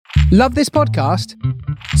Love this podcast?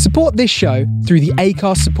 Support this show through the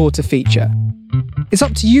Acast supporter feature. It's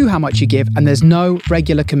up to you how much you give, and there's no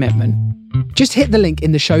regular commitment. Just hit the link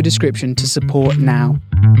in the show description to support now.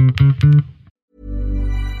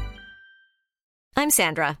 I'm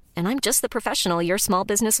Sandra, and I'm just the professional your small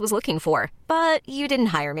business was looking for. But you didn't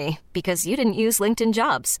hire me because you didn't use LinkedIn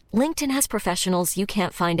Jobs. LinkedIn has professionals you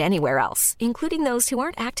can't find anywhere else, including those who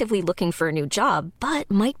aren't actively looking for a new job, but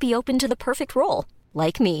might be open to the perfect role,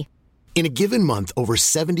 like me. In a given month, over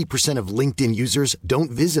 70% of LinkedIn users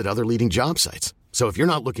don't visit other leading job sites. So if you're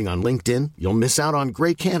not looking on LinkedIn, you'll miss out on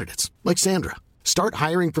great candidates like Sandra. Start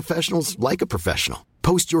hiring professionals like a professional.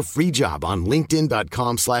 Post your free job on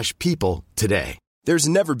linkedin.com/people today. There's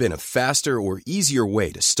never been a faster or easier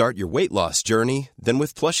way to start your weight loss journey than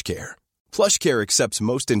with PlushCare. PlushCare accepts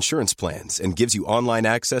most insurance plans and gives you online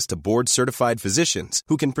access to board-certified physicians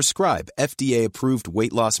who can prescribe FDA-approved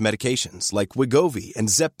weight loss medications like Wegovy and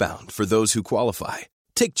Zepbound for those who qualify.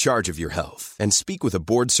 Take charge of your health and speak with a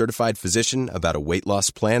board-certified physician about a weight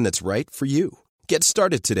loss plan that's right for you. Get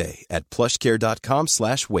started today at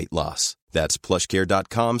plushcare.com/weight loss. That's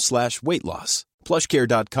plushcare.com/weight loss.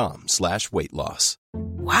 plushcare.com/weight loss.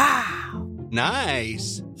 Wow.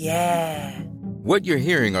 Nice. Yeah. What you're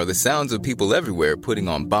hearing are the sounds of people everywhere putting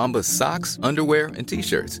on Bombas socks, underwear, and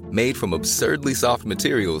T-shirts made from absurdly soft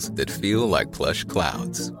materials that feel like plush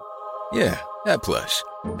clouds. Yeah, that plush.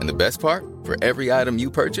 And the best part? For every item you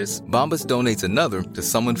purchase, Bombas donates another to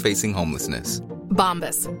someone facing homelessness.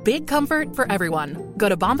 Bombas. Big comfort for everyone. Go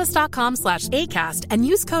to bombas.com/ACAST and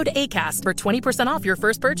use code ACAST for 20% off your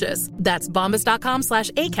first purchase. That's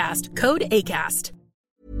bombas.com/ACAST. Code ACAST.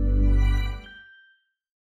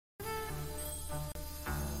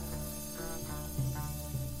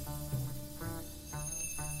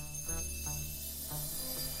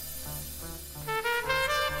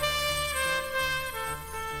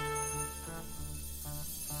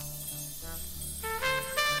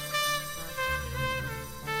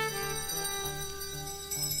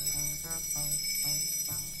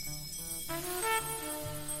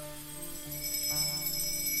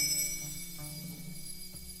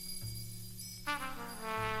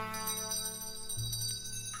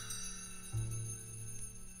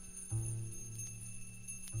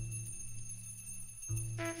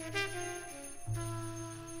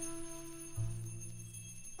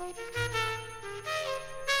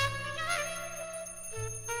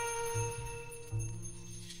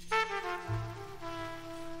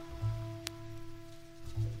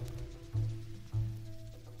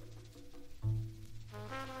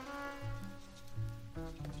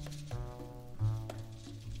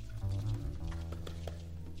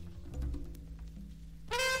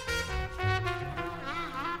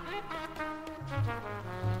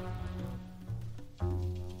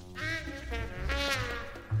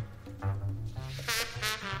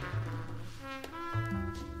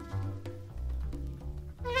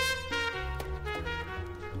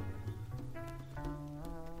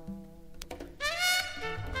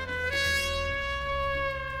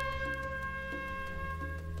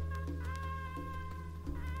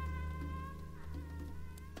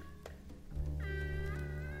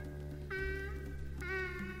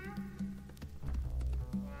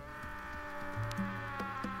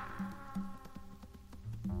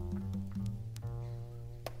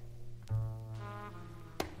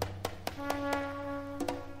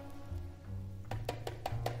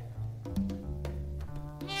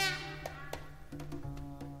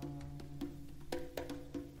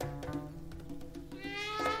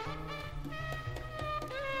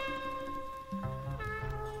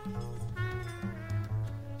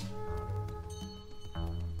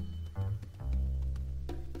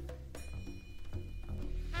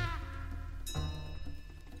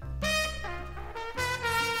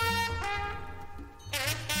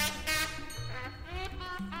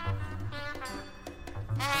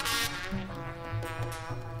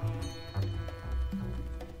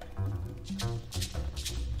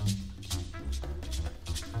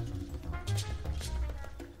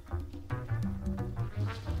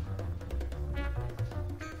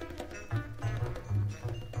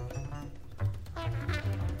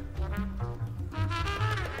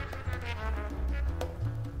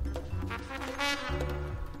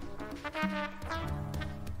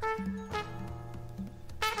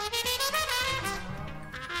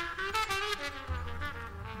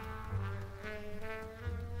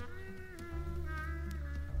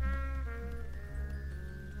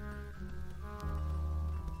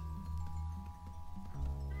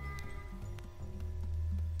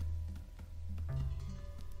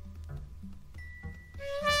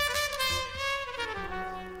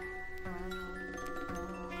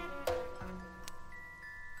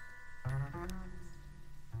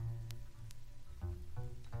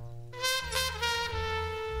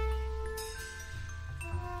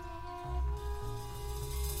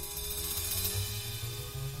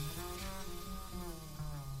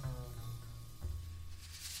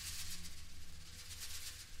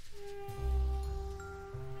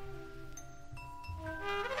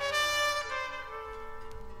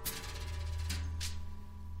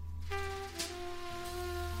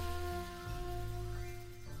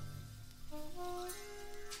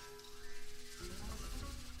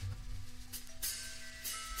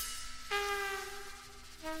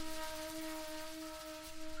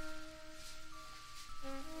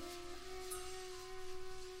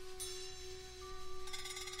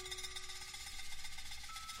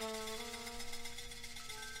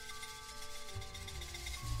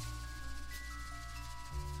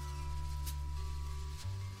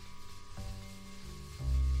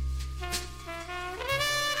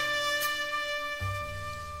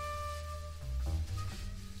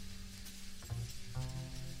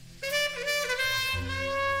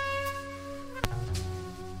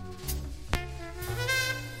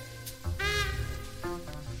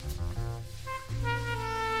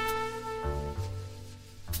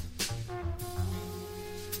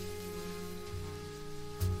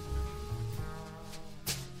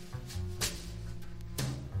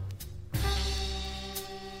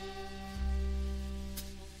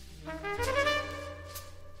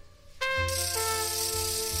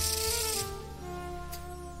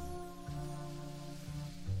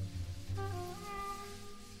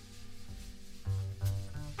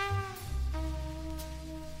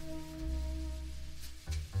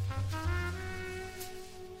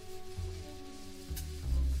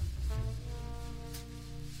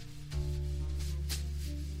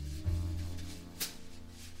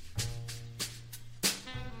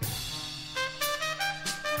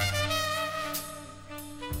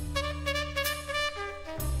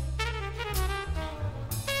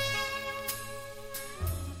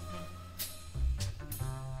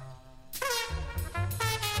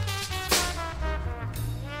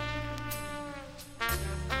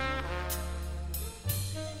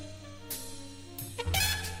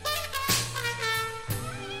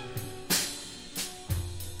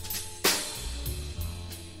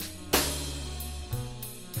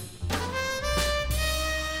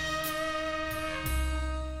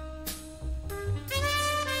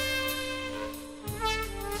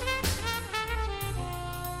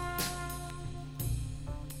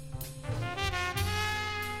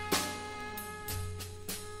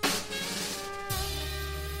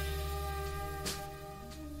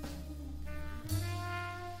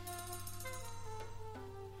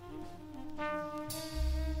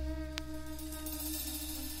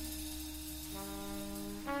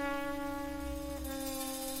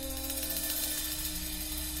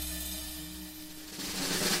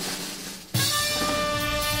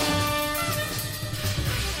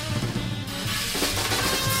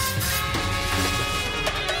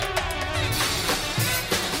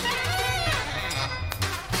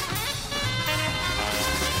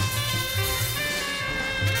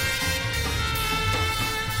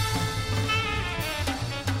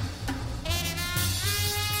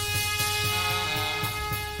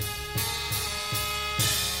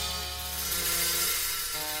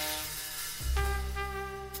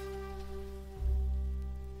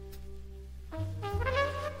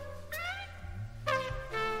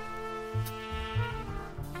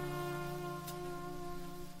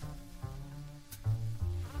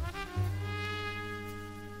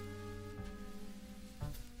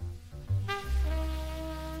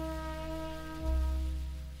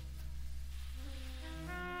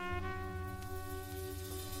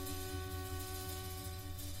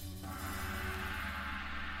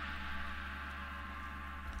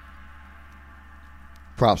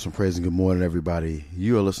 Props and praise and good morning, everybody.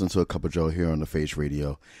 You are listening to A Cup of Joe here on the Face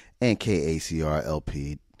Radio and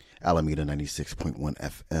KACR-LP, Alameda 96.1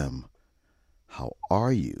 FM. How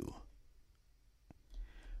are you?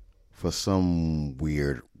 For some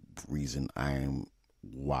weird reason, I am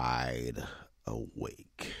wide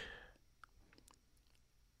awake.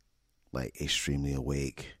 Like, extremely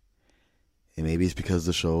awake. And maybe it's because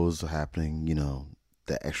the shows are happening, you know,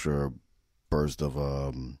 the extra burst of,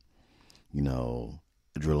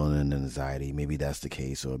 adrenaline and anxiety. Maybe that's the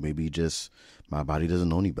case, or maybe just my body doesn't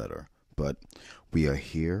know any better. But we are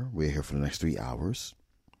here. We're here for the next 3 hours.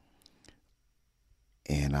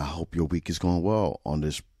 And I hope your week is going well on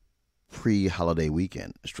this pre-holiday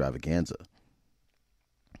weekend extravaganza.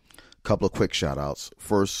 Couple of quick shout outs.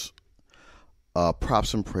 First,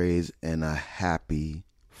 props and praise and a happy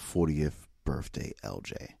 40th birthday,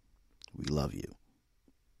 LJ. We love you.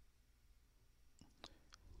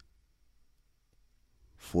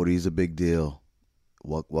 40 is a big deal.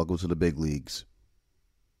 Welcome to the big leagues.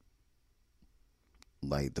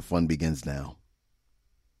 Like, the fun begins now.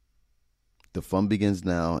 The fun begins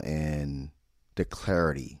now, and the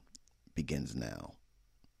clarity begins now.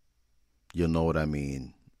 You'll know what I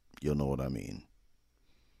mean. You'll know what I mean.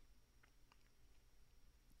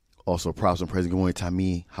 Also, props and praise. Good morning,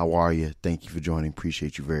 Tammy. How are you? Thank you for joining.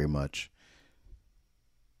 Appreciate you very much.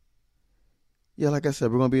 Yeah, like I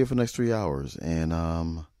said, we're going to be here for the next 3 hours. And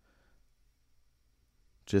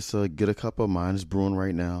just get a cup of mine. It's brewing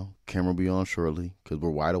right now. Camera will be on shortly because we're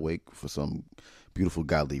wide awake for some beautiful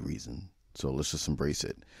godly reason. So let's just embrace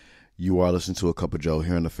it. You are listening to A Cup of Joe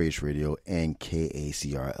here on the Face Radio and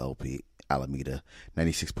KACR-LP, Alameda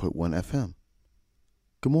 96.1 FM.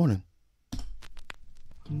 Good morning.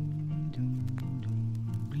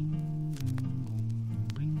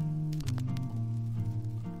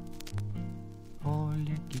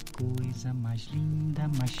 Olha que coisa mais linda,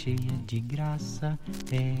 mais cheia de graça.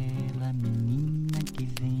 Ela, menina que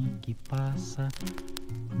vem, que passa,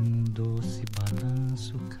 num doce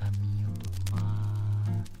balanço, caminho do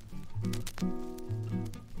mar.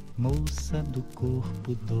 Moça do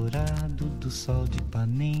corpo dourado, do sol de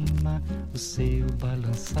Ipanema, o seu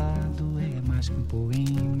balançado é mais que um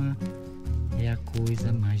poema. É a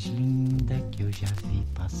coisa mais linda que eu já vi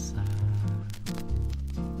passar.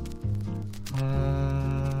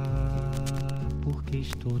 Ah, porque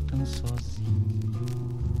estou tão sozinho.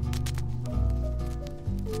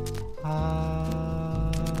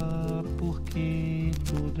 Ah, porque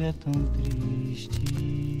tudo é tão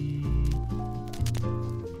triste.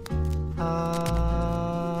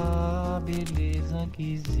 Ah, beleza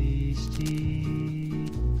que existe.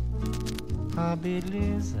 A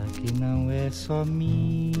beleza que não é só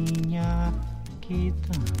minha, que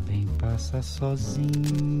também passa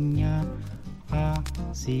sozinha. Ah,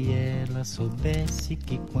 se ela soubesse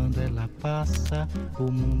que quando ela passa, o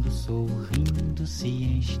mundo sorrindo se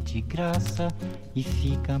enche de graça e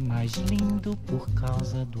fica mais lindo por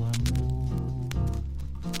causa do amor.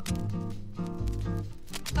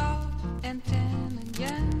 Tall and tan and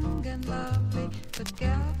young and lovely, the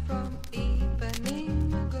girl from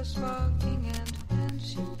Ipanema goes walking, and when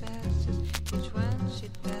she passes, each one she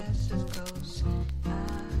passes goes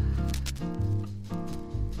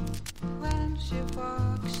When she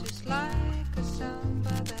walks, she's like a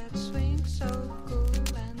samba that swings so cool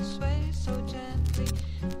and sways so gently,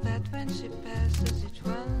 that when she passes, each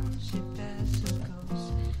one she passes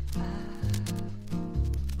goes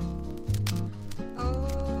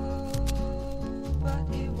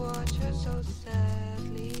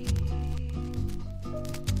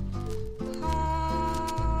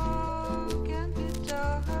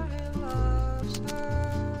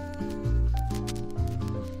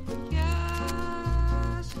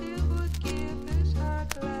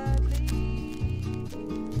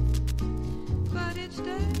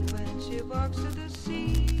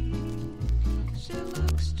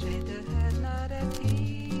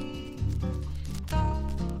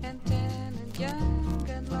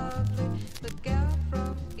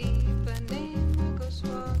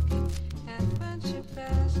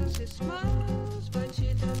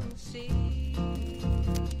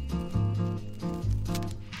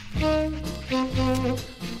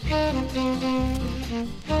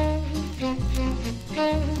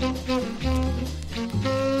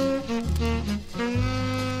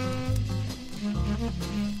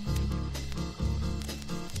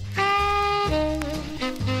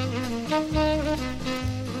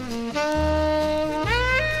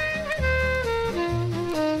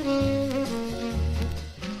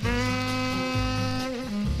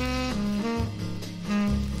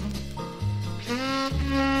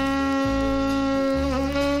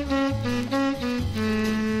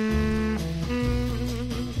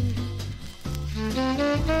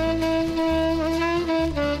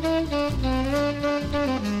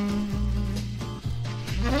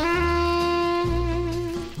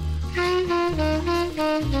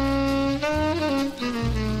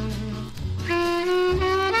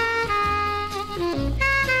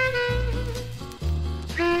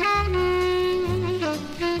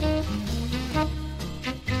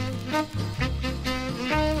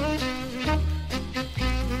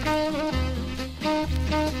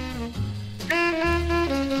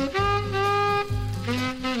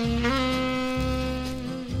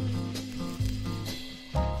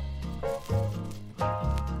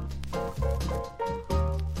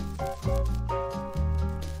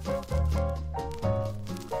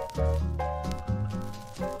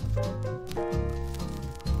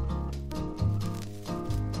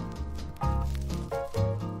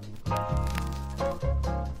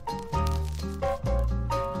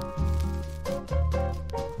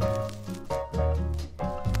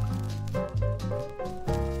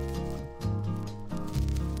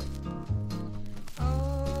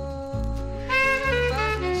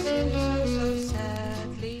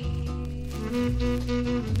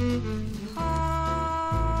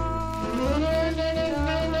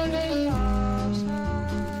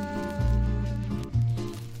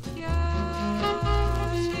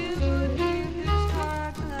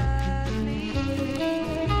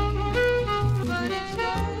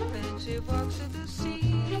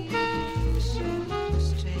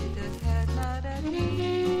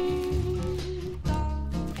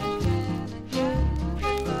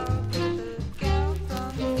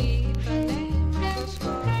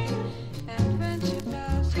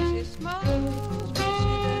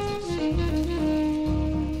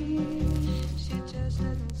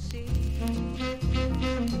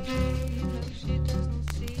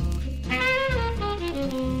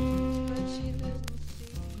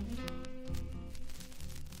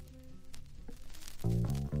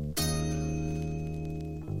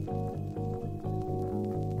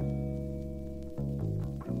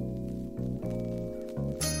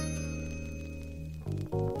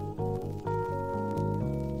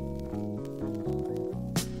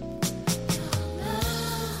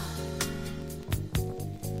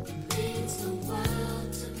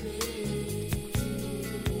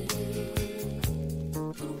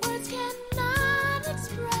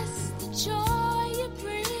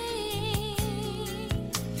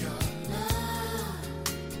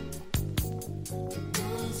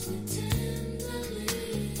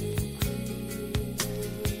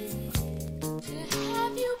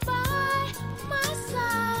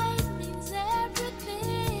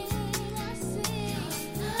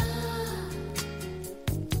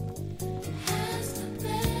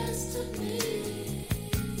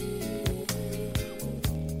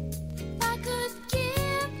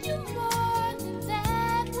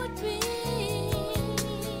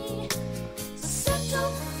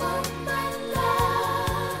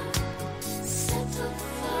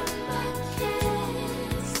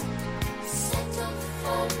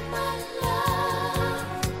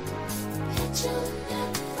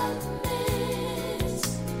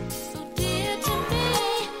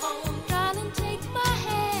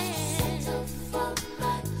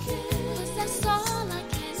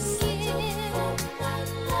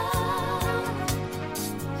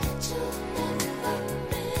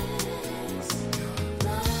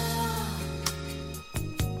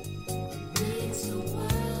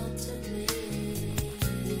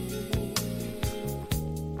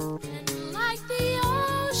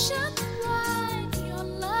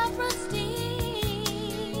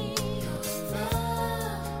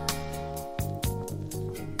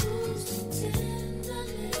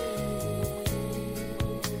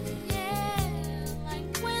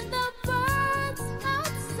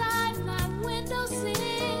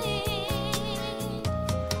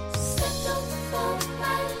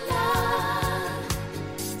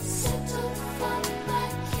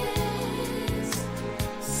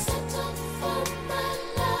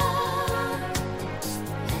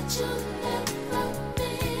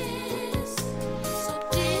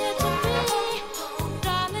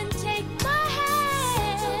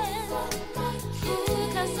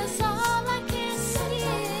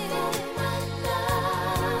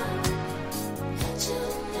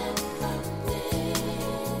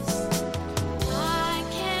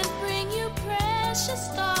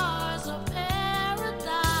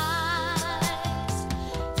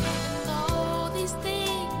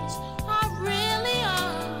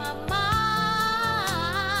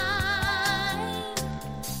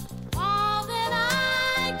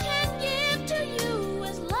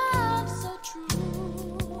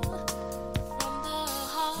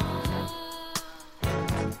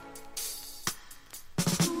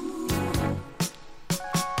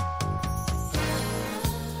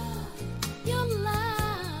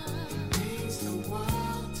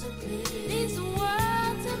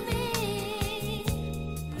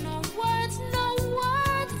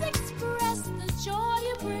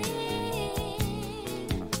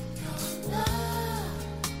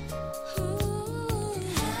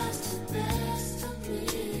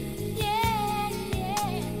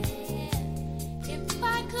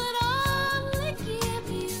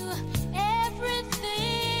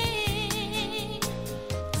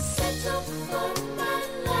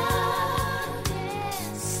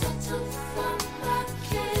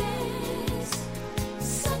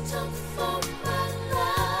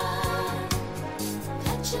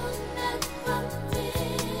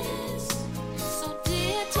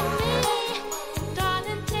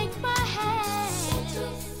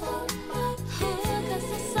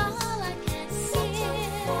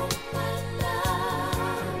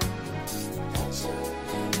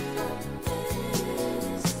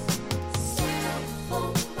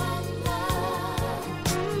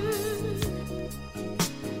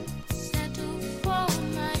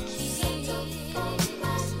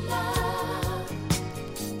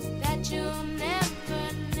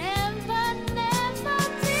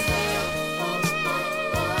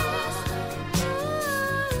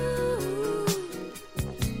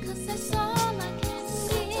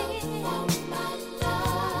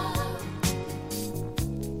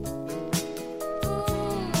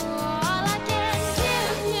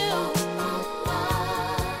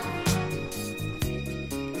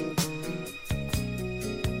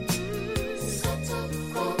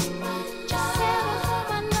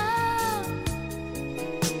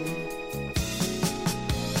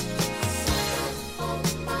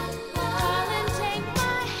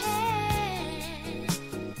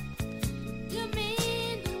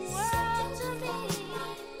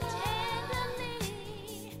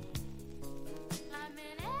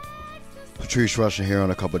Patrice Rusher here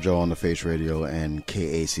on A Cup of Joe on the Face Radio and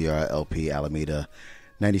KACR-LP Alameda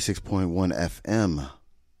 96.1 FM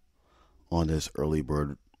on this early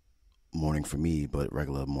bird morning for me, but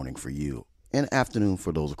regular morning for you, and afternoon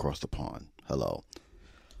for those across the pond. Hello.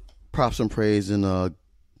 Props and praise and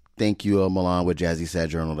thank you, Milan with Jazzy Sad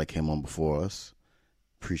Journal that came on before us.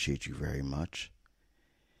 Appreciate you very much.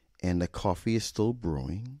 And the coffee is still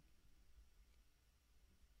brewing.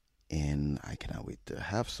 And I cannot wait to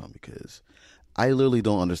have some because I literally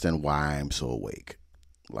don't understand why I'm so awake.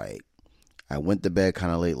 Like, I went to bed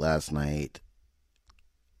kind of late last night.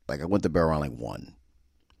 Like, I went to bed around like 1.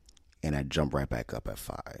 And I jumped right back up at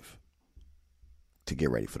 5 to get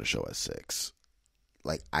ready for the show at 6.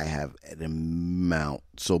 Like, I have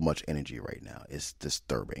so much energy right now. It's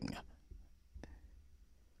disturbing.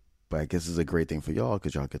 But I guess it's a great thing for y'all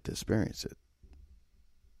because y'all get to experience it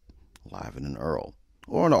live and in Earl.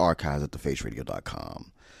 Or in the archives at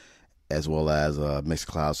thefaceradio.com, as well as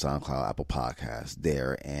Mixcloud, SoundCloud, Apple Podcasts,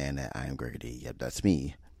 there, and at iamgregordeee. Yep, that's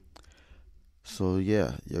me. So,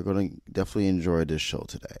 yeah, you're going to definitely enjoy this show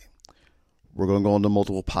today. We're going to go into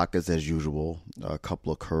multiple pockets as usual. A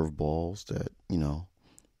couple of curveballs that,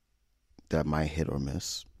 that might hit or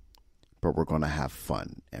miss. But we're going to have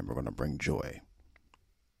fun, and we're going to bring joy.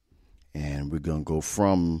 And we're going to go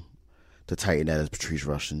from the Titan that is Patrice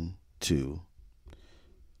Rushen to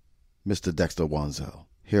Mr. Dexter Wanzel,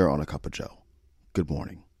 here on A Cup of Joe. Good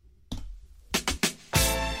morning.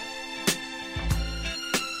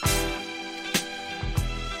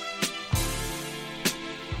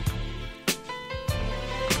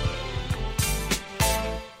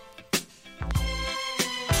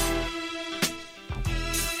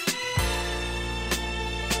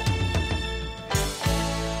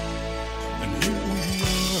 And here we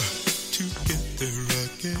are together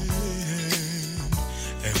again,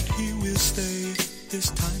 and he will stay this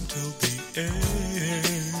time till the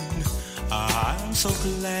end. I'm so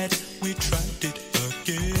glad we tried it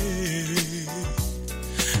again.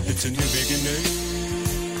 It's a new beginning,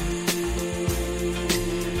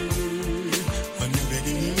 a new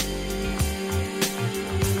beginning,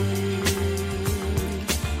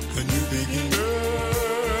 a new beginning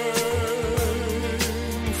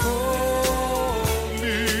for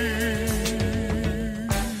me.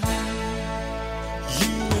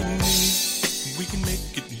 You and me, we can make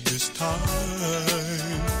it this time.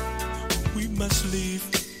 We must leave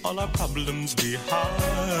all our problems behind.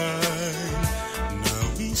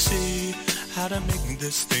 Now we see how to make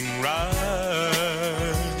this thing right.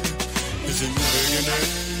 It's a new beginning,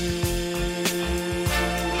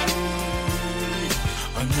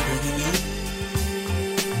 a new beginning,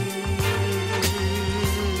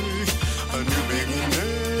 a new beginning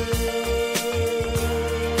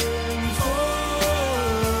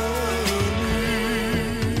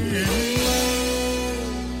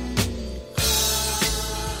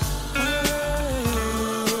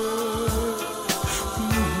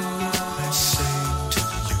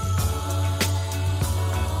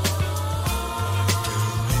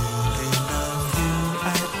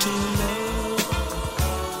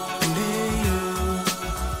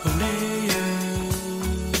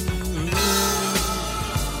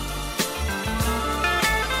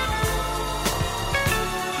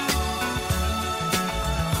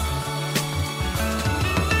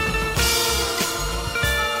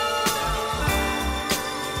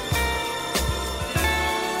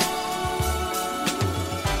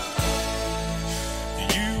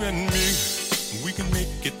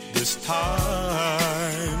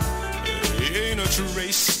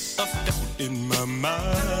trace of doubt in my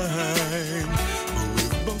mind.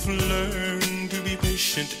 We've both learned to be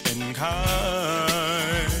patient and kind.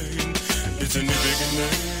 It's a new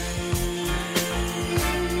beginning,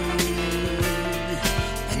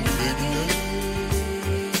 a new beginning,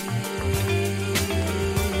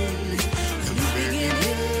 a new beginning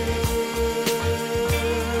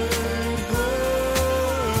for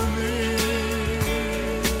me.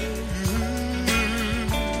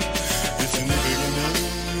 It's a new beginning,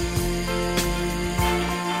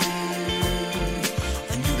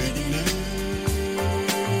 a new beginning.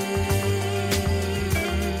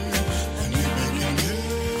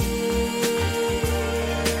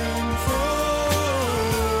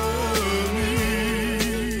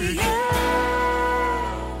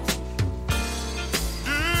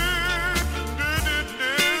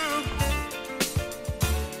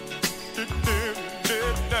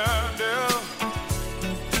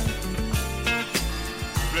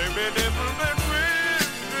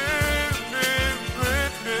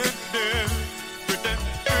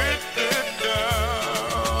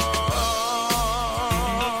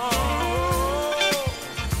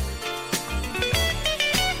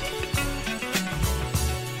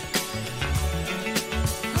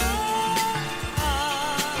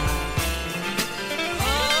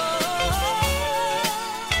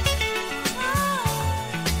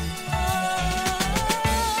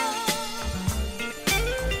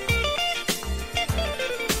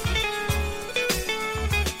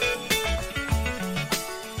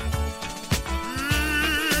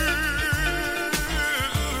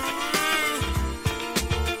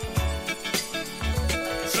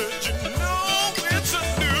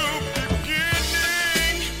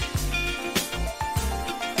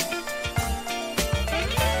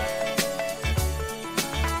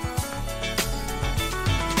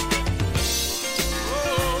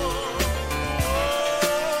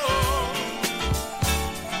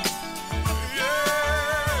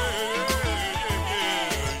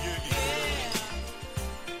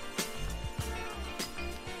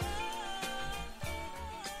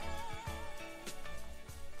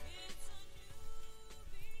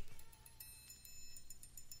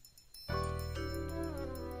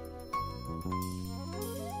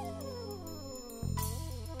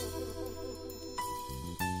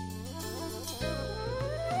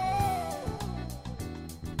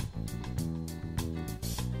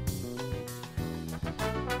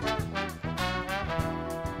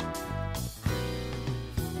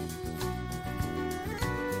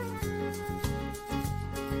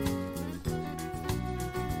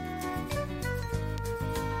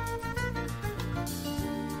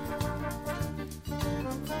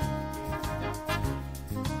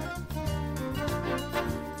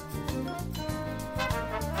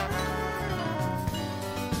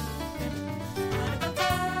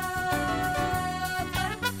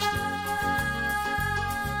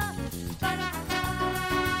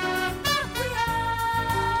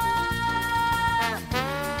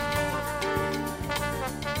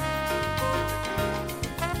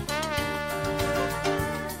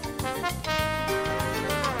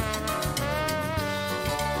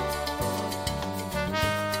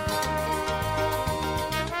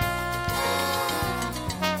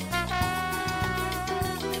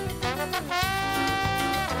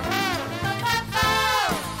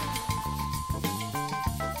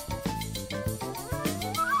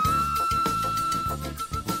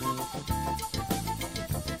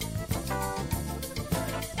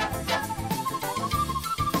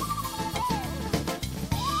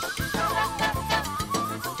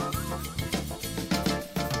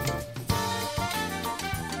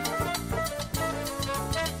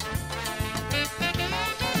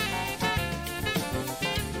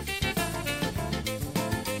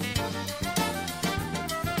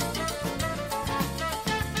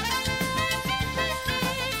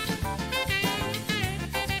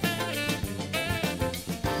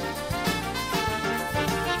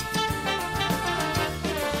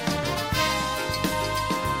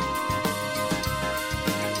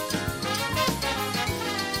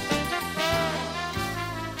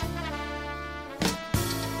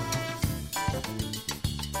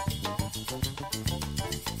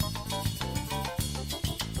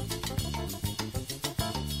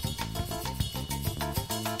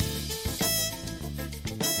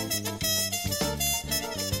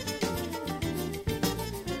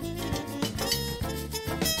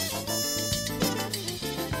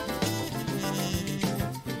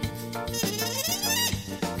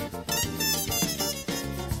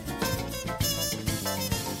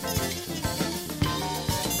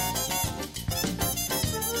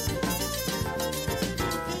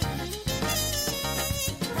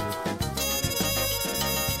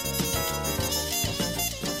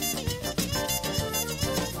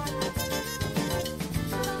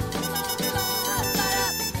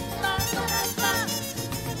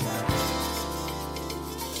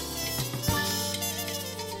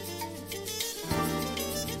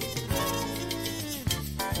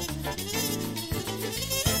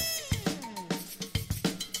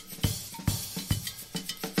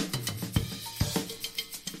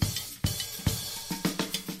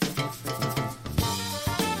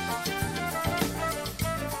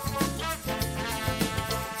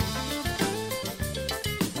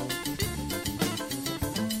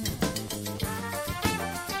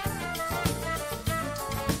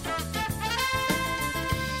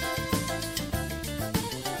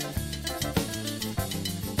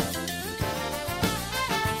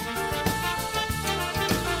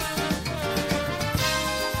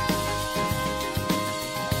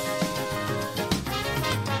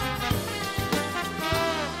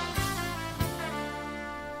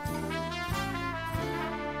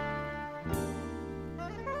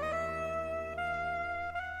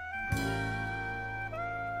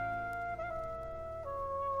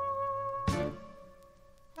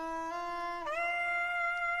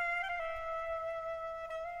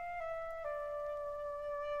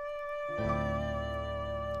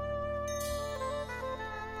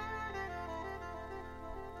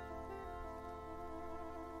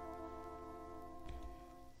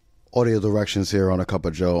 Audio directions here on A Cup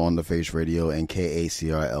of Joe on the Face Radio and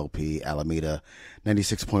KACRLP Alameda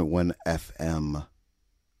 96.1 FM.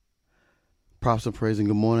 Props and praise and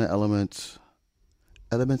good morning, elements.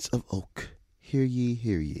 Elements of oak. Hear ye,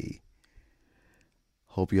 hear ye.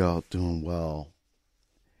 Hope y'all doing well.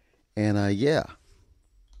 And a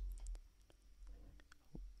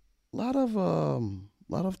lot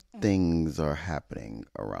of things are happening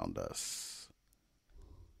around us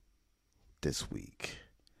this week.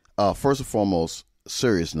 First and foremost,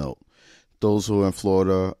 serious note. Those who are in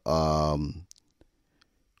Florida,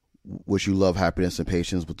 wish you love, happiness, and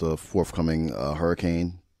patience with the forthcoming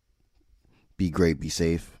hurricane. Be great, be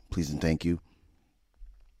safe, please and thank you.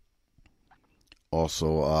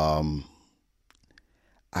 Also,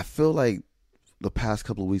 I feel like the past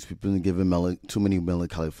couple of weeks we've been giving too many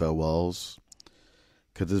melancholy farewells,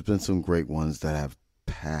 because there's been some great ones that have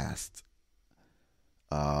passed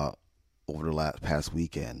over the past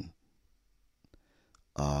weekend.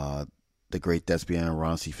 The great thespian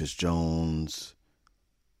Ron Cephas Jones,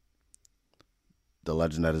 the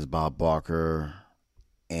legend that is Bob Barker,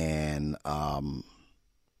 and a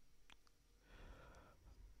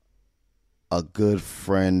good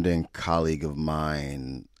friend and colleague of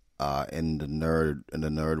mine in the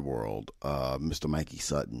nerd world, Mr. Mikey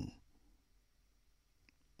Sutton.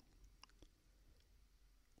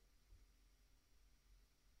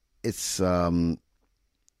 It's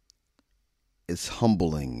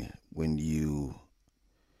humbling when you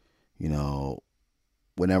know,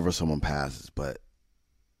 whenever someone passes, but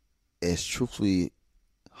it's truthfully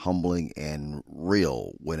humbling and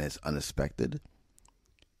real when it's unexpected.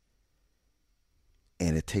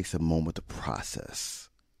 And it takes a moment to process.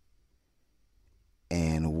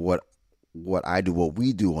 And what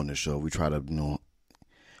we do on the show, we try to,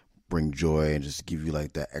 bring joy and just give you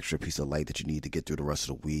like that extra piece of light that you need to get through the rest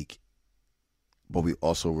of the week. But we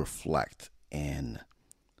also reflect and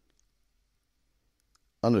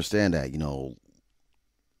understand that,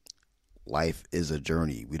 life is a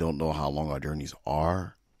journey. We don't know how long our journeys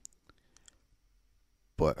are,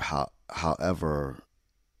 but however,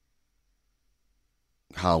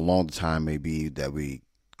 how long the time may be that we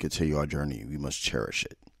continue our journey, we must cherish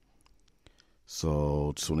it.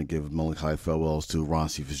 So just want to give melancholy farewells to Ron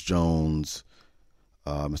Cephas Jones,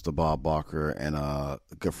 Mr. Bob Barker, and a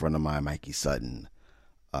good friend of mine, Mikey Sutton.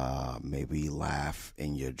 May we laugh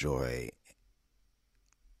in your joy.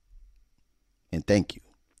 And thank you.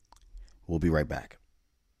 We'll be right back.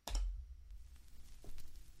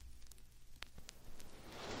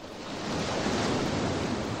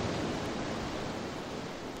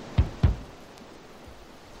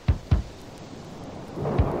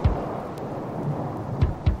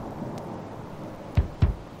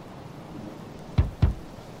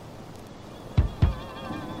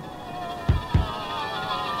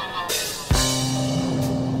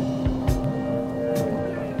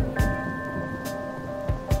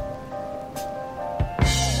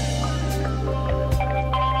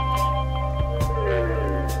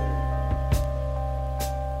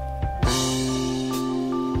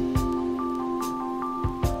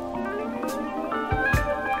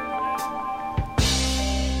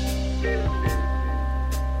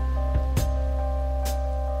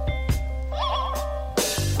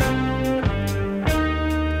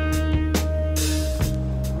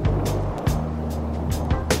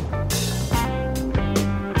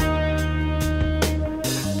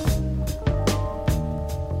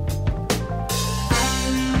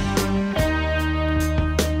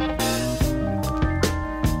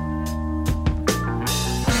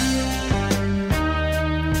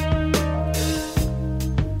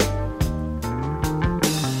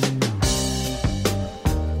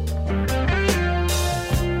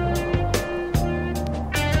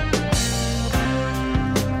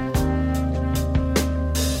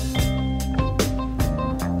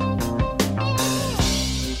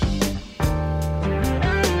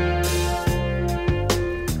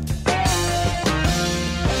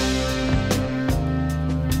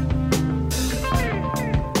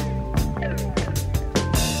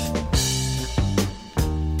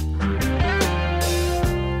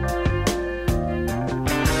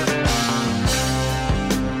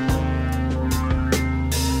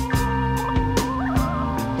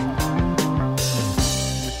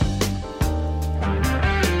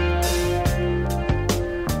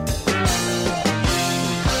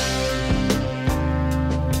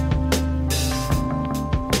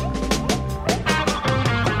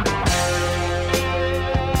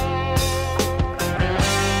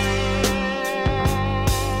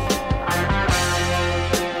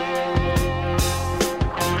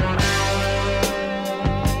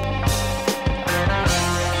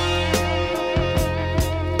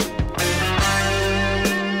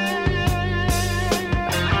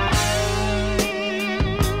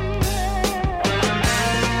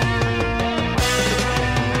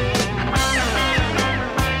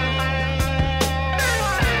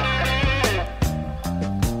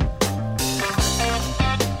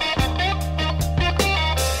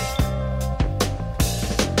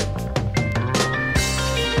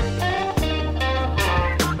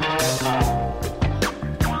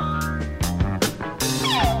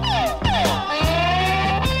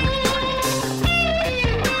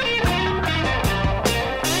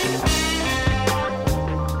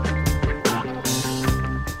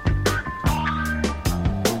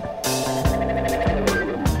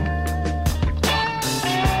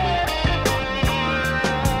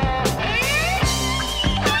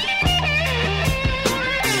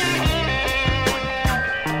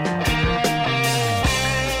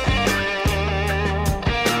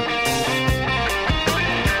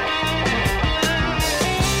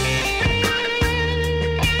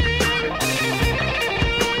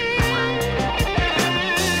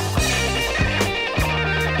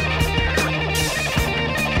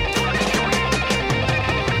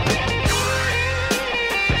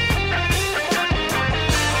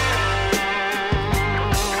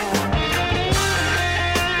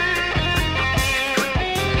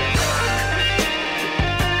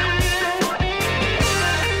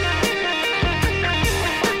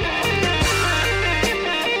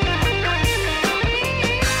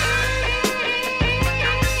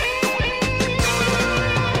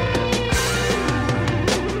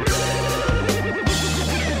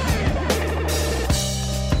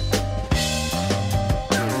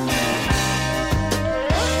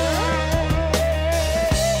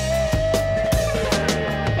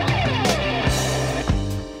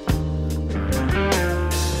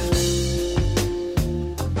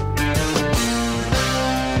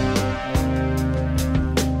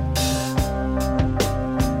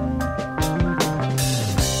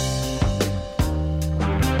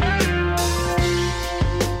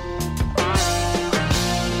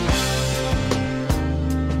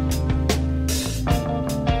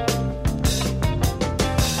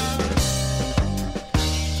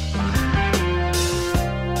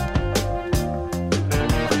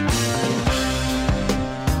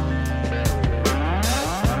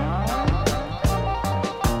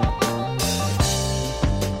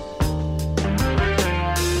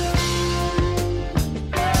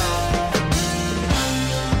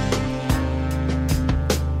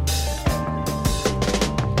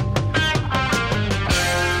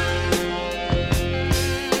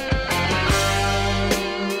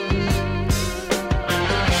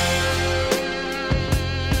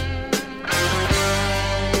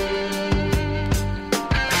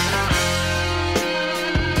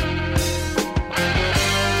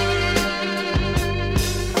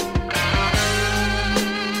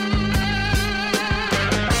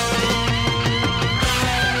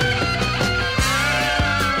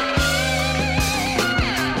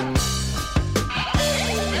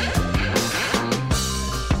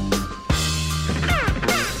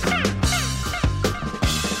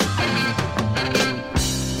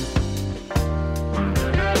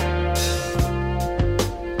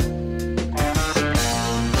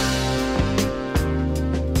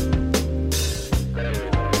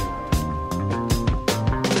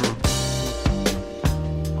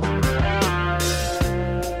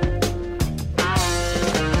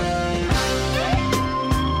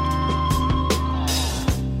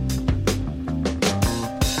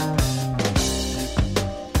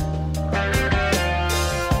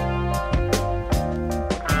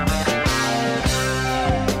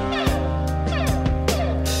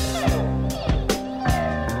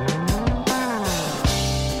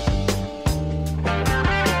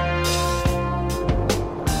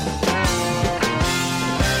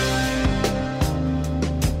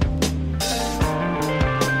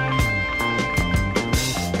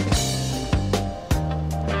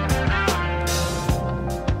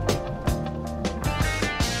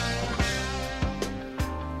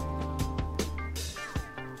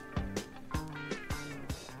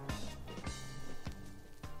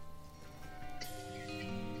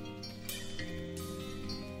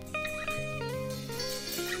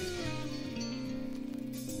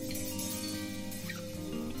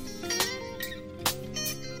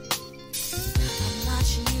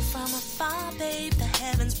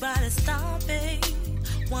 heaven's brightest star, babe.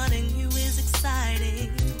 Wanting you is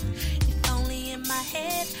exciting. If only in my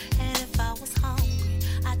head, and if I was hungry,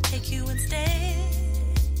 I'd take you instead.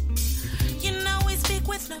 You know we speak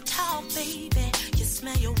with no talk, baby. You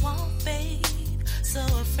smell your warm, babe. So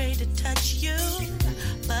afraid to touch you,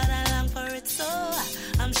 but I long for it, so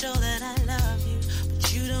I'm sure that I love you,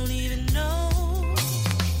 but you don't even know.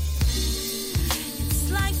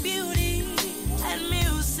 It's like beauty and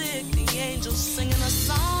music, the angels singing a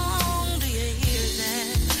song. Do you hear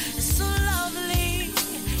that? It's so lovely,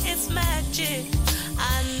 it's magic.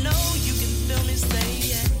 I know you can feel me say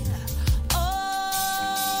yeah.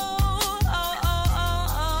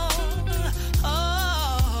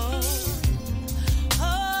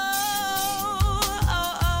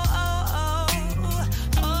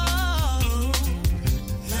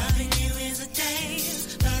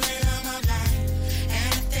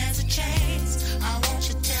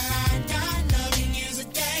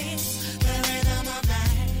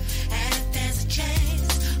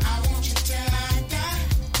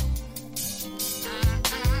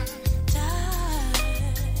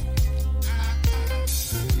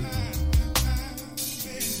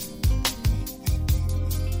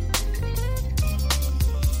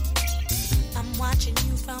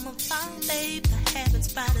 Babe, the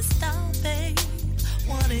heavens by the star, babe.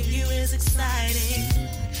 Wanting you is exciting.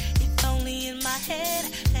 If only in my head,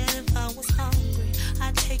 and if I was hungry,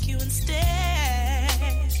 I'd take you instead.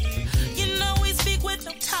 You know we speak with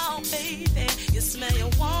no talk, baby. You smell your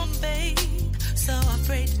warm, babe. So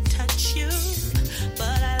afraid to touch you,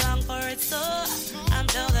 but I long for it, so I'm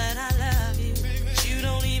sure that I love you, but you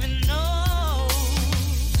don't even know.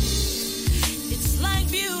 It's like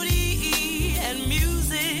beauty and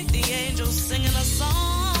music, the angels singing a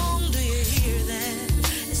song. Do you hear that?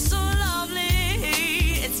 It's so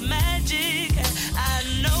lovely, it's magic. I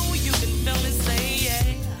know you can feel me say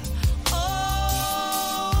yeah. Oh,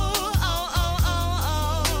 oh, oh, oh,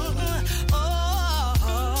 oh, oh,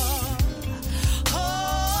 oh,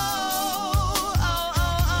 oh.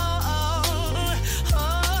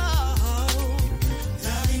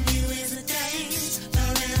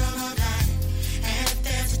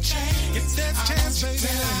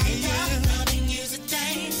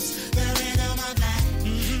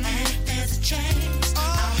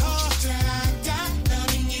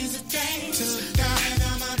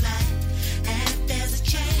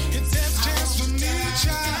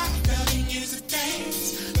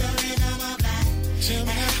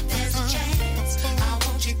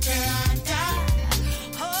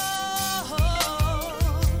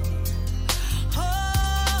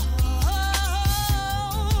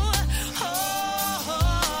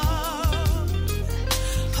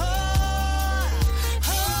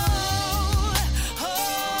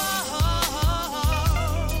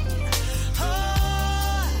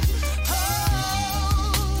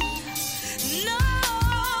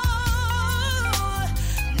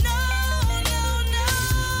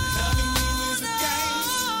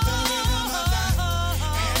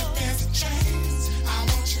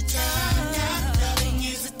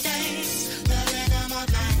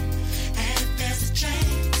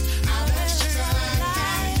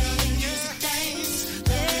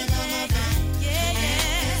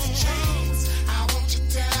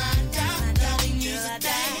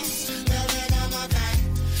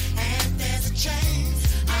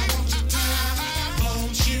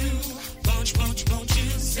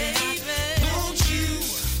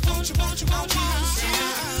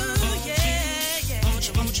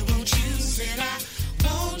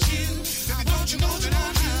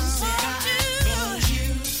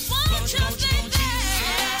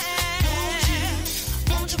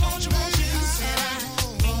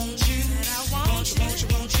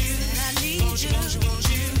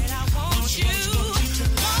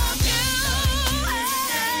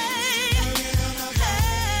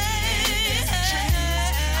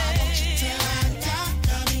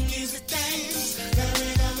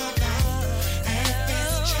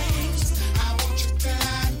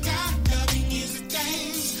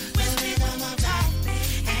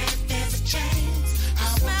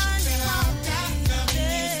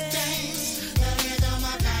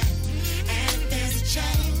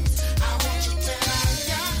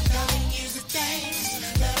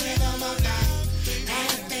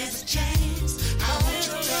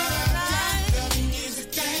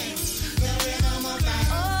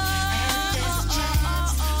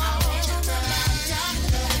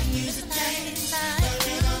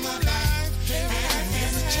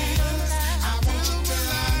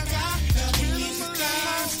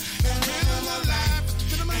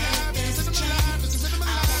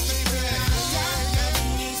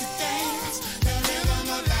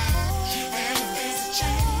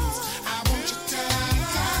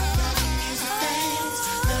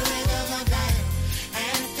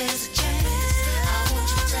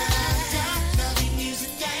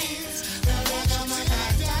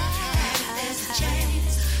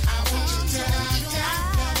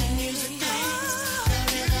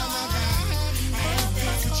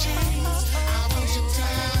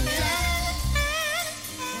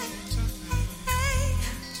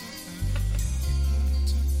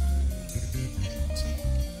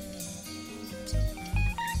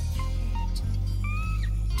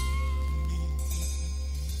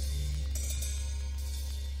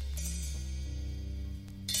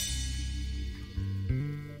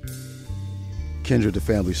 Kindred, the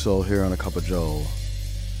family soul, here on A Cup of J.O.E.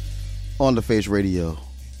 on the Face Radio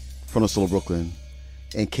from the soul of Brooklyn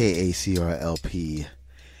and KACRLP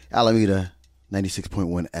Alameda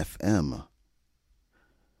 96.1 FM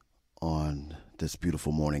on this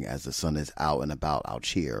beautiful morning as the sun is out and about out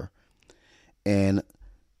here. And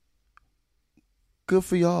good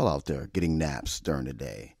for y'all out there getting naps during the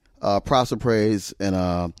day. Props and praise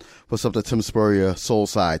and what's up to Tim Spurrier, Soul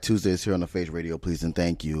Side, Tuesdays here on the Face Radio, please and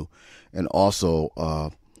thank you. And also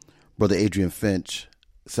Brother Adrian Finch,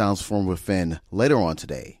 Sounds from Within, later on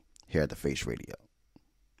today here at the Face Radio.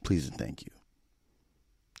 Please and thank you.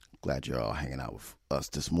 Glad you're all hanging out with us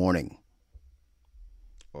this morning.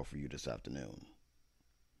 Or for you this afternoon.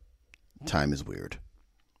 Time is weird.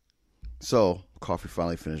 So, coffee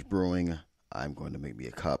finally finished brewing. I'm going to make me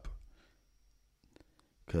a cup.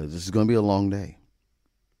 Because this is going to be a long day.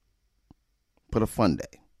 But a fun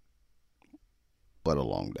day. But a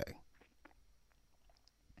long day.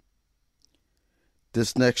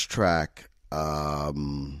 This next track, I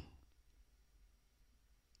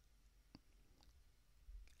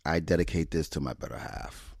dedicate this to my better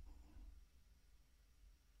half.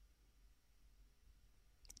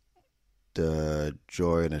 The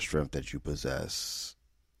joy and the strength that you possess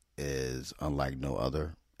is unlike no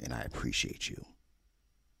other, and I appreciate you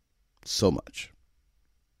so much.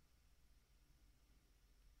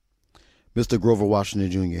 Mr. Grover Washington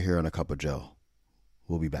Jr. here on A Cup of J.O.E.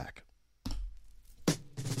 We'll be back.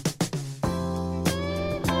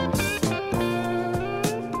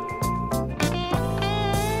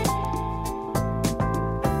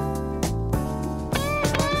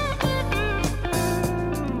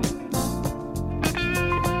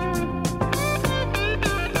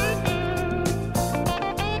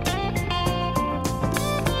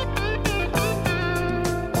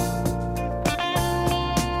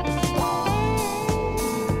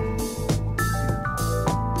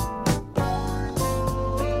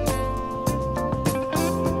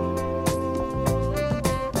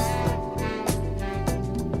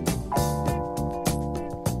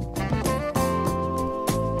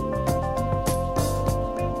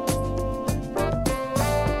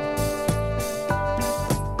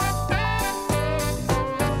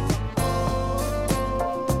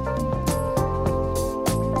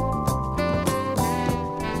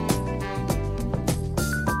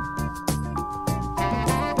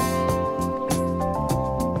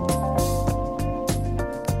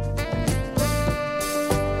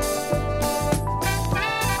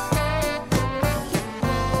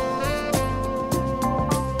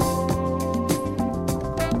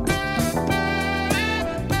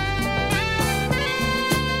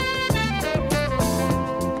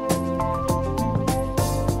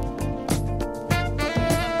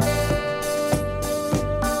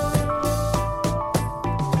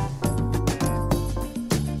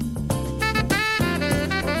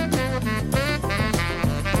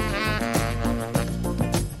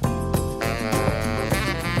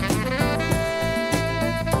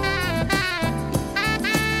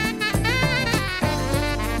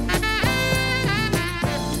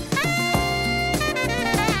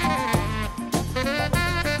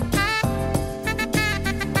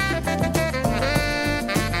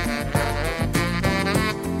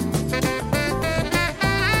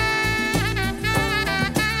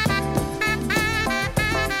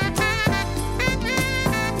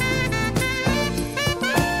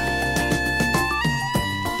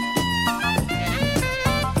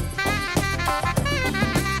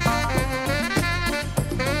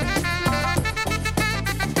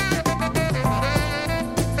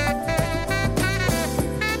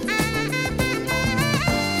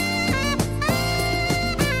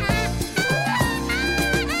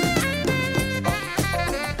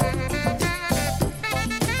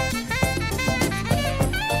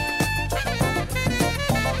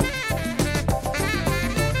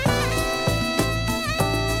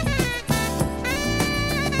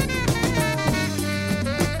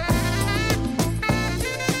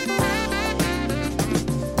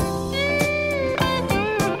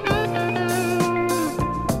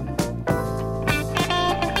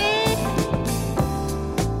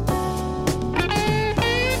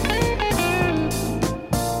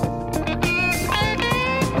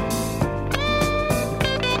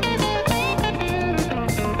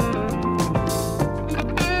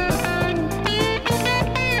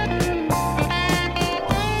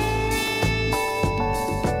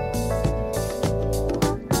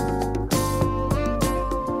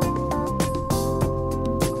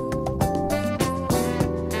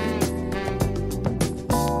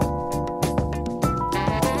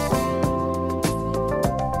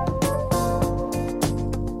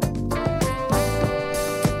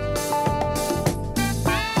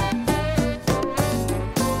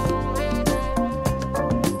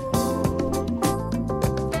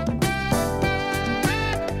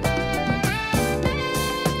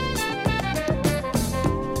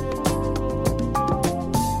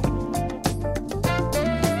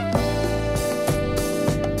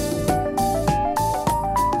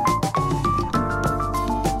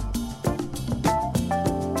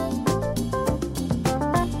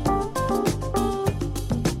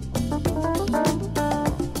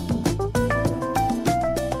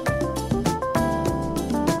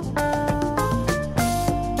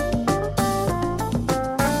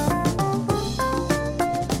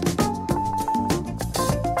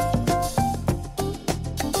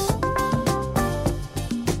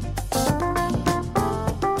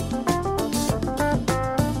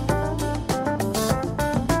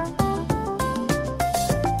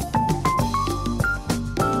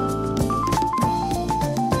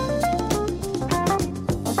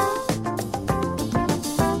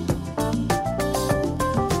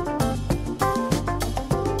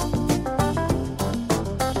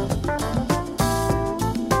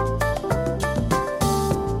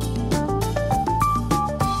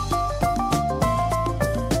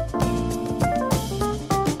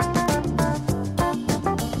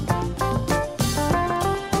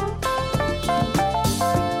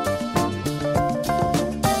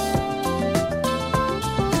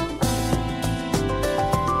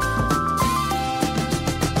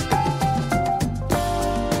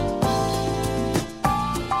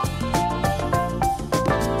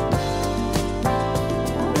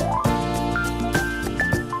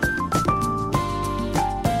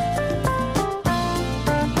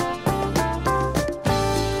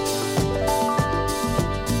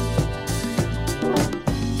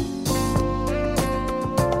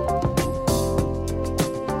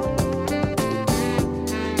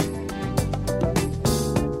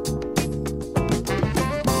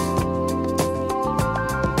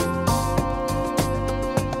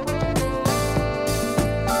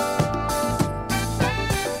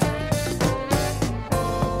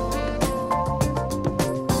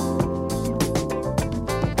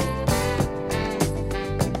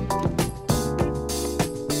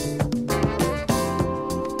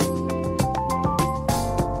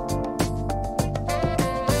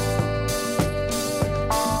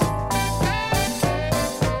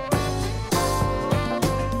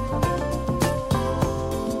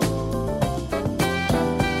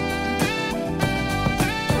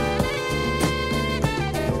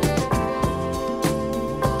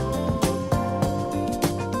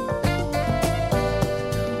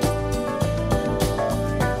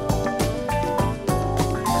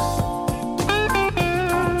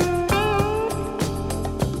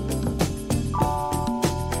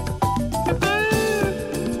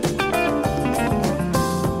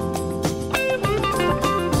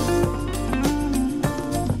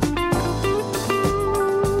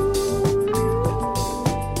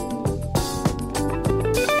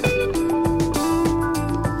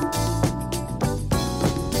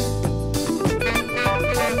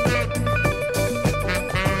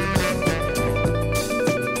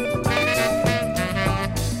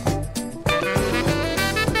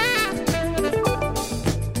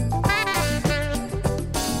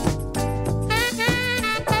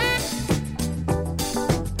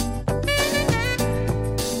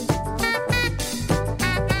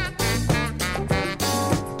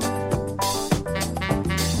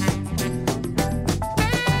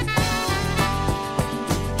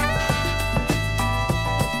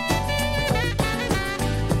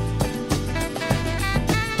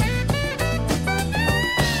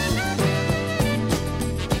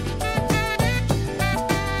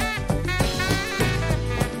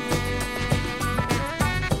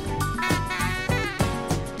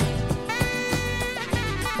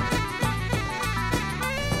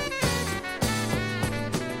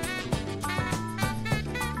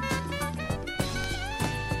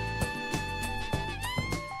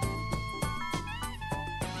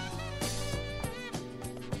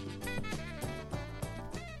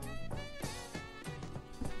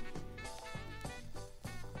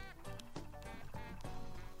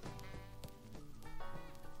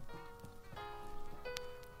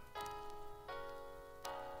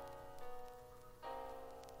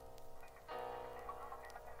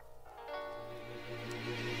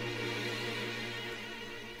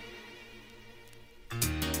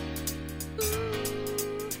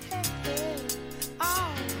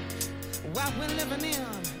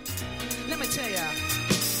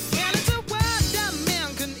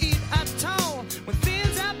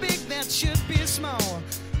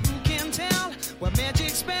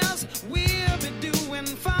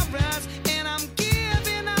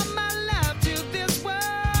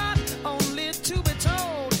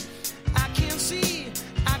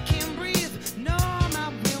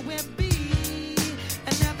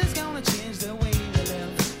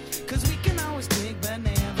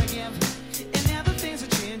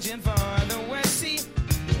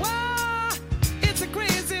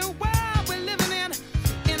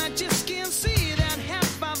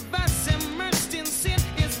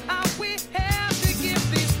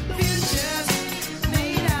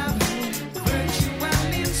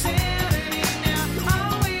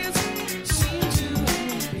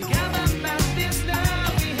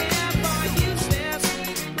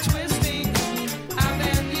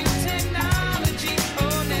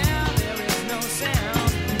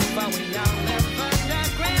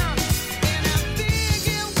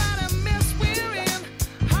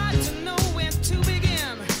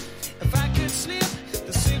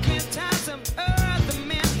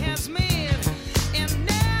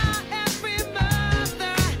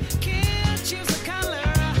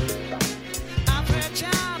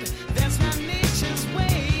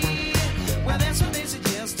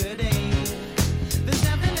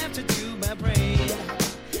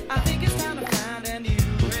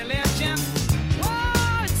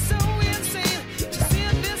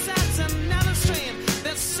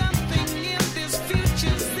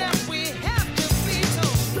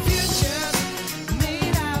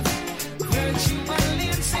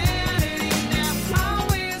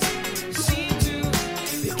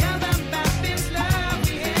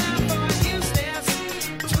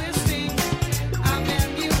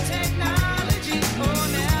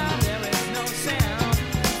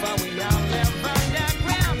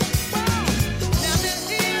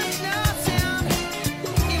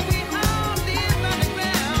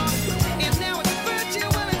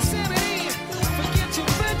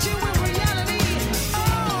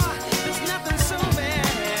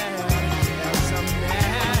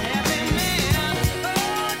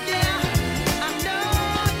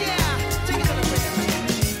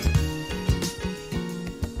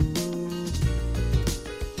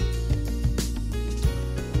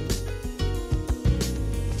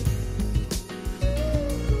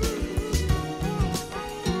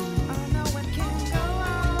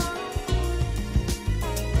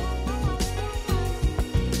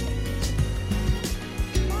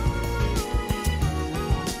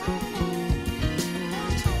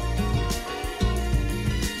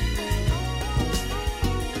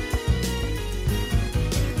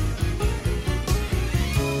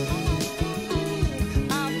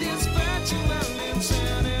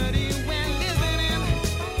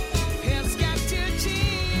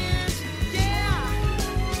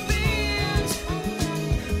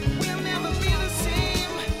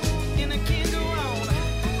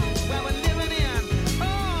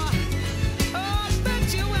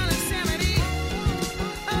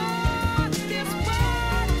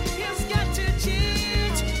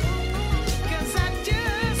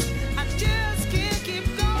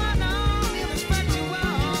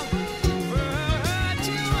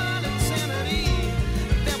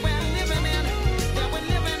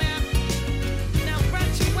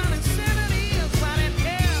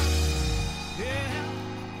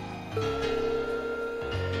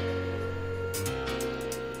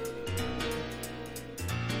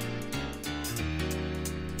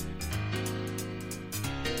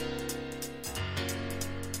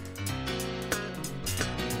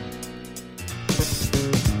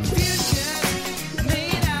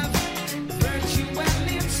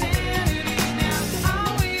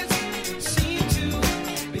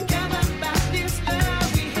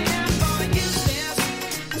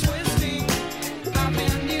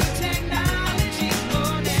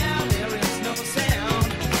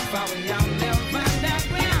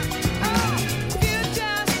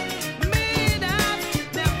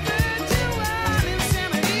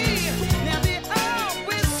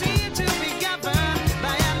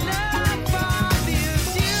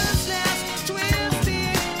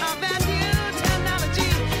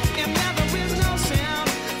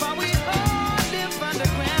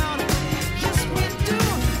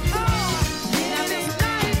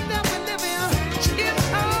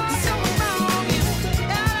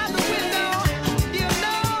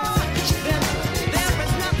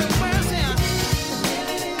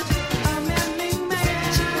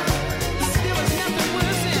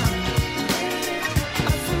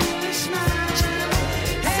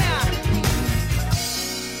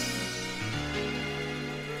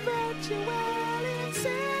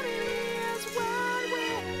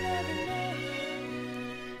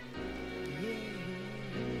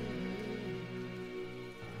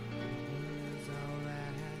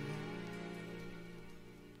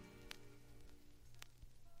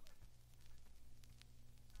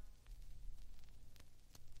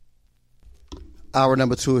 Hour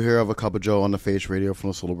number 2 here of A Cup of Joe on the Face Radio from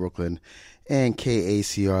Los Angeles, Brooklyn, and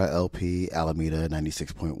KACRLP Alameda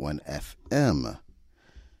 96.1 FM.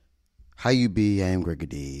 How you be? I am Gregor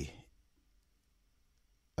D.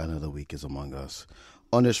 Another week is among us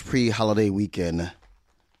on this pre-holiday weekend.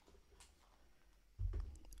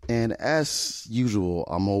 And as usual,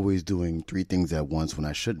 I'm always doing 3 things at once when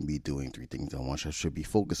I shouldn't be doing 3 things at once. I should be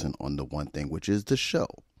focusing on the one thing, which is the show.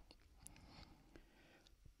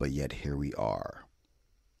 But yet here we are.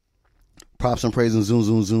 Props and praise and zoom,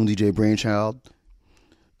 zoom, zoom, DJ Brainchild.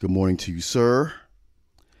 Good morning to you, sir.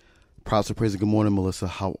 Props and praise and good morning, Melissa.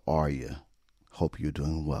 How are you? Hope you're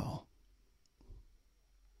doing well.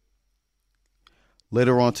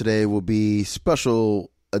 Later on today will be special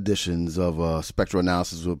editions of Spectral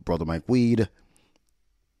Analysis with Brother Mike Weed,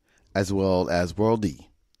 as well as Worldie.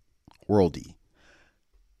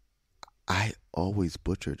 I always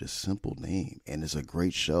butcher this simple name, and it's a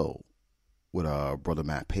great show with Brother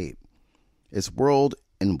Matt Pape. It's World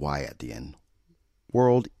and Y at the end.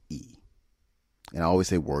 World E. And I always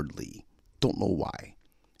say Wordly. Don't know why.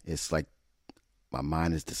 It's like my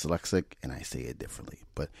mind is dyslexic and I say it differently.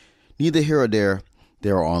 But neither here or there. They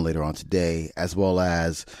are on later on today, as well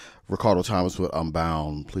as Ricardo Thomas with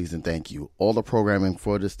Unbound. Please and thank you. All the programming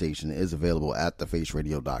for the station is available at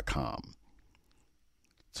thefaceradio.com.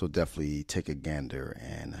 So definitely take a gander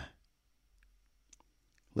and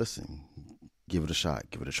listen. Give it a shot.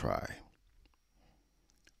 Give it a try.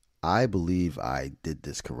 I believe I did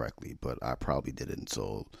this correctly, but I probably didn't.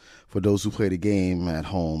 So for those who play the game at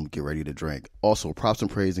home, get ready to drink. Also, props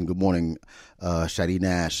and praise and good morning, Shadi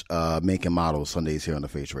Nash, Making Models Sundays here on the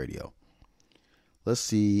Face Radio. Let's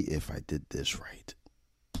see if I did this right.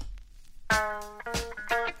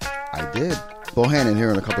 I did. Bohannon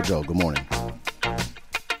here on A Cup of Joe. Good morning.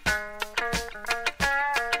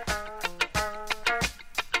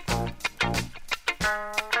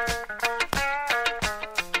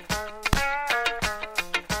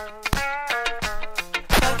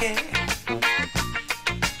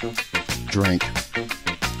 Drink.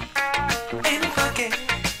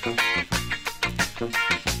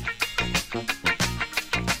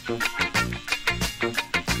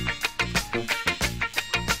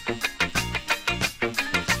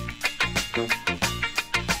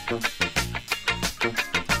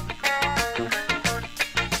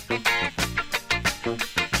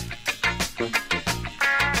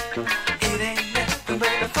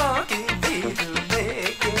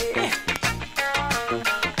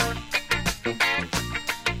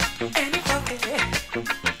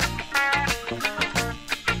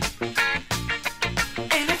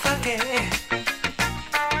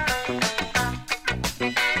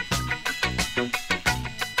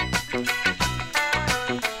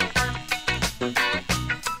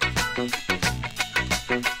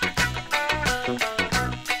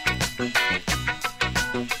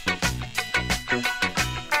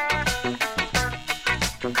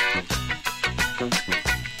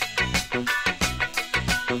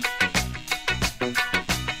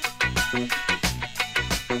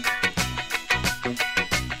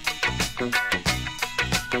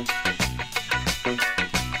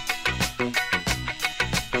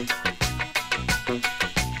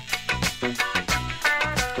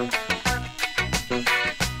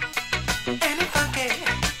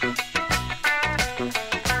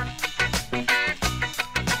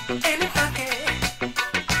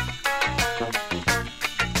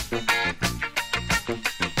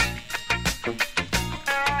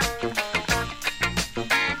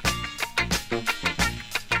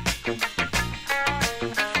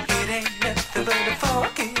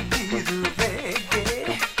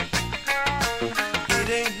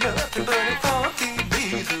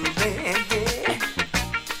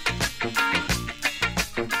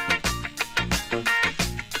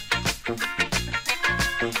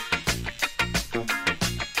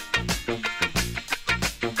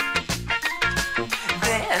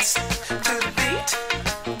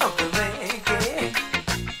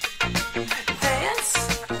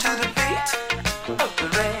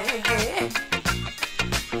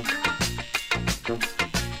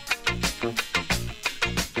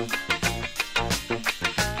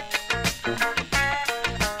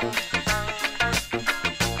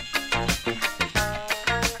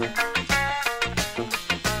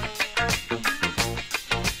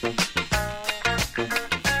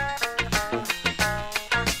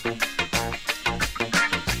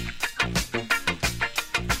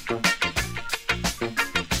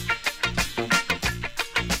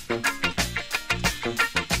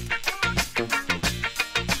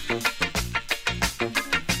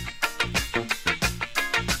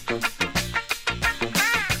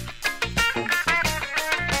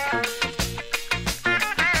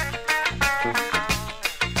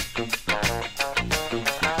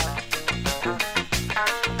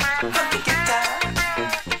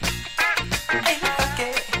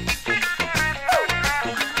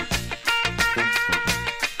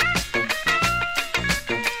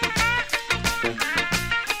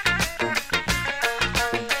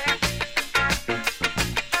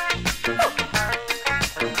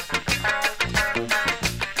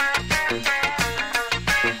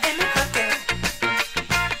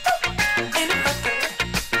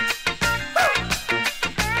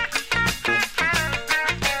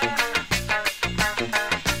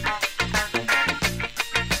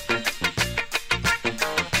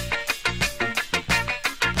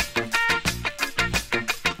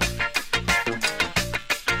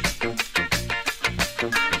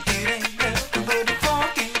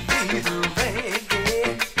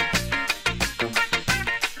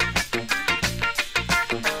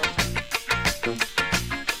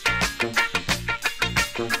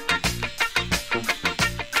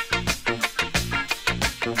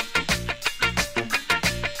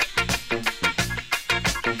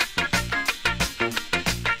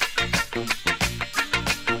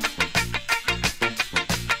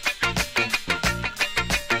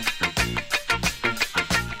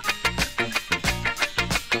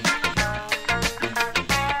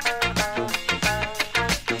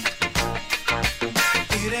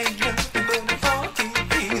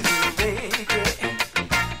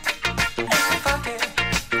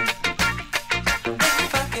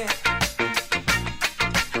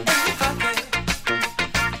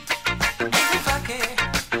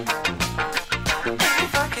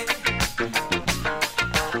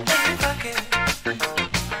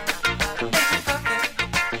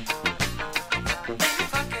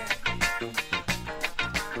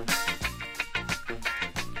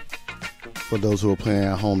 For those who are playing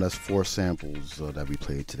at home, that's 4 samples that we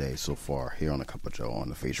played today so far here on the Cup of Joe on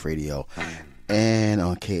the Face Radio and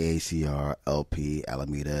on KACR LP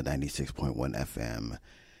Alameda 96.1 FM.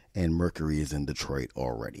 And Mercury is in Detroit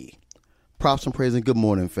already. Props and praise and good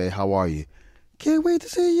morning, Faye. How are you? Can't wait to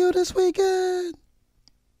see you this weekend.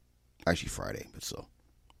 Actually, Friday, but so.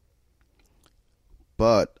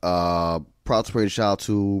 But props and praise, shout out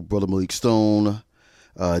to Brother Malik Stone,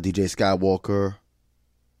 DJ Skywalker.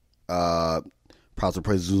 Props and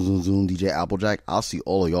praise, Zoom, DJ Applejack. I'll see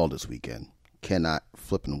all of y'all this weekend. Cannot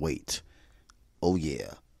flip and wait. Oh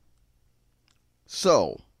yeah.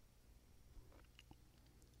 So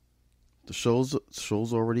the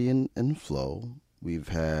show's already in flow. We've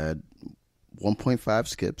had 1.5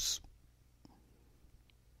 skips.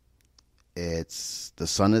 The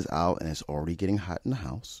sun is out and it's already getting hot in the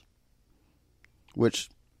house. Which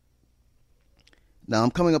now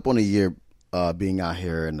I'm coming up on a year being out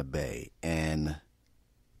here in the Bay, and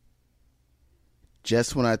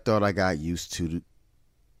just when I thought I got used to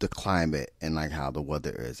the climate and like how the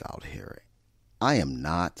weather is out here, I am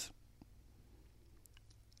not.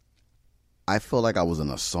 I feel like I was in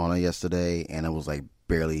a sauna yesterday and it was like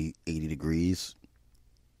barely 80 degrees.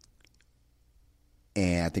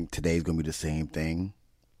 And I think today's going to be the same thing.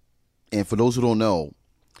 And for those who don't know,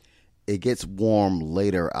 it gets warm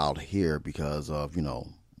later out here because of,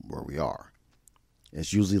 where we are.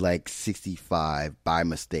 It's usually like 65 by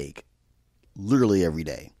mistake, literally every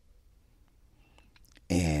day.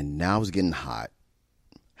 And now it's getting hot.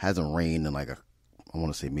 Hasn't rained in I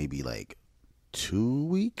want to say maybe like 2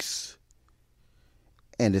 weeks.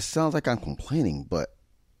 And it sounds like I'm complaining, but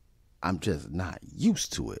I'm just not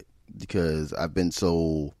used to it because I've been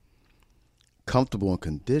so comfortable and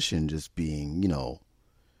conditioned just being,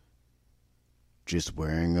 just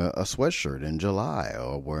wearing a sweatshirt in July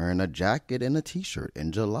or wearing a jacket and a t-shirt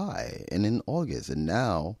in July and in August. And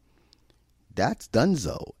now that's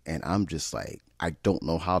donezo. And I'm just like, I don't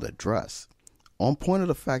know how to dress. On point of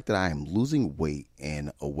the fact that I am losing weight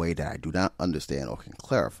in a way that I do not understand or can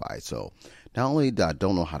clarify. So not only that I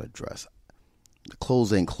don't know how to dress, the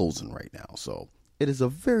clothes ain't closing right now. So it is a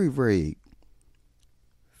very, very,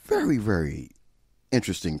 very, very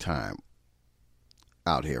interesting time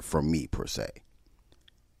out here for me per se.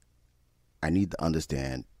 I need to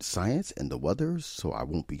understand science and the weather so I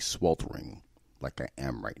won't be sweltering like I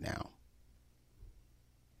am right now.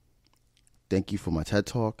 Thank you for my TED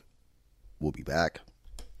Talk. We'll be back.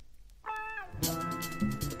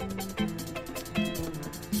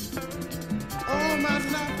 All my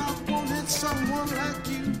life I wanted someone like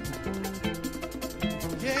you.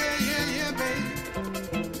 Yeah, baby.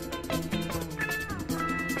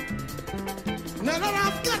 Now that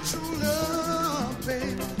I've got your love,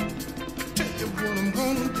 baby, tell you what I'm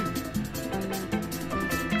gonna do.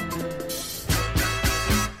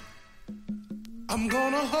 I'm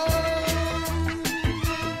gonna hold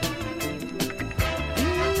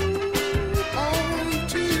on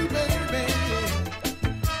to you, baby.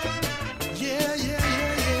 Yeah.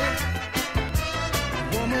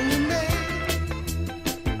 Woman, you made.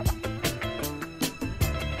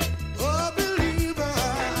 Oh, believer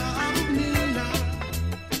of me now.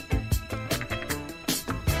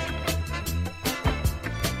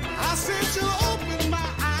 I said you open my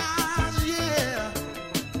eyes, yeah.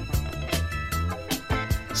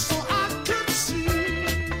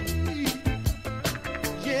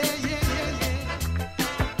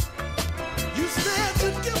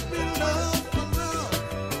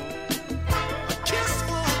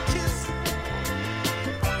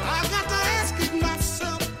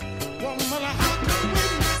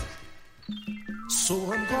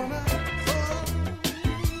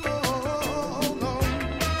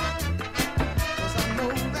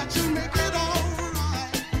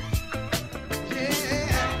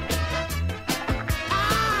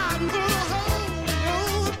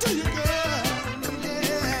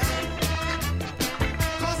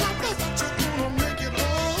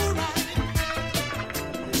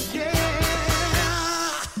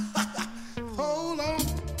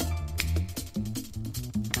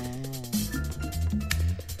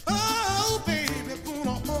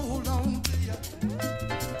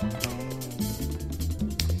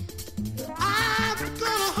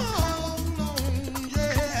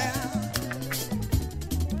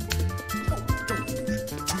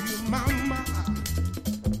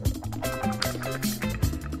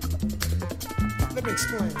 Let me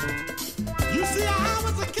explain. You see, I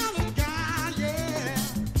was a kind of guy, yeah.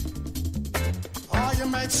 Or you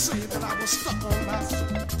might say that I was stuck on myself.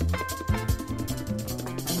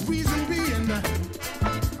 Reason being,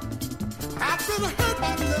 I've been hurt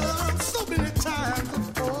by love so many times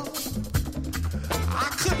before. I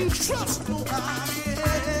couldn't trust nobody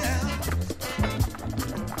else.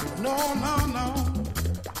 No, no, no.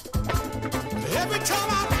 Every time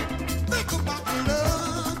I think about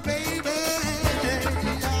love, baby,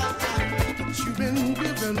 that you've been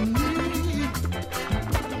giving me.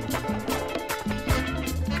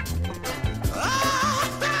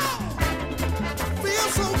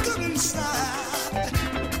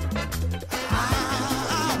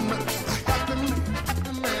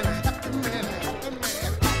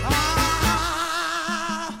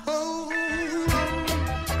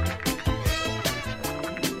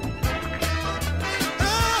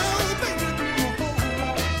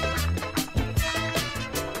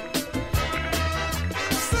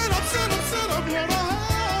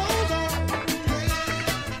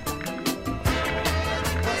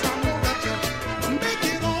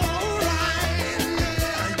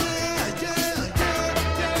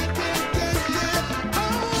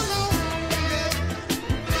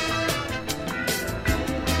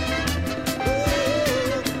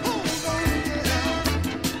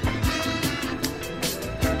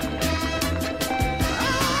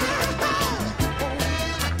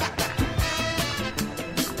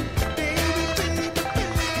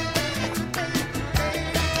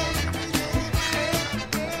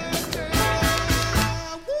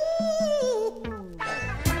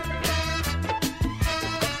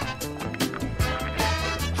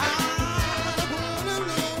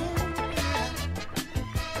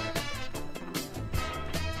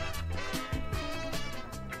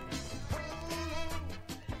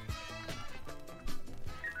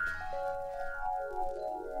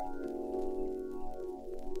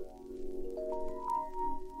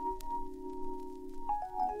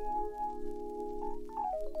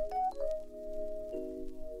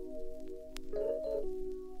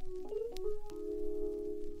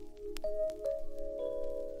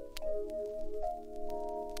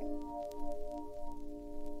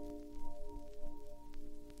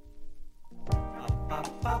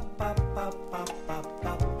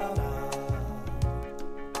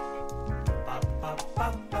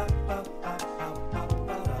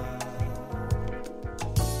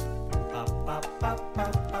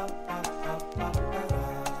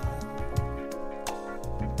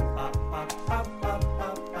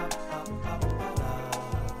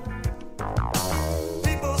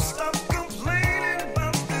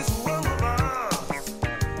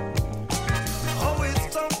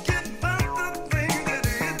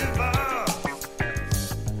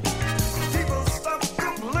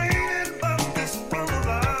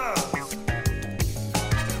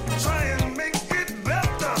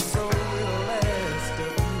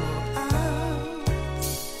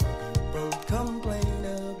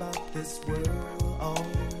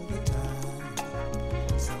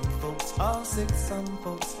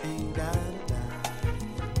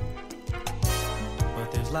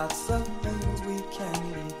 Lots of things we can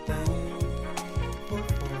be thankful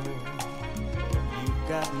for. You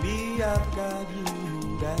got me, I've got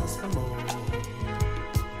you, that's for more.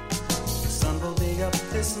 The sun will be up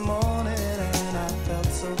this morning and I felt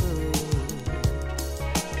so good.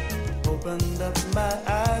 Opened up my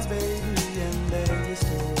eyes, baby, and there you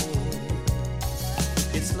stood.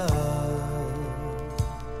 It's love,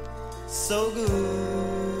 so good.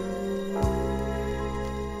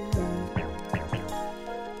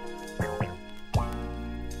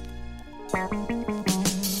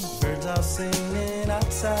 Birds are singing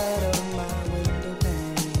outside of my window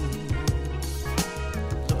pane.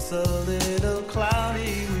 Looks a little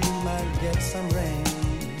cloudy, we might get some rain.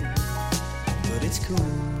 But it's cool,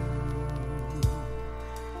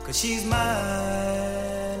 'cause she's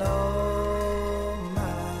mine, oh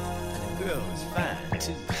mine. The girl is fine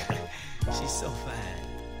too. She's so fine.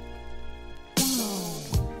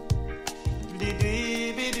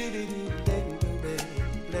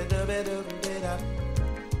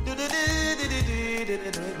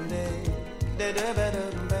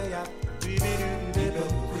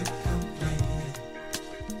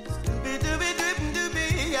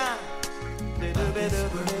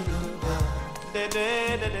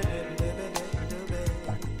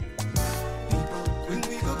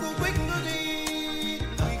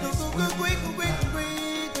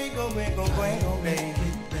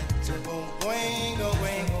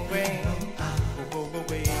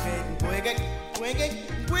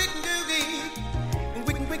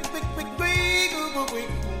 Quick,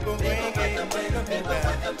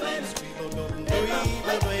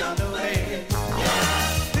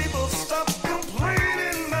 People stop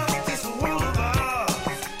complaining about this world of ours.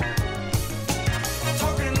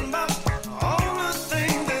 Talking about all the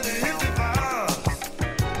things that it devours.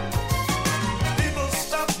 People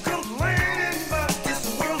stop complaining about this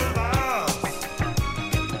world of ours.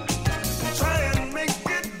 Try and make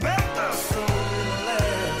it better so it'll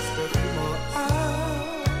last a few more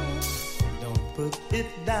hours. Don't put it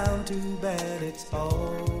down too bad, it's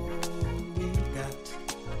all we got.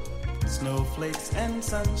 Snowflakes and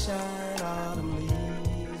sunshine, autumn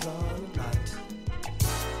leaves on the lot.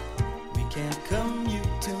 We can't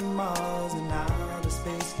commute to Mars and outer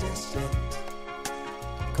space just yet.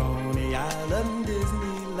 Coney Island,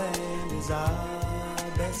 Disneyland is our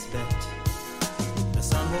best bet. The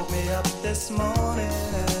sun woke me up this morning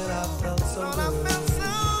and I felt so good.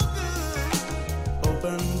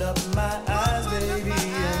 Opened up my eyes, baby,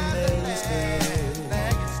 and there you stood.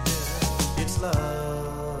 It's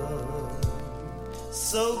love,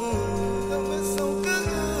 so good, so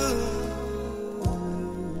good,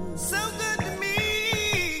 so good to me.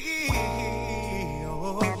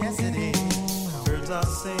 Oh, yes it is. Birds are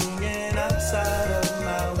singing outside of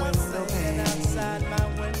my window pane.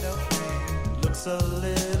 Looks a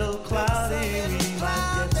little cloudy, we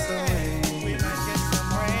might get some rain.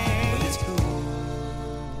 But it's cool,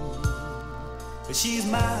 but she's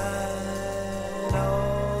mine,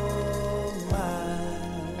 oh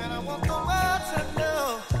mine. And I want the world to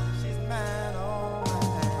know she's mine, oh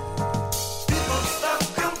mine. People stop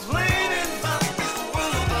complaining about this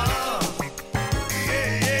world of ours. Yeah,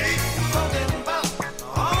 yeah. Talking about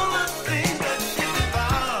all the things that she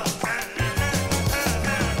devours.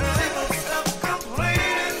 People stop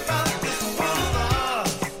complaining about this world of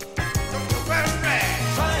ours.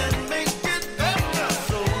 Try and make it better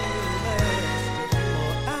so it'll last a few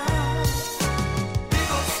more hours.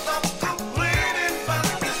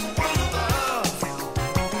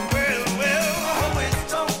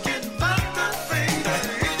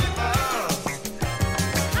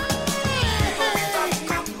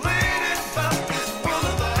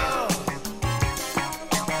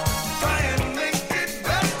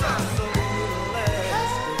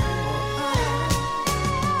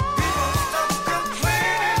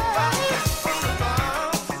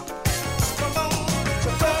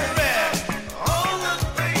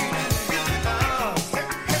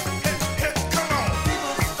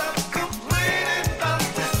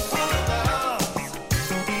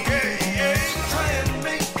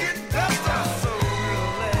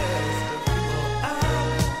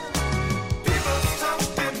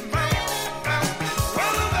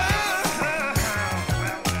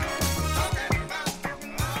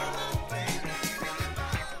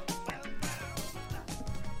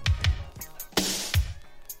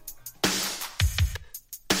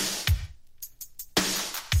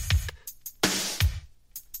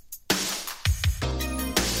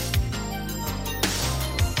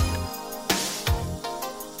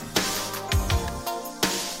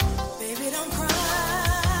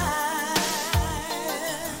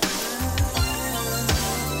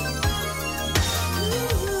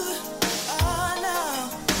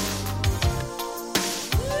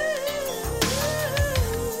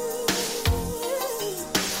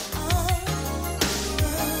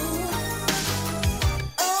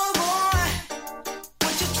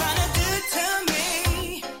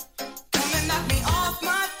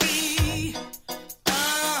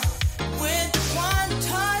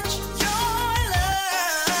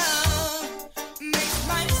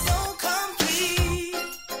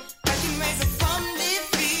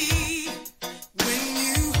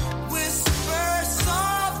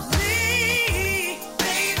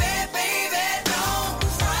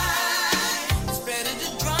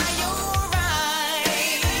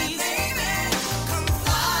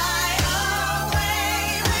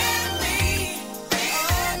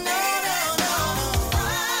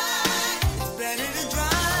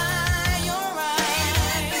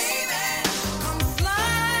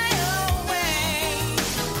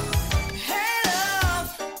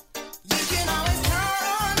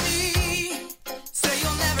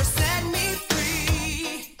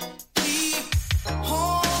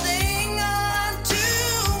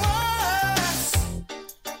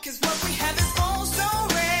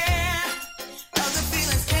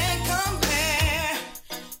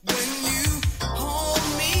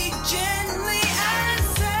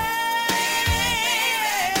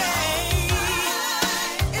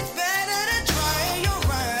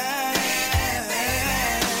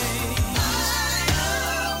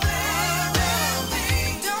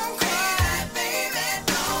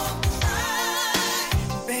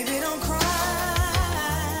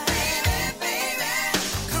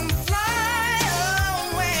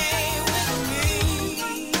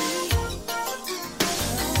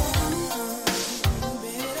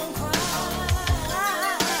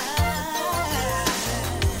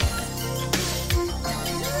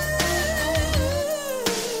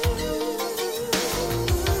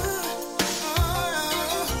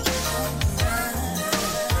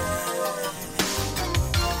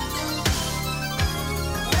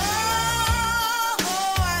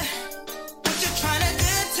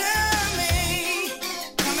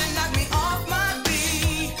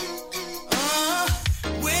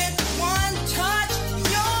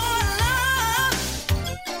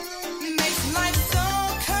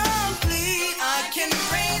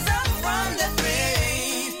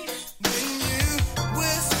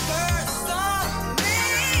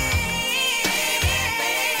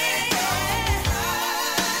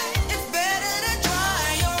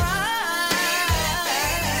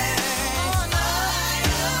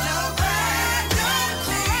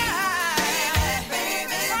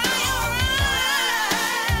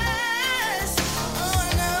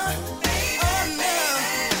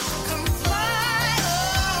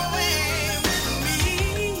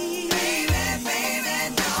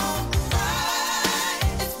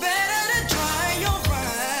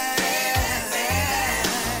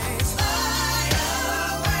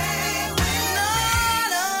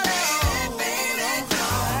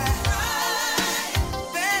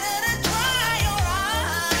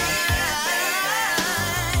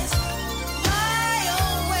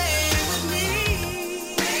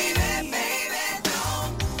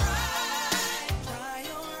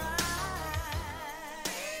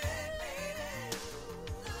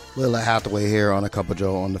 Lila Hathaway here on A Cup of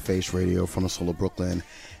Joe on the Face Radio from the Soul of Brooklyn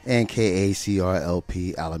and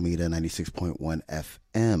KACRLP Alameda 96.1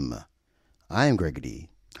 FM. I am Gregor D.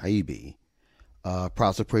 How you be?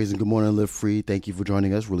 Props of praise and good morning, live free. Thank you for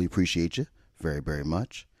joining us. Really appreciate you very, very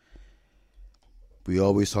much. We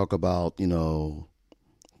always talk about, the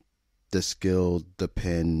skill, the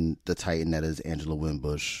pen, the titan that is Angela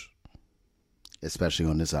Winbush, especially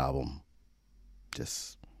on this album.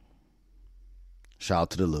 Just shout out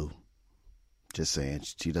to the Lou. Just saying,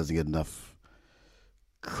 she doesn't get enough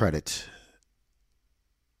credit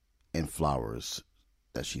and flowers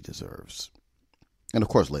that she deserves. And of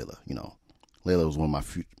course, Layla. Layla was one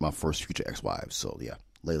of my first future ex-wives. So yeah,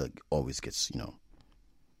 Layla always gets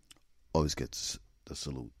the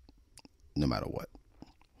salute, no matter what.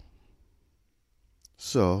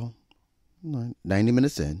 So, 90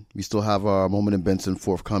 minutes in, we still have our Moment in Benson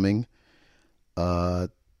forthcoming. I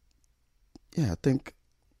think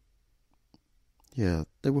they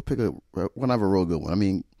will pick we're gonna have a real good one. I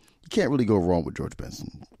mean, you can't really go wrong with George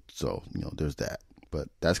Benson. So, there's that. But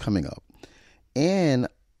that's coming up. And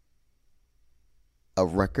a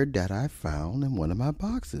record that I found in one of my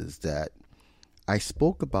boxes that I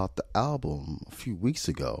spoke about the album a few weeks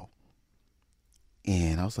ago.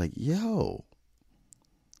 And I was like, yo,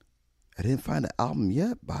 I didn't find the album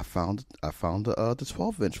yet, but I found the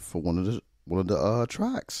 12-inch for one of the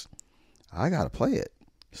tracks. I gotta play it.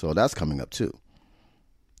 So that's coming up too.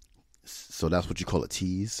 So that's what you call a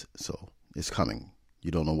tease. So it's coming.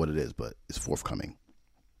 You don't know what it is, but it's forthcoming.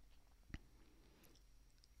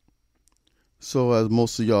 So as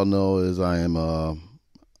most of y'all know, is I'm a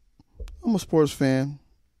sports fan,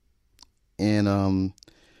 and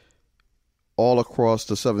all across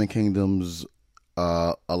the Seven Kingdoms,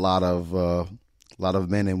 a lot of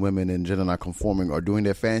men and women and gender non-conforming are doing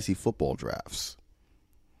their fantasy football drafts,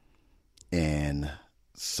 and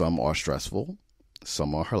some are stressful,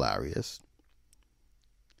 some are hilarious,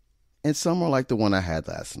 and some are like the one I had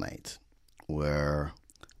last night, where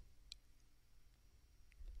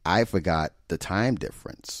I forgot the time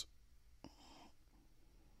difference.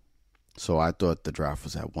 So I thought the draft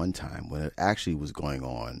was at one time when it actually was going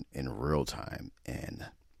on in real time. And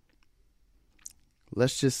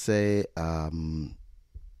let's just say,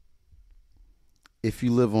 if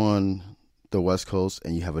you live on the West Coast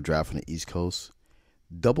and you have a draft on the East Coast,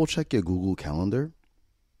 double check your Google Calendar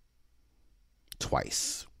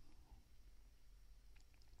twice.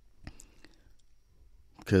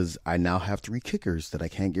 Because I now have 3 kickers that I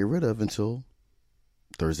can't get rid of until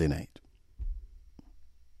Thursday night.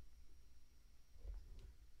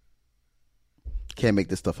 Can't make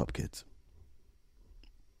this stuff up, kids.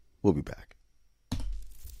 We'll be back.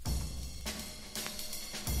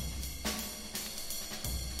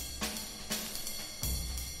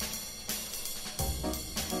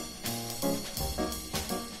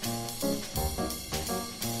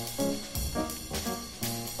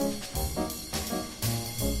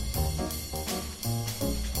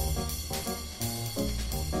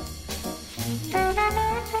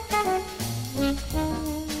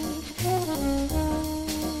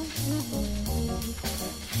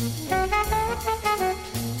 Thank you.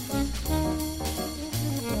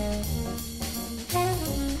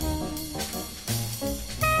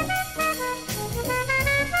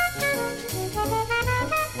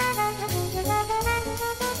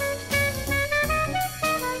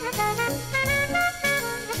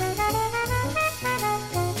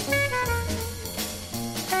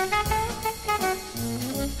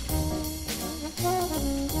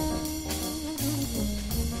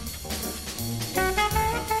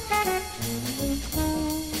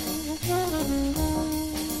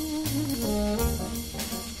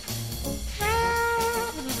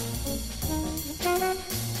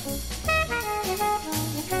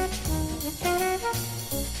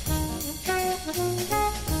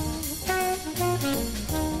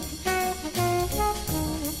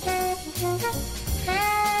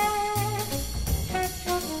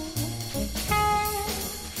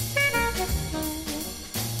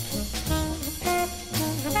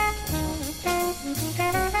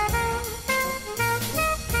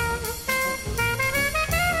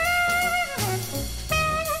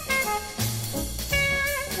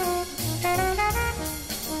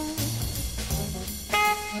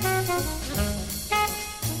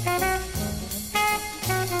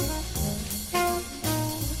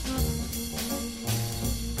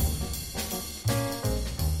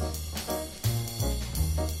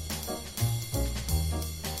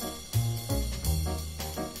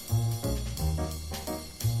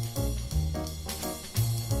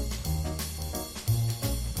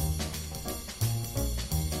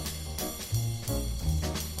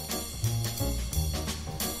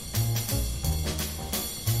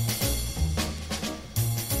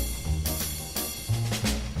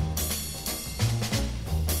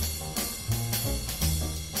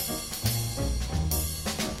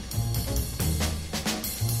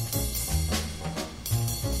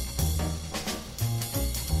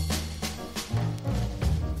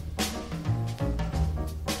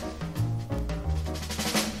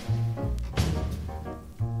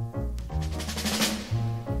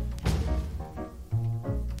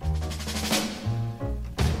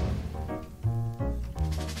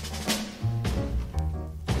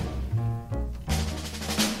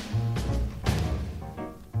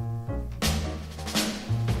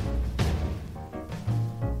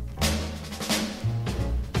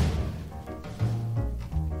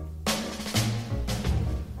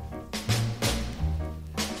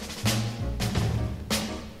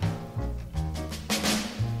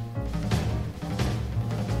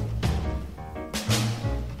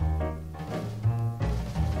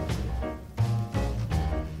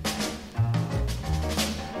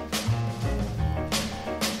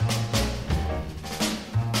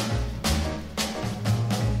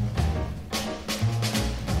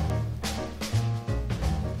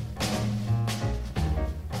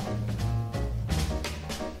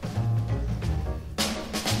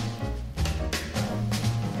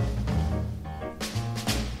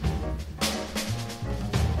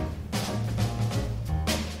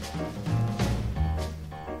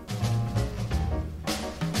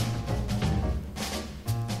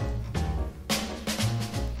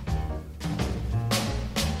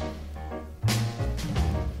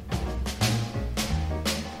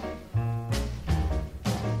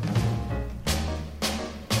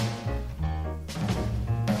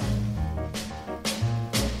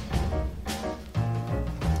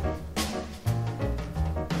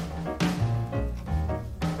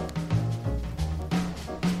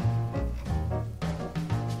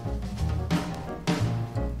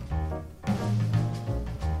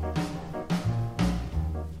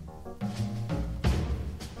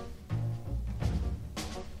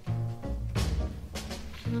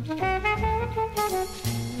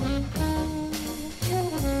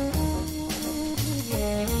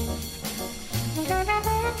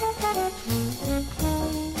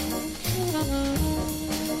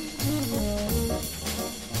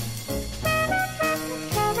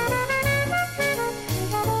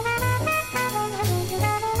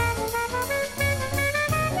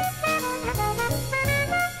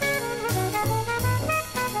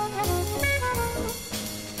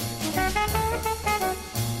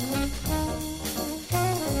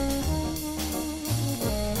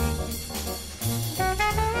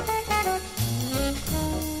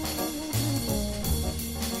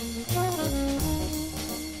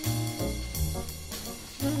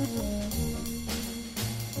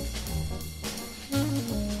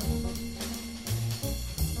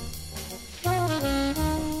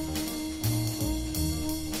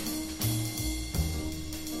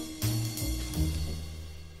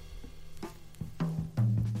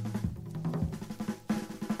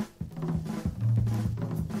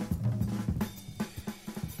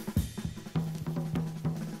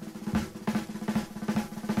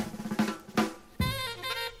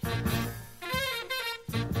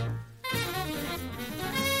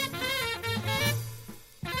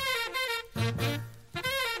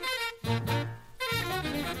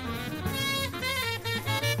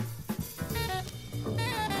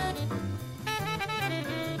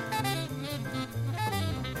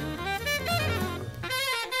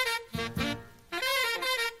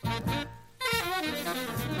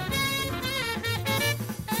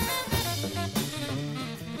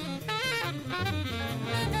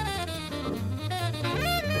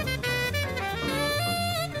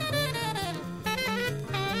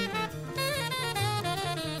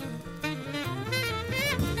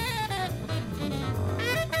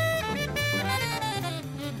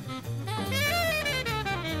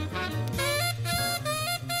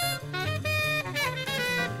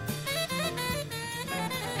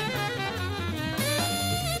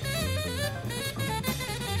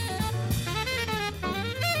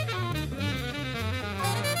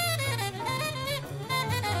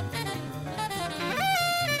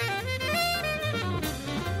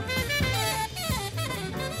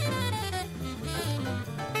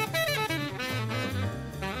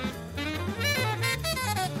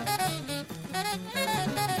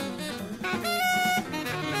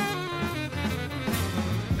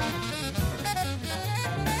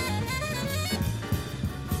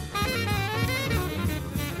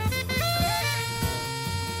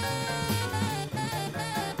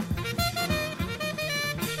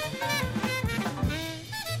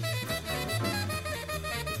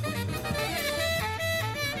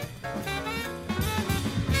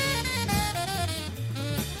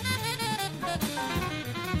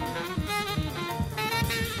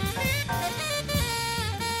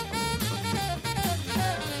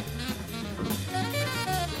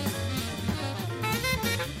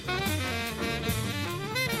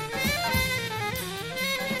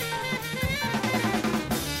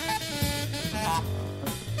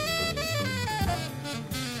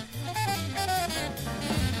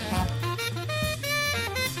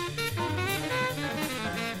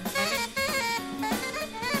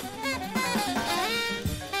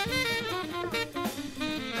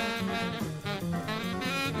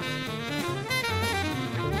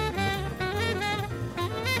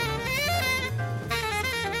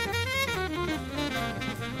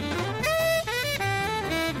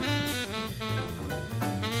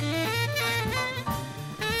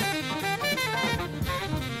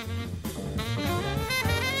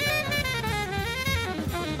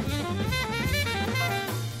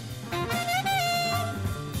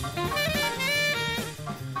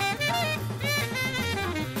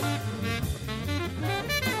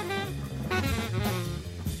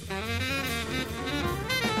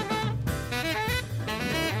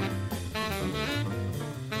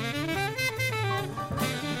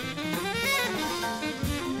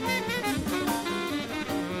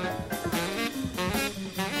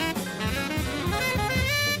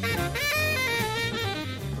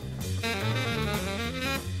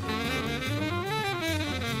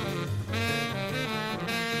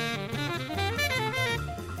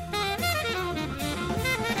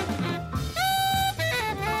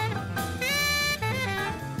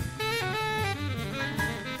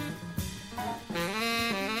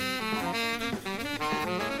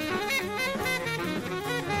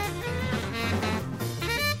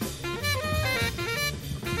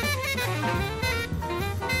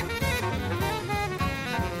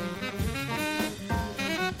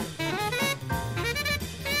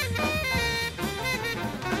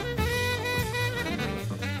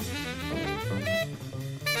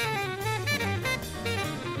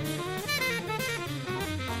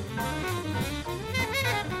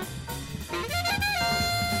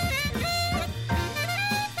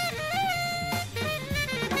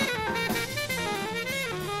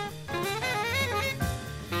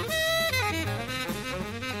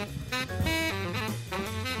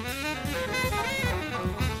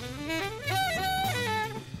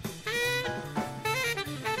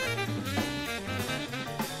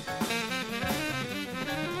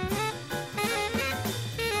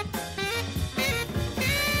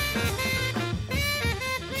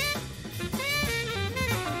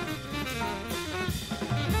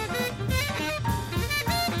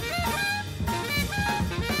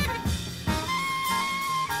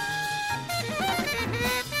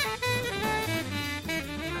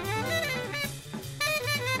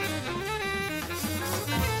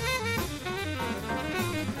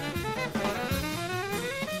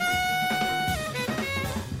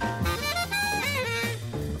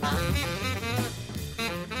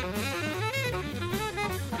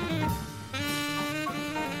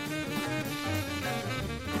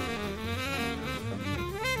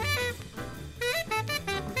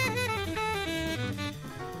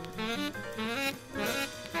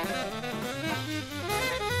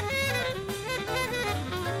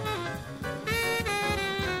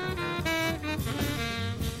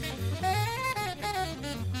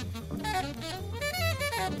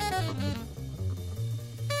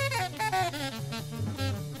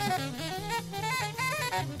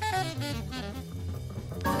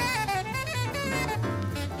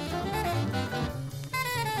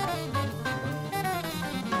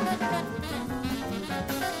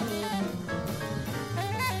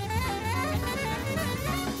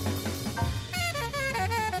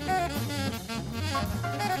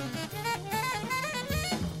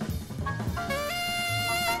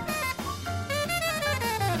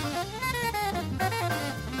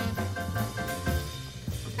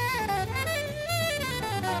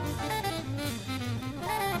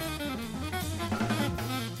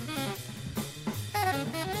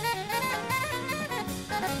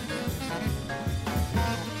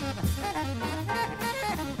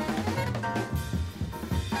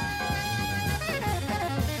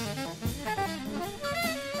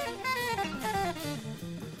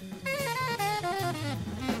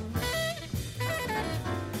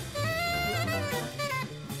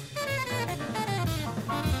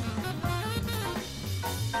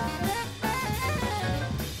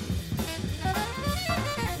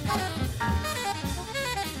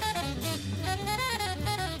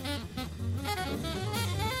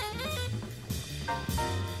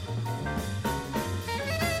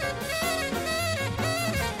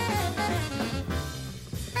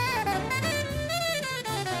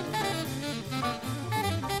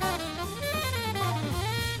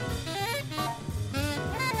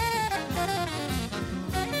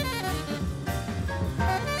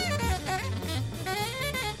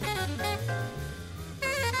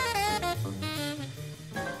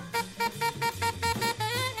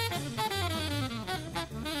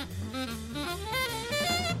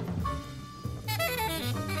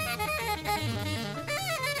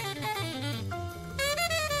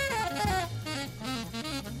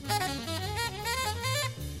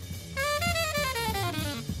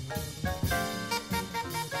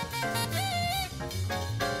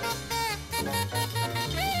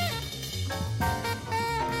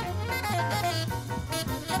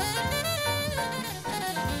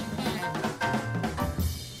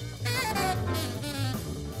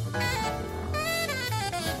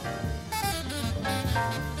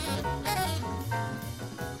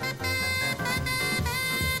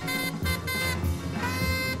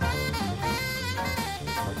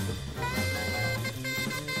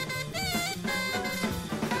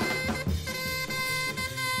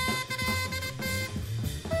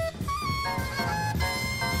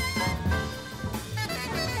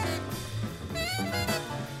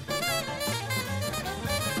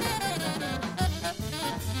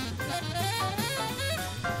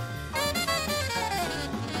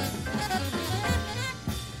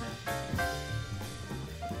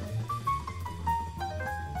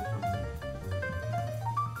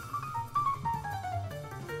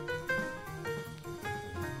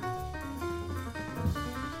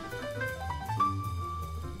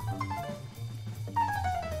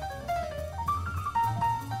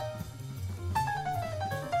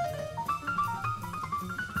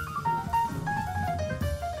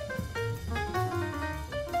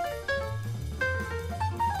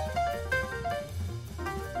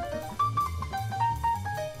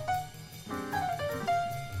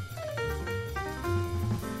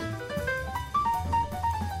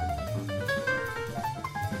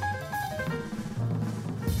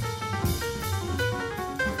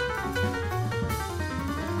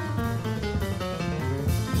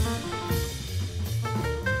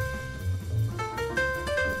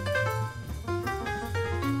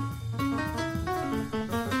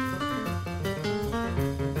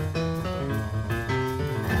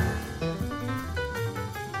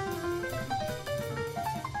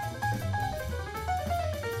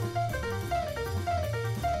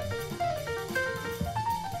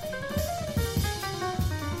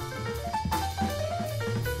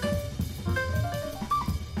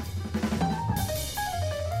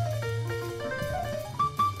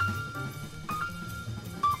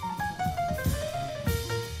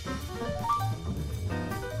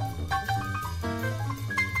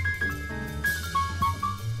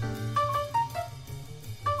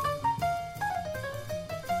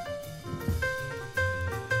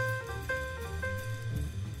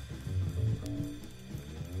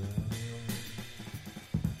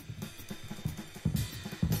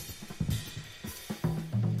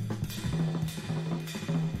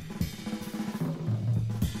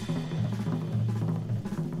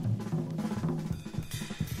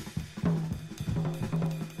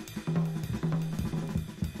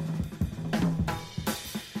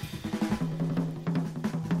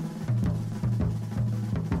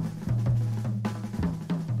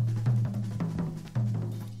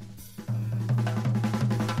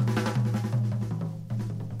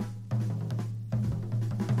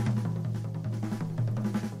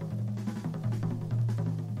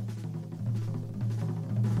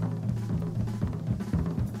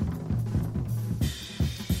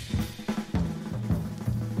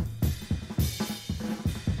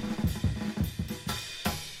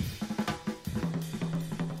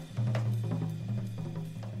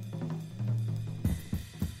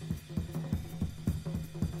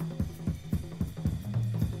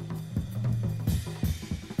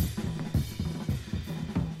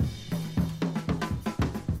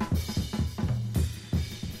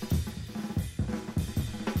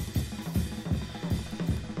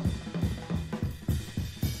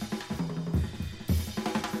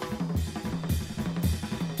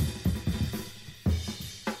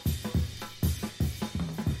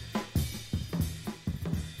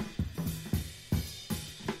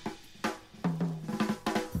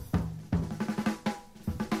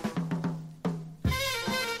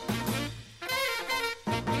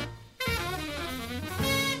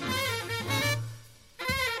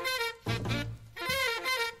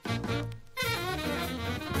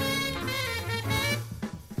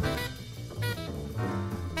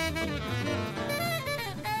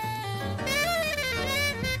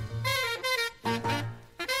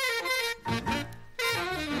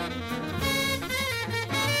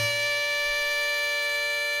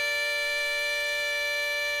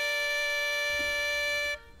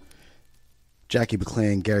 Jackie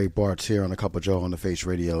McClain, Gary Bartz here on A Cup of Joe on the Face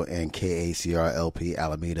Radio and KACRLP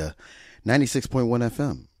Alameda 96.1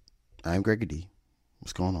 FM. I'm Gregor D.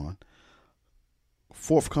 What's going on?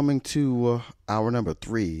 Forthcoming to hour number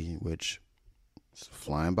 3, which is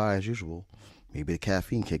flying by as usual. Maybe the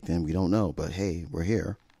caffeine kicked in. We don't know. But hey, we're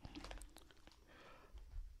here.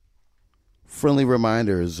 Friendly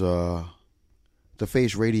reminders. The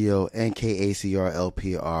Face Radio and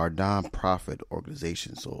KACRLP are non-profit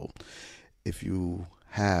organizations. So if you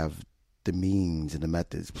have the means and the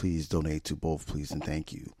methods, please donate to both, please and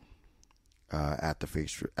thank you. At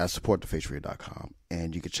supportthefaceradio.com,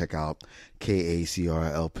 and you can check out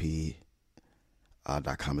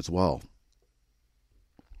KACRLP.com as well.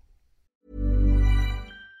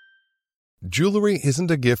 Jewelry isn't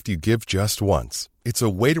a gift you give just once. It's a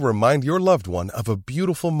way to remind your loved one of a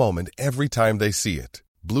beautiful moment every time they see it.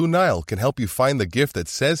 Blue Nile can help you find the gift that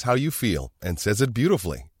says how you feel and says it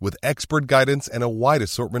beautifully, with expert guidance and a wide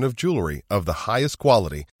assortment of jewelry of the highest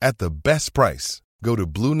quality at the best price. Go to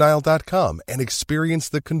BlueNile.com and experience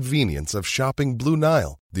the convenience of shopping Blue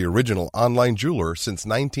Nile, the original online jeweler since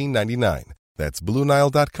 1999. That's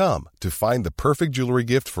BlueNile.com to find the perfect jewelry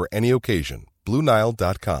gift for any occasion.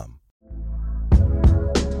 BlueNile.com.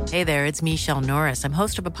 Hey there, it's Michelle Norris. I'm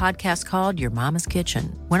host of a podcast called Your Mama's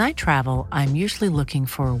Kitchen. When I travel, I'm usually looking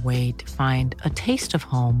for a way to find a taste of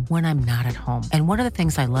home when I'm not at home. And one of the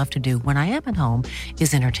things I love to do when I am at home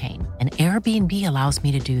is entertain. And Airbnb allows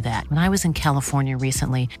me to do that. When I was in California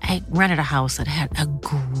recently, I rented a house that had a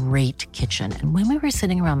great kitchen. And when we were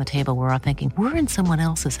sitting around the table, we were all thinking, we're in someone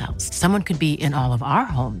else's house. Someone could be in all of our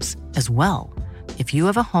homes as well. If you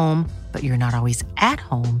have a home, but you're not always at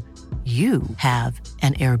home, you have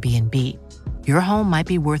an Airbnb. Your home might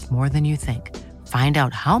be worth more than you think. Find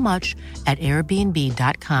out how much at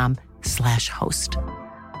airbnb.com/host.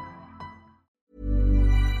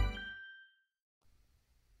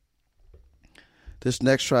 This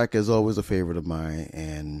next track is always a favorite of mine,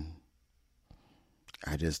 and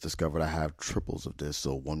I just discovered I have triples of this,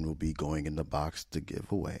 so one will be going in the box to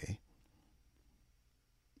give away.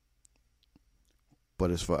 But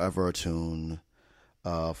it's forever a tune.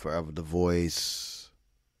 Forever the Voice.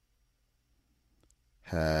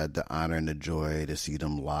 Had the honor and the joy to see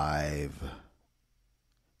them live.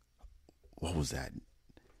 What was that?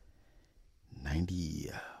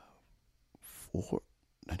 94,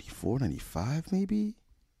 95 maybe?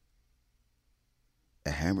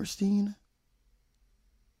 At Hammerstein?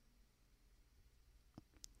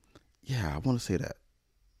 Yeah, I want to say that.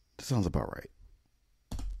 That sounds about right.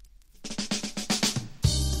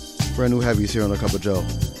 Brand new heavies here on A Cup of Joe.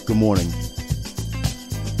 Good morning.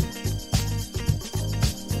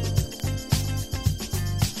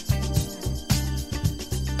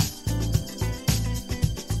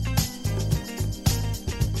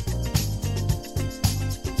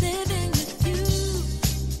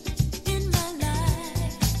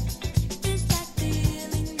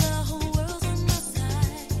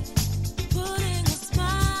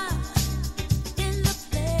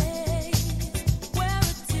 Where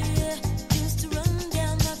a tear used to run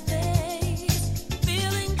down my face.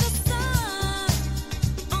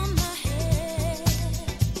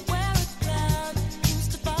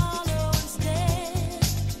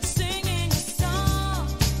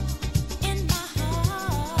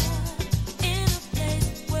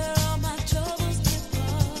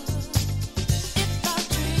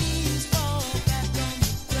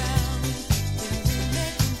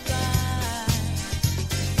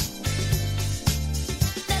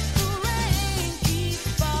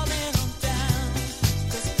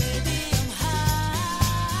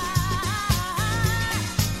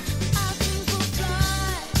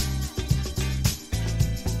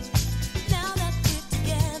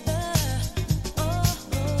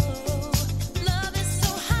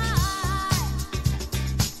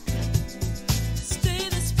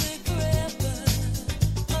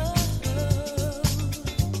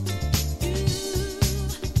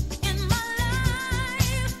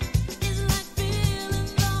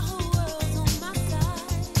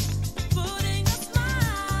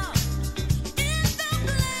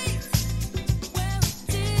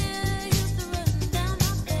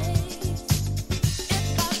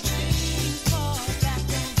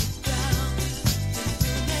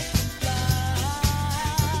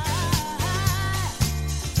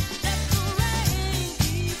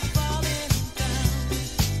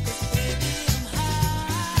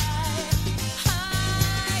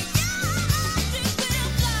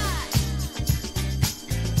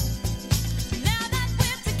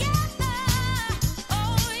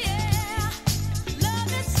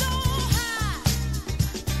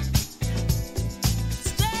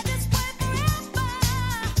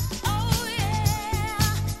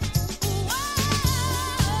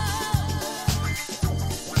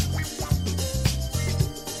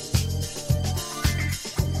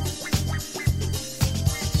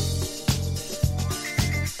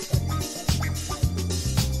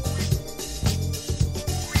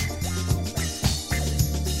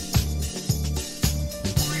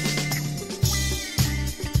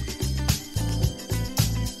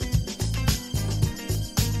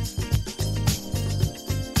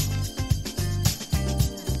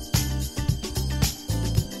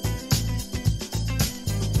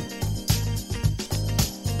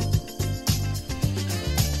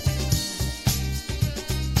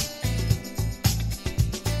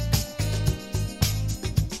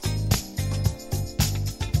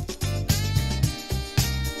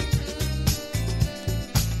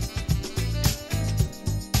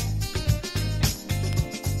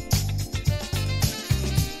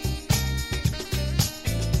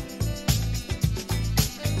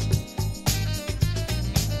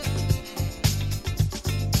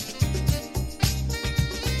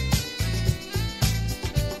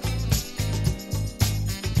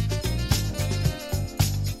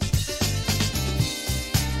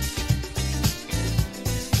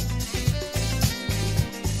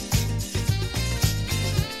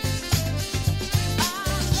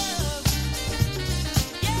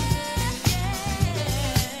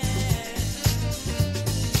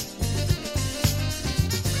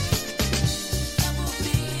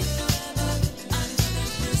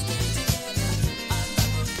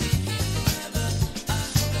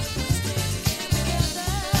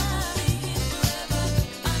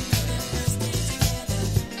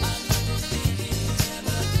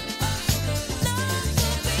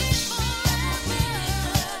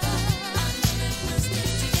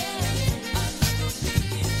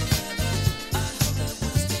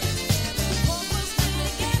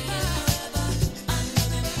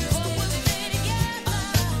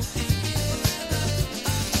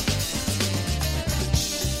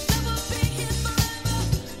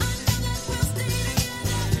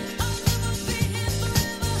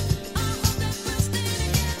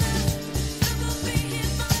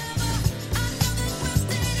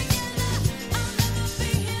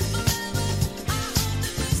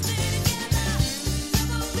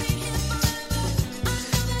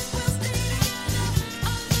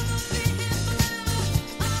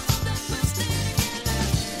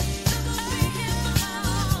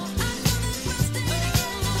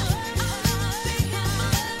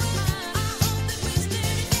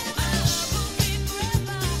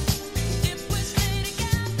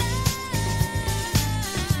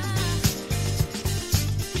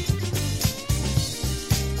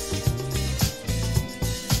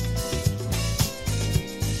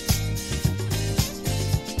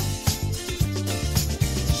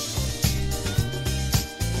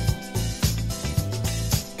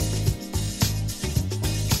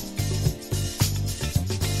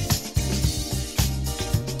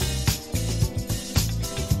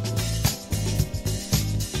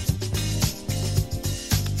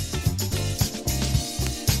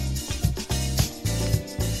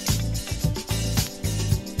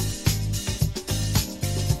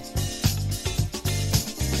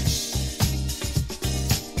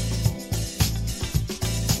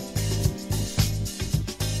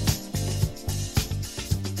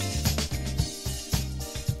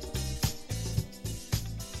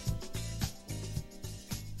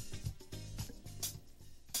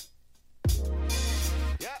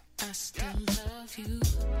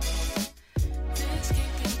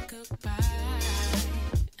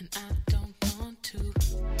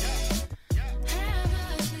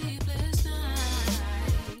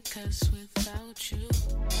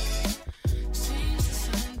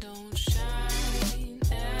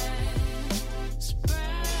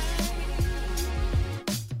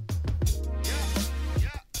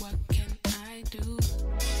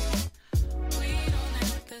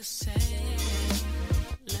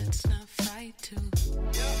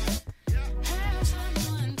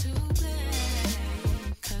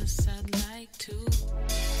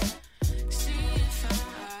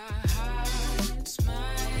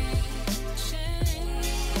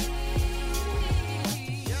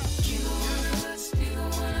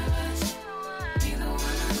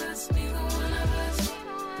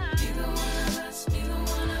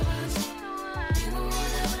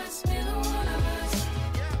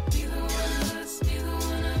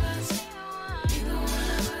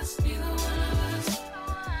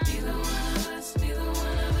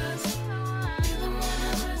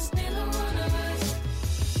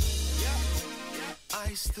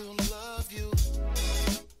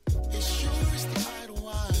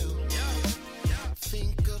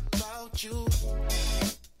 about you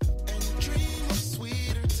and dream of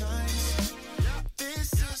sweeter times.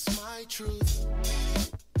 This is my truth.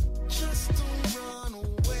 Just don't run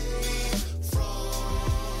away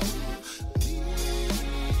from me.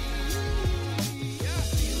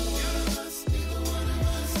 Neither one of us, neither one of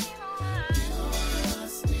us, neither one of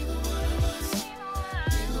us, neither one of us,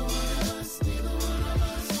 neither one of us, neither one of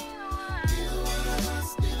us, neither one of us, neither one of us,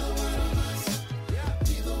 neither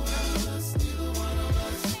one of us, neither one of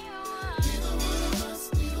us, neither one of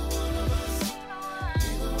us, neither one of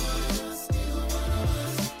us, neither one of us, neither one of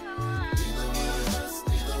us, neither one of us,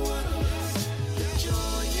 neither one of us. The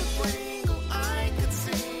joy you bring, oh, I could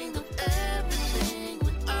sing of everything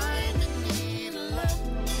when I'm in need of love.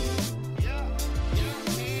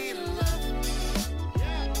 In need of love.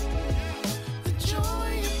 The joy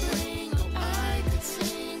you bring, oh, I could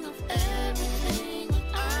sing of everything when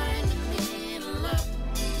I'm in need of love.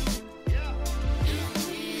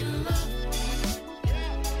 In need of love.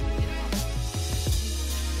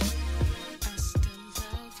 I still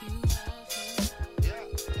love you,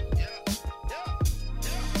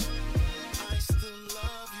 I still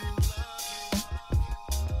love you,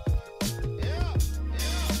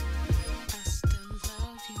 I still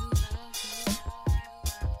love you,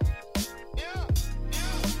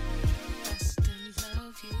 I still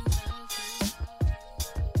love you,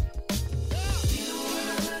 Neither one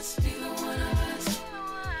of us, neither one of us,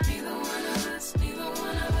 neither one of us, neither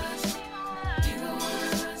one of us, neither one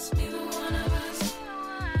of us, neither one of us,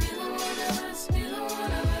 neither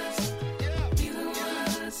one of us, neither one of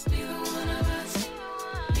us, neither one of us, neither one of us,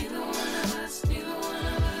 neither one of us, neither one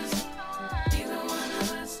of us, neither one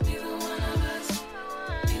of us, neither one of us,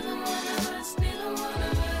 neither one of us, neither one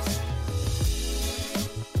of us.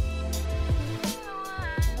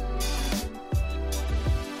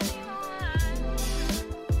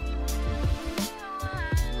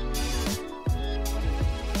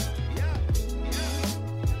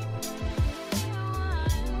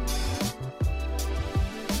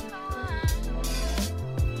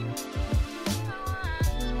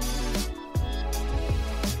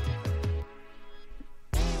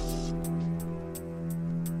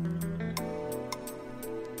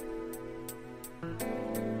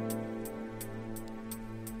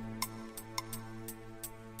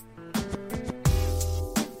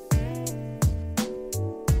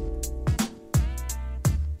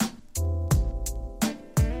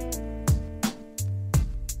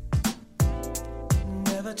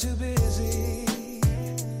 Never too busy.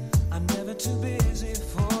 I'm never too busy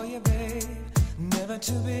for you, babe. Never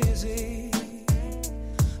too busy.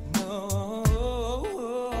 No.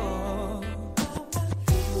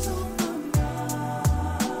 Things on my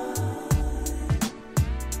mind.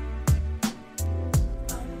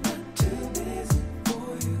 I'm not too busy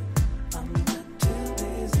for you. I'm not too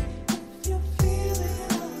busy. If you're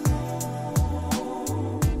feeling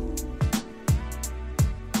alone,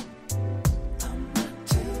 I'm not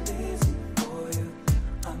too busy.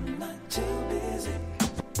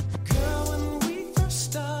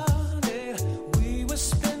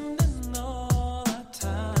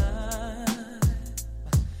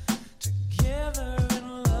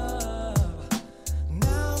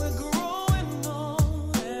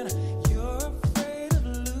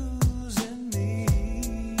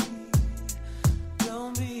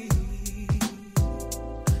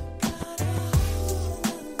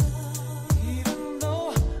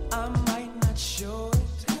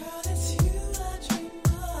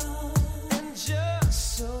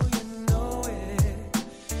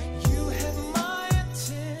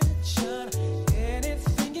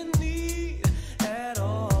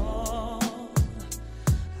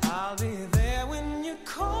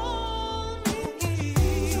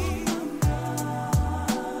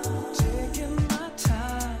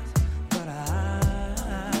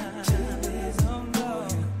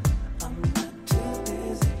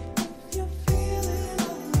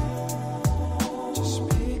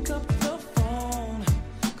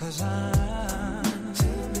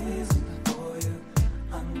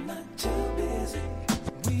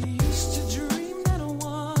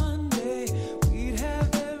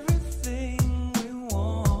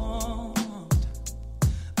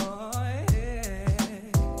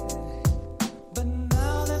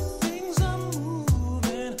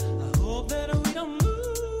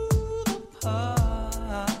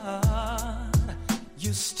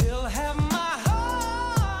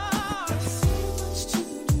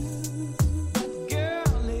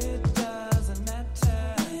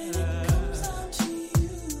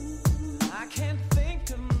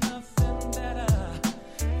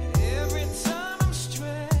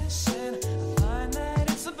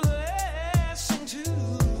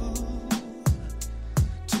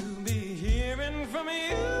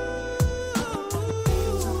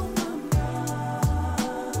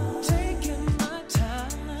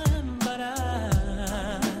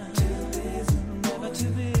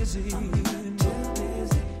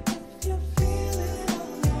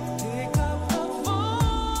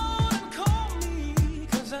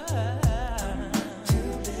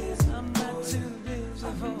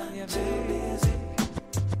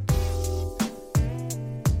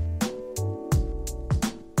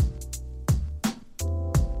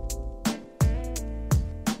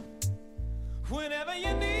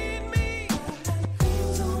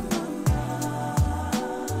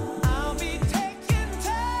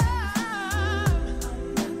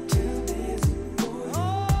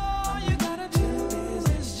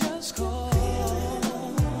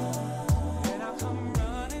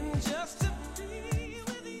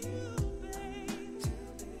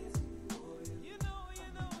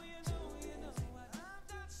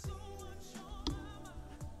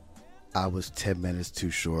 I was 10 minutes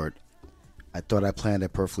too short. I thought I planned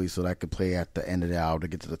it perfectly so that I could play at the end of the hour to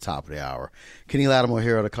get to the top of the hour. Kenny Lattimore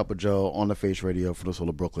here at A Cup of Joe on the Face Radio for the Soul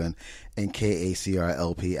of Brooklyn and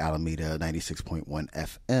KACRLP Alameda 96.1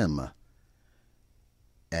 FM.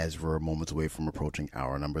 As we're moments away from approaching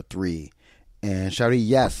hour number 3. And Shawty,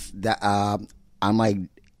 yes, that I'm like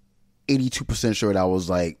 82% sure that was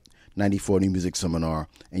like 94 New Music Seminar.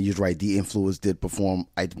 And you're right, The Influence did perform.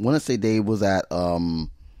 I want to say they was at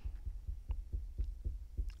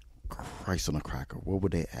Christ on a Cracker. Where were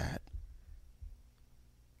they at?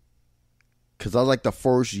 Because I was like the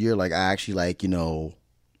first year, like I actually like, you know,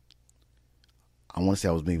 I want to say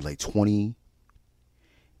I was maybe like 20,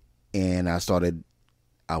 and I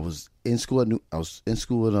was in school in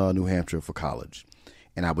New Hampshire for college,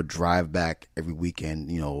 and I would drive back every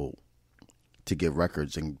weekend, you know, to get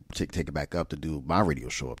records and take it back up to do my radio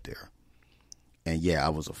show up there. And yeah, I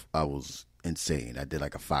was insane. I did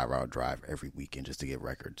like a 5-hour drive every weekend just to get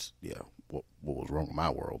records. Yeah, what was wrong with my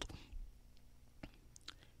world?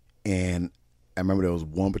 And I remember there was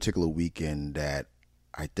one particular weekend that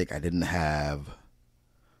I think I didn't have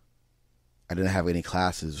any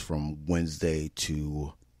classes from Wednesday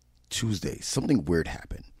to Tuesday. Something weird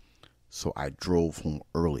happened, so I drove home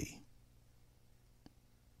early,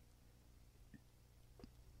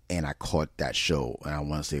 and I caught that show. And I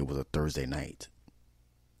want to say it was a Thursday night.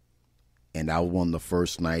 And that was one of the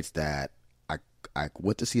first nights that I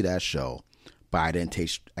went to see that show, but I didn't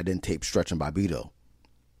tape Stretch and Bobbito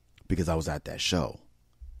because I was at that show.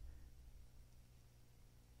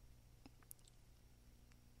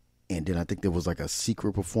 And then I think there was like a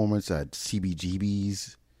secret performance at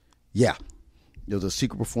CBGB's. Yeah, there was a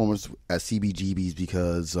secret performance at CBGB's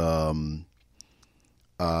because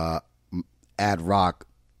Ad Rock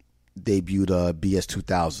debuted BS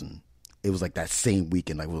 2000. It was like that same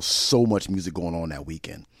weekend. Like, there was so much music going on that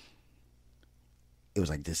weekend. It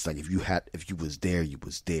was like this, like if you was there, you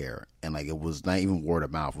was there. And like, it was not even word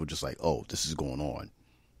of mouth. It was just like, oh, this is going on.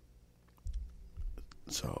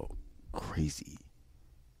 So crazy.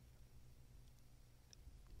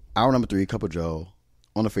 Hour number 3, Cup of Joe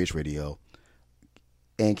on the Face Radio,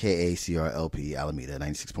 NKACRLP Alameda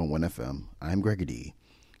 96.1 FM. I'm Gregor D.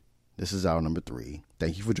 This is hour number 3.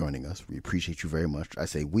 Thank you for joining us. We appreciate you very much. I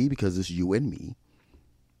say we because it's you and me.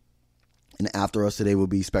 And after us today will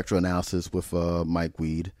be Spectral Analysis with Mike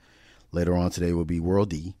Weed. Later on today will be World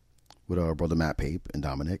D with our brother Matt Pape and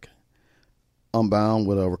Dominic. Unbound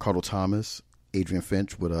with Ricardo Thomas, Adrian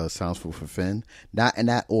Finch with Sounds for Finn. Not in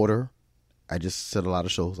that order. I just said a lot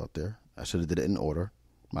of shows up there. I should have did it in order.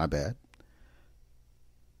 My bad.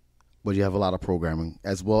 But you have a lot of programming,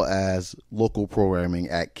 as well as local programming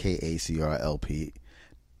at KACRLP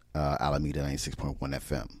Alameda 96.1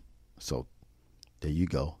 FM. So there you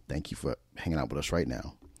go. Thank you for hanging out with us right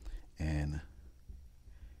now. And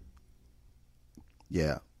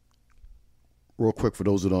yeah, real quick, for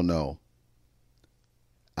those who don't know,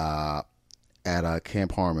 at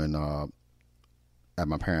Camp Harmon, at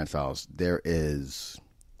my parents' house, there is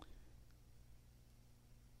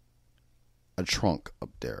a trunk up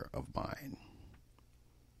there of mine,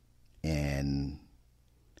 and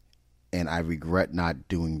I regret not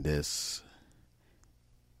doing this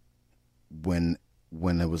when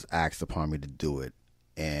it was asked upon me to do it,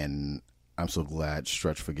 and I'm so glad.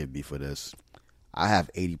 Stretch, forgive me for this. I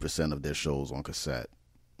have 80% of their shows on cassette,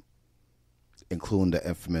 including the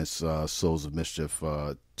infamous Souls of Mischief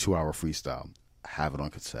 2-hour freestyle. I have it on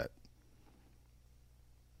cassette.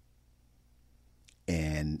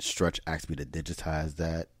 And Stretch asked me to digitize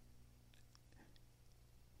that,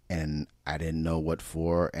 and I didn't know what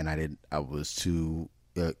for, and I was too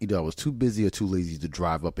either I was too busy or too lazy to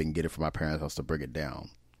drive up and get it from my parents' house to bring it down.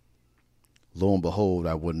 Lo and behold,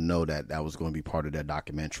 I wouldn't know that was going to be part of their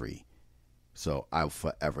documentary. So I'll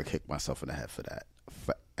forever kick myself in the head for that.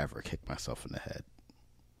 Forever kick myself in the head.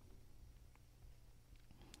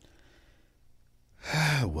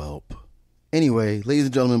 Welp. Anyway, ladies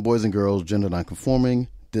and gentlemen, boys and girls, gender non-conforming,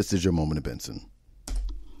 this is your moment of Benson.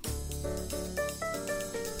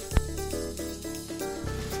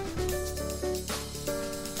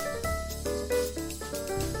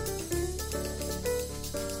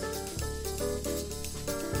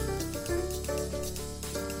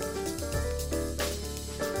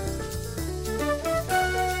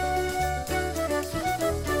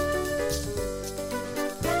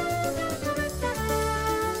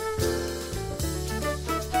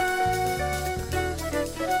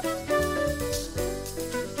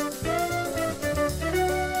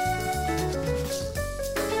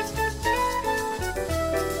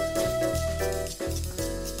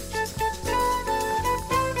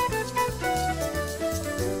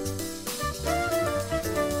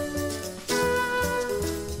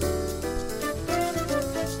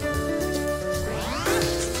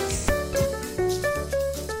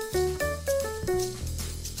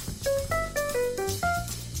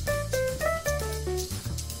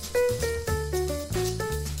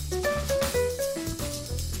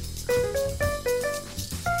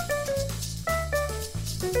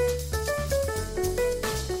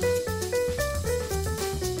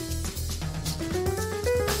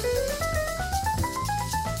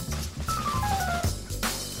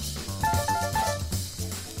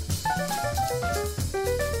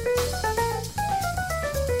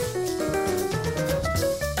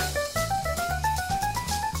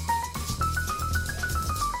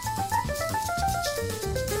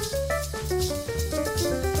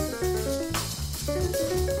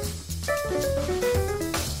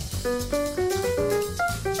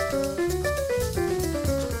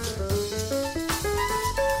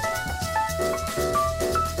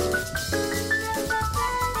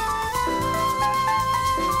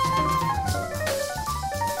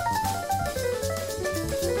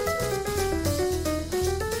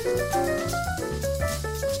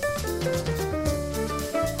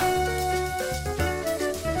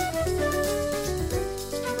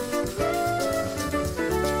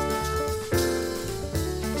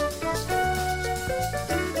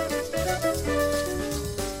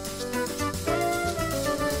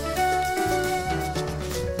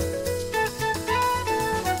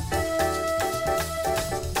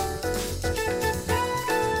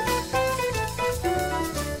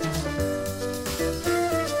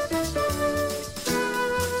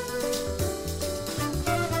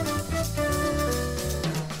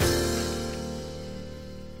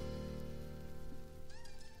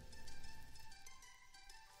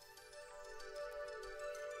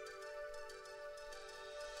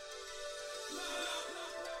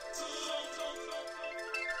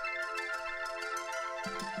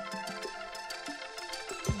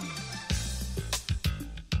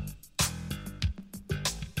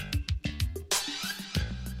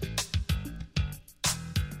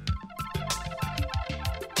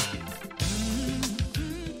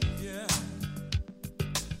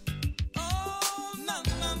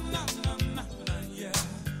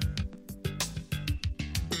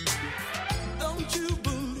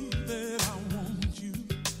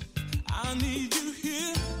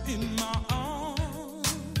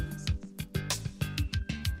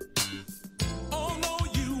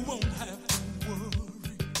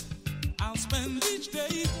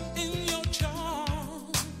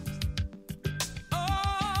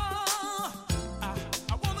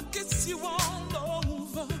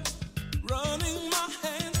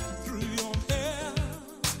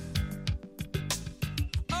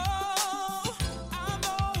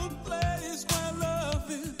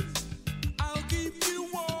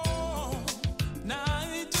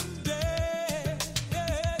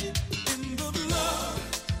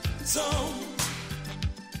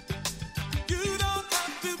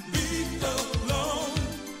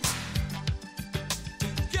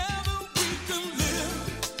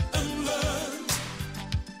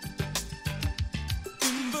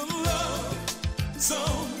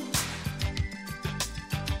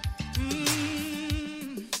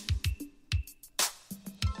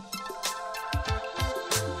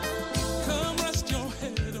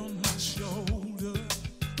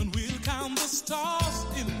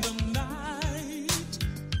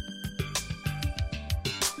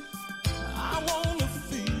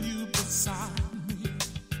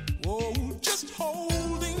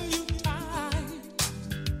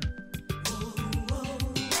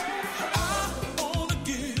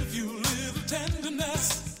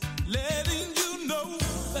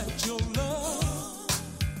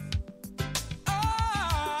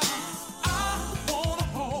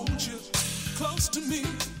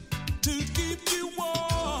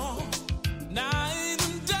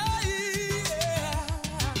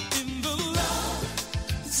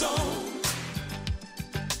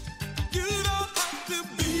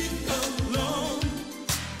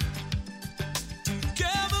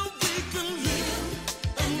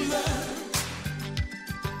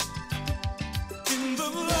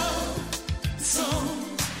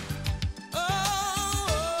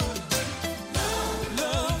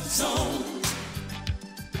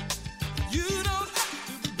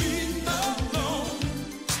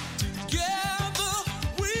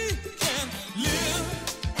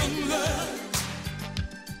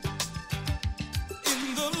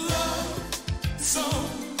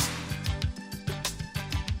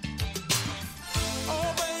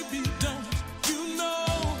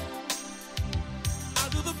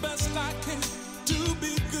 best I can to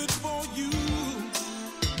be good for you.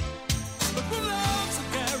 But when love's a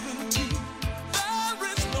guarantee, there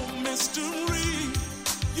is no mystery.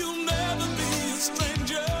 You'll never be a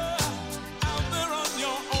stranger out there on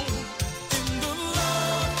your own in the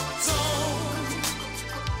love zone.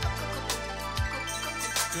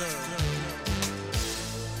 Girl,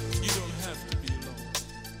 you don't have to be alone.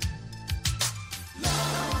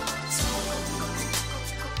 Love zone.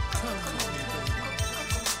 Come with me, baby.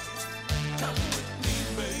 Come with me,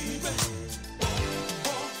 baby.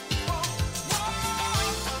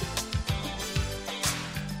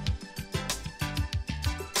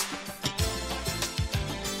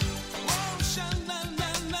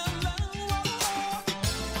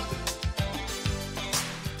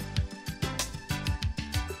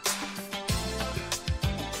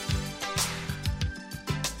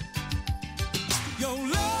 Your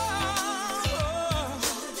love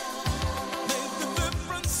made the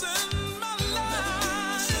difference in my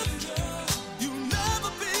life. You'll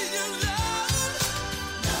never be alone.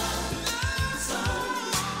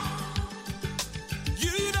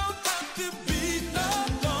 You don't have to be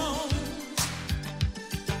alone.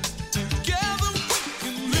 Together we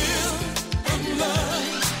can live and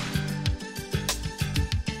love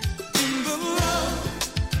in the love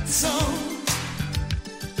zone.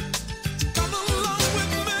 Come along with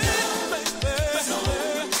me, baby.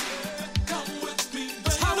 Come with me, baby.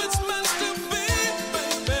 It's how it's meant to be,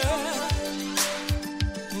 baby.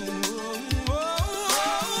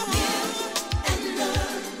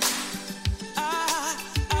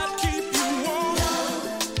 I'll keep you warm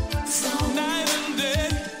night and day.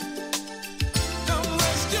 Come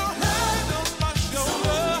rest your head on my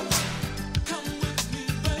shoulder. Come with me,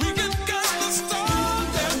 baby. We can get the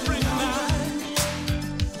stars every night.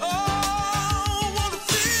 Oh, wanna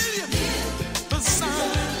feel you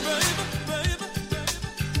beside me, baby, baby,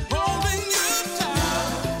 holding you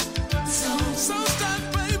tight, so tight,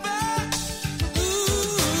 baby.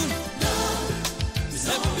 Ooh,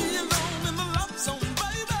 never be alone in the love zone,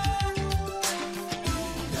 baby.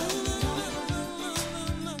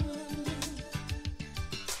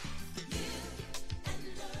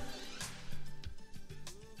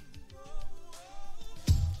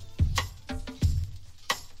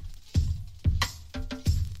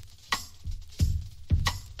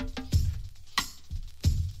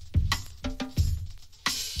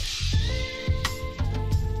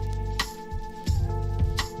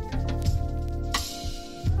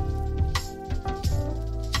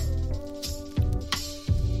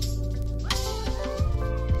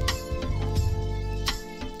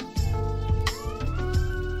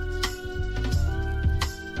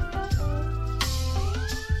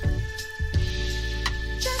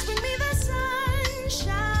 Just bring me the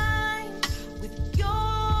sunshine with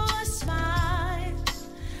your smile.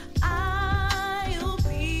 I'll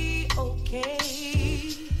be okay.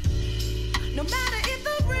 No matter if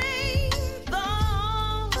the rain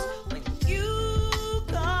falls when you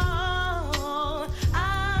call,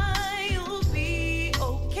 I'll be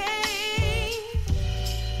okay.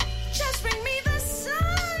 Just bring me the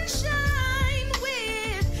sunshine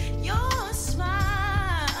with your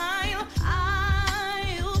smile.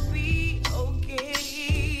 I'll be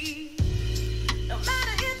okay. No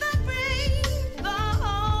matter if the rain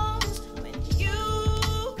falls when you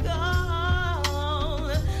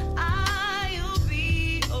call, I'll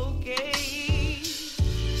be okay.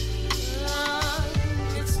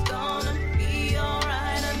 It's gonna be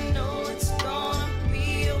alright. I know it's gonna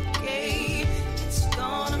be okay. It's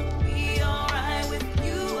gonna be alright with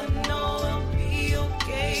you. I know it'll be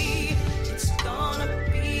okay. It's gonna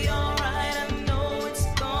be alright. I know it's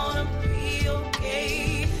gonna be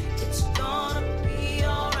okay. It's gonna be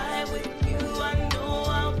alright with you. I know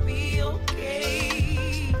I'll be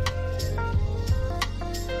okay.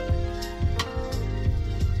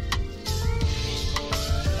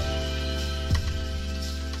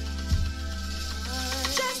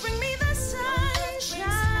 Just bring me the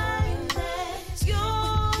sunshine,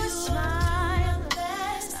 your smile.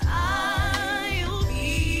 I'll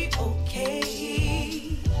be okay.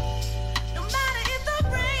 No matter if the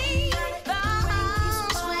rain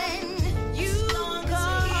falls when you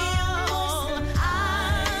call,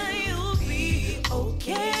 I'll be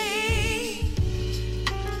okay.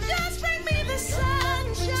 Just bring me the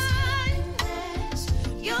sunshine,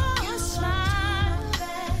 your smile.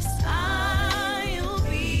 I'll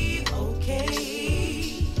be okay.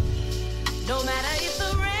 No matter if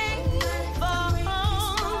the rain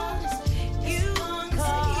falls, you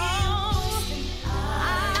call,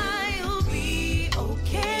 I'll be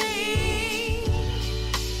okay.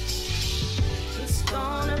 It's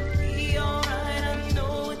gonna be alright. I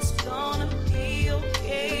know it's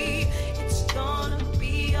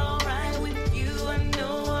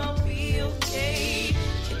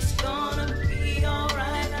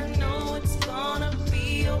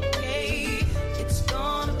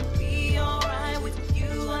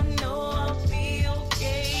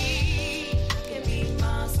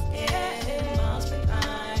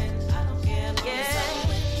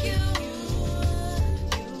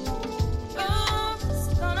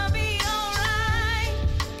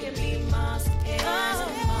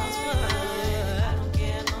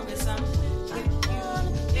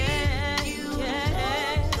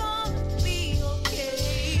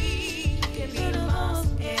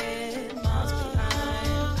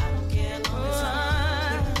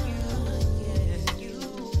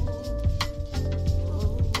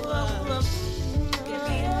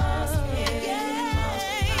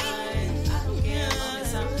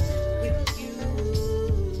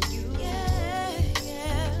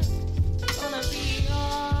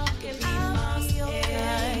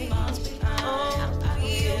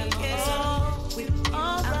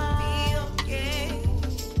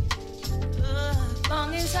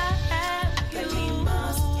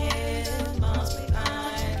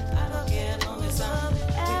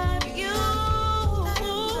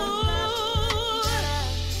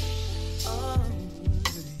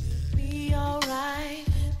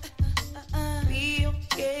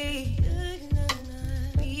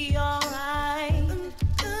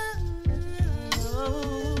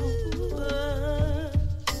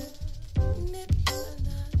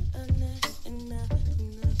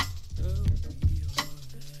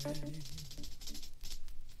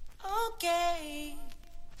okay.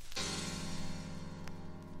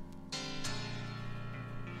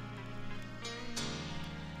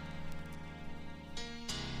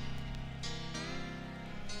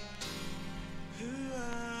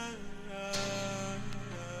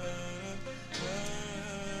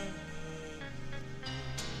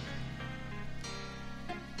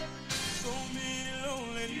 So many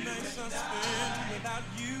lonely nights I spent without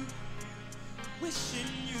you,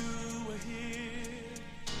 wishing you were here.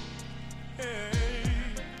 Hey,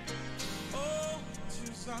 oh,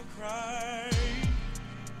 tears I cry.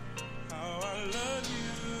 How I love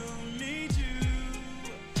you, need you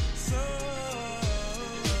so.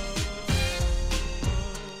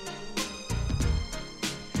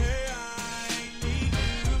 Hey, I need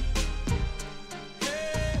you.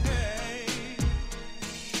 Hey.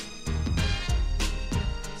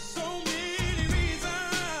 So many reasons.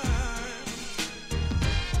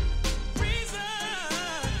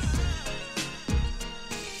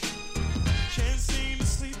 Can't seem to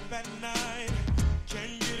sleep at night.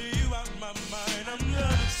 Can't get you out my mind. I'm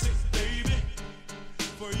lovesick, baby,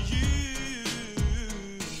 for you.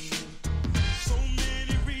 So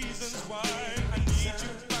many reasons why I need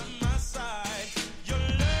you by my side. Your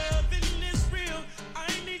loving is real. I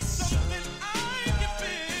need something I can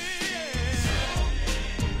feel. So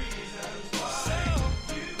many reasons why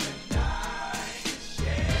you and I can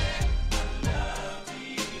share a love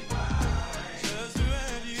divine. Just to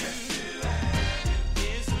have you,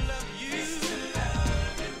 is to love you,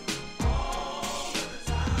 all the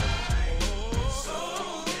time. Oh, so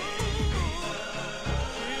many reasons.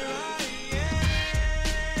 Here I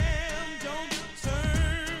am. Don't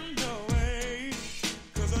turn away,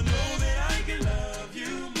 'cause I know that I can love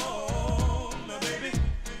you more, my baby.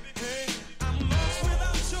 Hey, I'm lost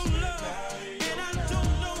without your love, and I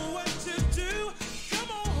don't know what to do. Come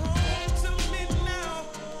on home to me now.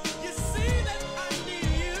 You see that I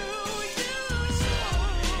need you. So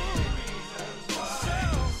many reasons why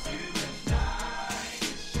you and I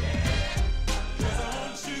can share. 'Cause I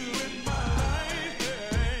want you in my life,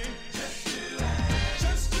 hey.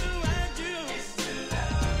 Just to have you. Is to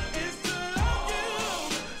love you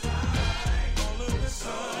all of the time.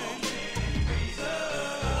 So many reasons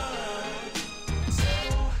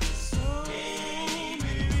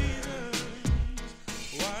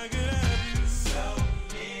why I could have you. So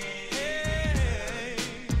many.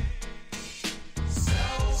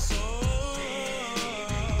 So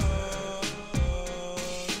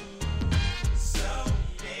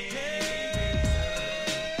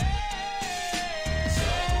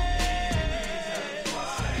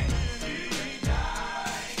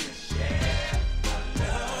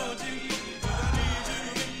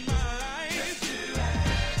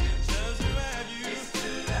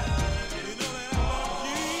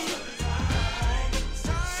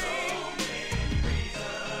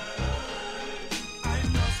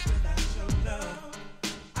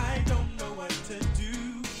I don't know what to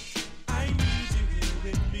do. I need you here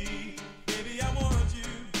with me. Baby, I want you.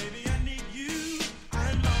 Baby, I need you.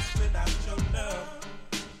 I'm lost without your love.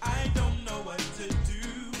 I don't know what to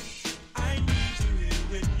do. I need you here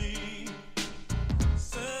with me.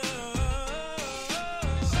 So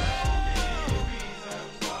many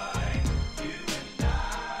reasons why you and I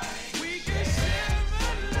we can share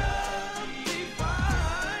a love divine.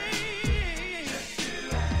 Just to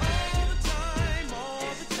all the time,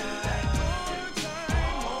 all the time, all the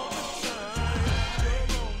time, all the time. You're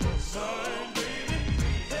on my side, baby.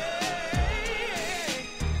 Hey,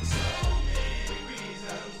 so many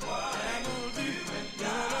reasons why I'm gonna do and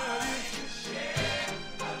I can share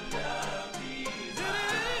a love divine. Just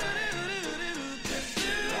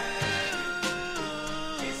to love you,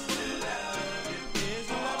 is to love you, is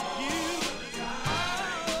to love you.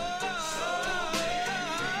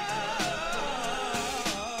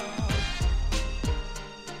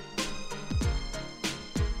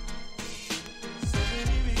 So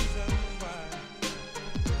many reasons why.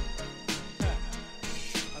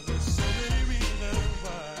 I said so many reasons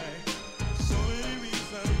why. So many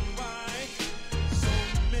reasons why. So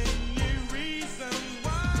many reasons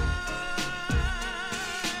why.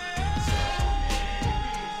 So many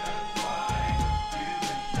reasons why you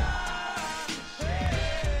and I.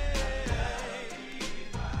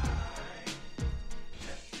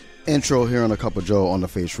 Intro here on a Cup of Joe on the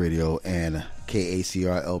Face Radio and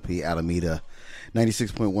KACRLP Alameda,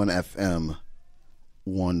 96.1 FM.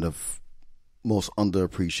 One of most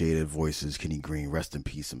underappreciated voices, Kenny Green. Rest in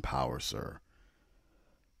peace and power, sir.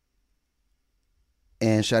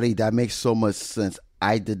 And Shadi, that makes so much sense.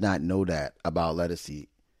 I did not know that about Lettucey.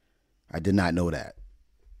 I did not know that.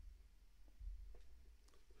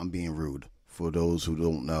 I'm being rude. For those who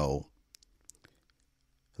don't know,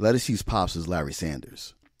 Lettucey's pops is Larry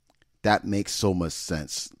Sanders. That makes so much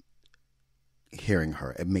sense. Hearing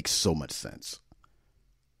her, it makes so much sense.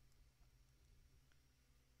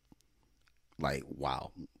 Like,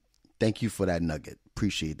 wow. Thank you for that nugget.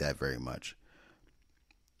 Appreciate that very much.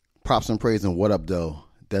 Props and praise and what up, though?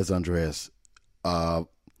 Des Andres.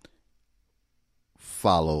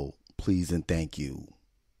 Follow, please, and thank you.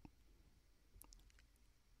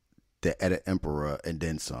 The Edit Emperor and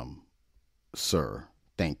then some. Sir,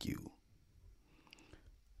 thank you.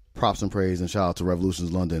 Props and praise and shout out to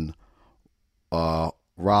Revolutions London.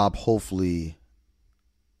 Rob, hopefully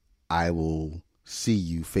I will see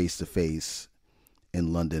you face to face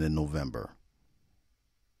in London in November.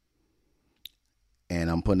 And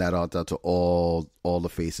I'm putting that out there to all the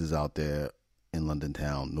faces out there in London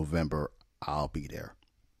town. November, I'll be there.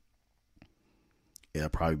 It'll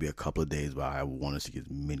probably be a couple of days, but I want to see as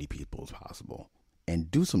many people as possible. And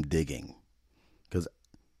do some digging. Because,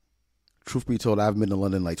 truth be told, I haven't been to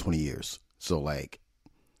London in like 20 years. So, like,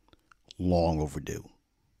 long overdue.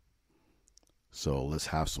 So, let's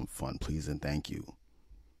have some fun, please, and thank you.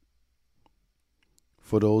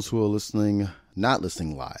 For those who are listening, not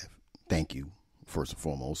listening live, thank you, first and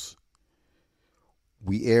foremost.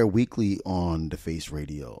 We air weekly on The Face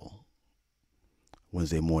Radio.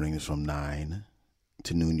 Wednesday mornings from 9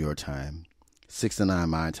 to noon your time, 6 to 9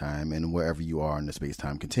 my time, and wherever you are in the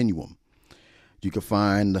space-time continuum. You can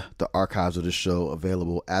find the archives of the show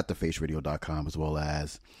available at thefaceradio.com as well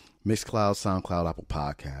as Mixcloud, SoundCloud, Apple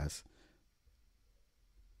Podcasts,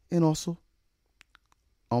 and also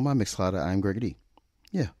on my Mixcloud at iamgregordeee.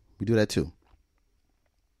 Yeah, we do that too.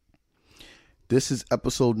 This is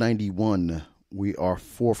episode 91. We are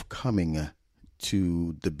forthcoming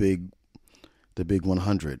to the big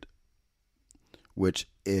 100, which,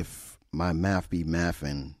 if my math be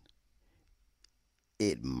mathin',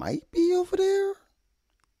 it might be over there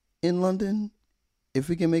in London. If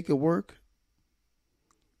we can make it work,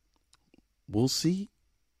 we'll see.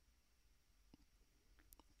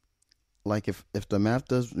 Like, if the math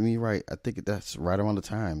does me right, I think that's right around the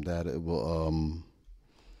time that it will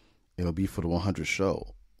it'll be for the 100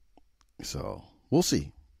 show. So we'll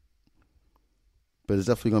see. But it's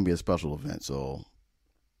definitely going to be a special event. So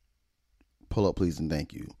pull up, please, and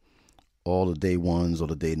thank you. All the day ones or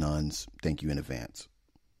the day nuns, thank you in advance.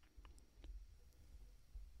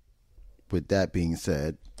 With that being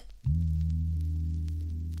said,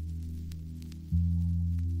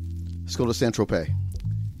 let's go to Saint-Tropez.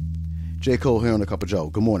 J. Cole here on the Cup of Joe.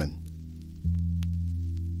 Good morning.